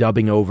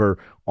dubbing over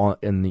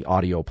in the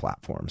audio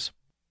platforms.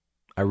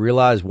 I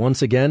realize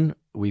once again,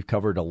 we've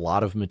covered a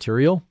lot of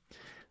material.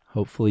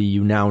 Hopefully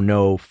you now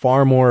know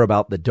far more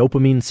about the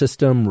dopamine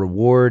system,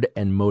 reward,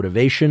 and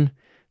motivation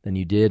than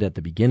you did at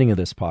the beginning of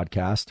this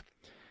podcast.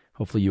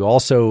 Hopefully you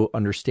also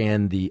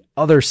understand the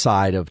other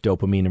side of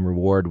dopamine and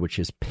reward, which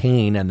is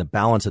pain and the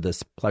balance of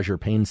this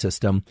pleasure-pain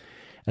system,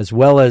 as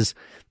well as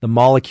the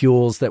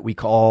molecules that we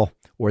call,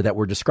 or that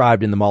were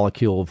described in the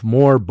Molecule of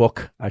More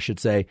book, I should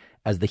say,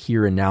 as the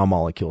here and now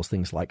molecules,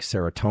 things like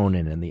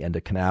serotonin and the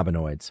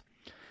endocannabinoids.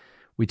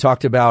 We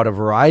talked about a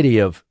variety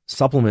of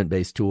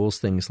supplement-based tools,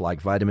 things like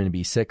vitamin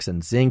B6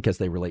 and zinc as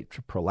they relate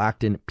to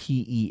prolactin,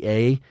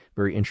 PEA,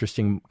 very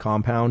interesting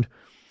compound.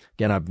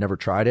 Again, I've never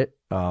tried it.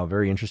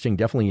 Very interesting,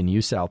 definitely in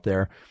use out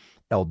there.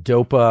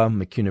 L-Dopa,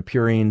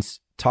 mecunopurines,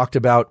 talked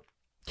about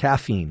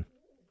caffeine,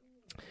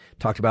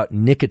 talked about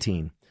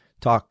nicotine,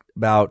 talked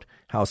about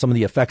how some of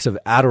the effects of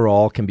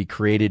Adderall can be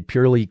created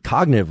purely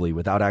cognitively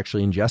without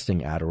actually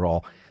ingesting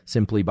Adderall,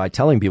 simply by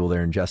telling people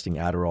they're ingesting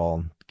Adderall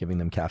and giving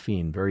them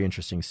caffeine. Very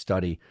interesting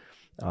study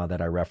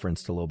that I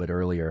referenced a little bit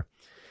earlier.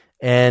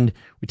 And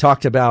we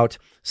talked about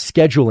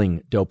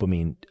scheduling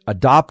dopamine,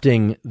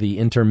 adopting the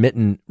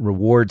intermittent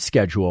reward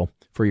schedule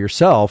for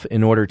yourself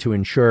in order to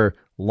ensure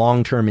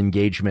long-term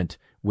engagement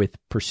with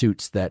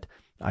pursuits that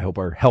I hope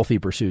are healthy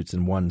pursuits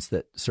and ones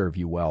that serve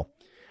you well.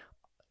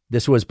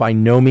 This was by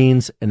no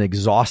means an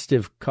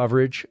exhaustive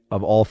coverage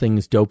of all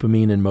things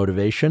dopamine and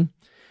motivation.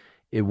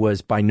 It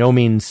was by no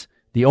means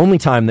the only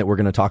time that we're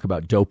going to talk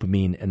about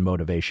dopamine and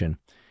motivation.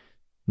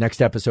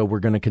 Next episode, we're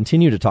going to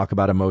continue to talk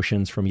about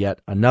emotions from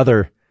yet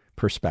another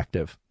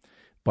perspective.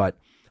 But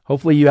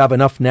hopefully you have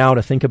enough now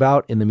to think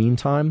about in the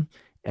meantime,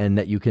 and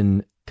that you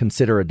can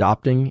consider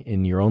adopting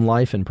in your own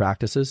life and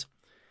practices.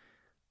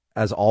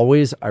 As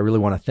always, I really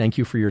want to thank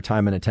you for your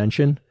time and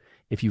attention.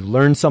 If you've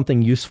learned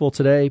something useful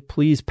today,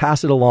 please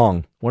pass it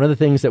along. One of the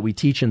things that we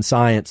teach in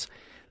science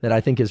that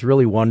I think is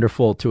really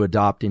wonderful to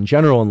adopt in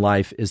general in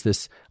life is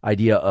this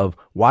idea of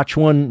watch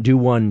one, do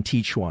one,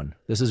 teach one.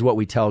 This is what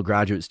we tell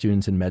graduate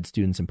students and med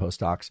students and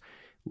postdocs.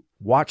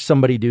 Watch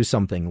somebody do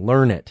something,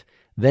 learn it,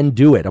 then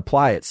do it,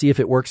 apply it, see if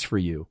it works for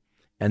you,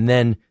 and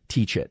then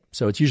teach it.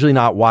 So it's usually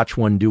not watch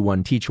one, do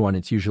one, teach one.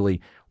 It's usually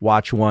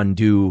watch one,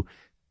 do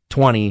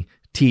 20,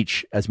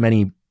 teach as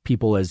many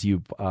people as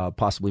you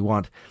possibly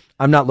want.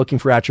 I'm not looking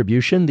for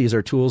attribution. These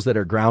are tools that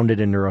are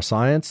grounded in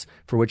neuroscience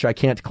for which I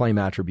can't claim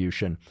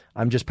attribution.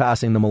 I'm just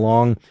passing them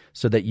along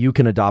so that you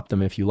can adopt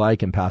them if you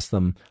like and pass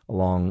them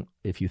along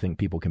if you think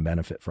people can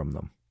benefit from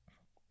them.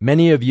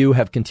 Many of you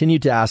have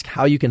continued to ask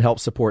how you can help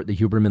support the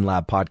Huberman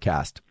Lab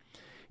podcast.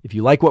 If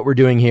you like what we're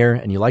doing here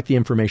and you like the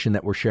information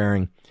that we're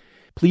sharing,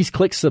 please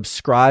click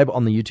subscribe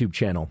on the YouTube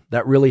channel.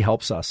 That really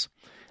helps us.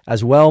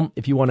 As well,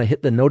 if you want to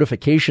hit the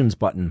notifications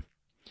button,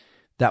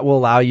 that will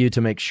allow you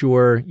to make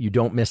sure you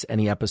don't miss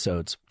any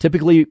episodes.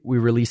 Typically, we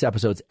release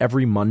episodes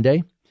every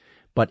Monday,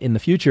 but in the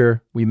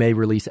future, we may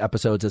release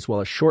episodes as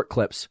well as short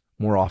clips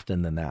more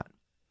often than that.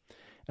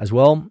 As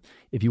well,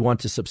 if you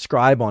want to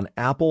subscribe on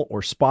Apple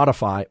or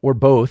Spotify or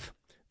both,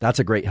 that's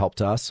a great help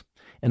to us.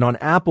 And on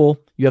Apple,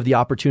 you have the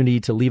opportunity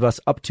to leave us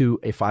up to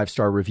a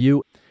 5-star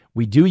review.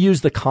 We do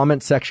use the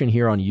comment section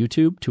here on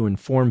YouTube to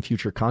inform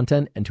future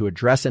content and to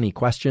address any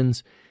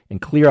questions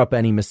and clear up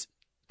any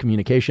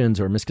miscommunications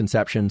or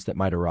misconceptions that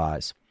might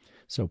arise.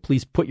 So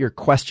please put your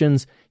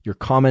questions, your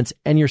comments,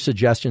 and your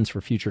suggestions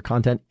for future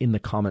content in the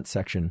comment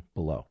section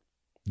below.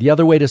 The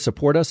other way to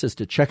support us is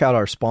to check out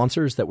our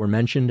sponsors that were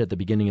mentioned at the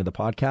beginning of the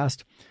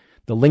podcast.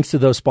 The links to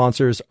those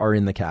sponsors are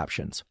in the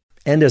captions.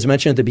 And as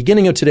mentioned at the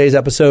beginning of today's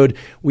episode,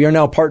 we are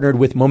now partnered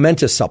with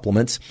Momentous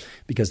Supplements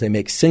because they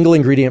make single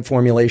ingredient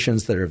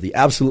formulations that are of the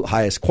absolute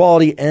highest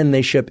quality and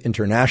they ship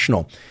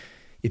international.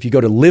 If you go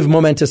to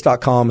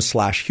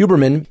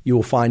livemomentous.com/Huberman, you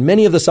will find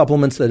many of the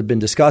supplements that have been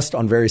discussed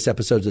on various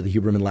episodes of the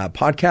Huberman Lab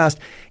podcast,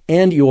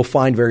 and you will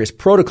find various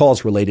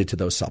protocols related to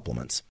those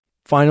supplements.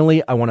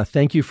 Finally, I want to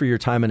thank you for your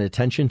time and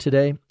attention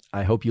today.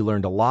 I hope you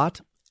learned a lot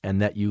and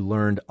that you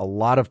learned a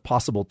lot of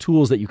possible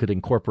tools that you could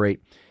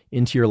incorporate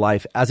into your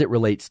life as it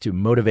relates to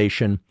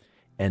motivation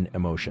and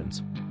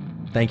emotions.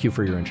 Thank you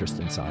for your interest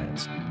in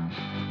science.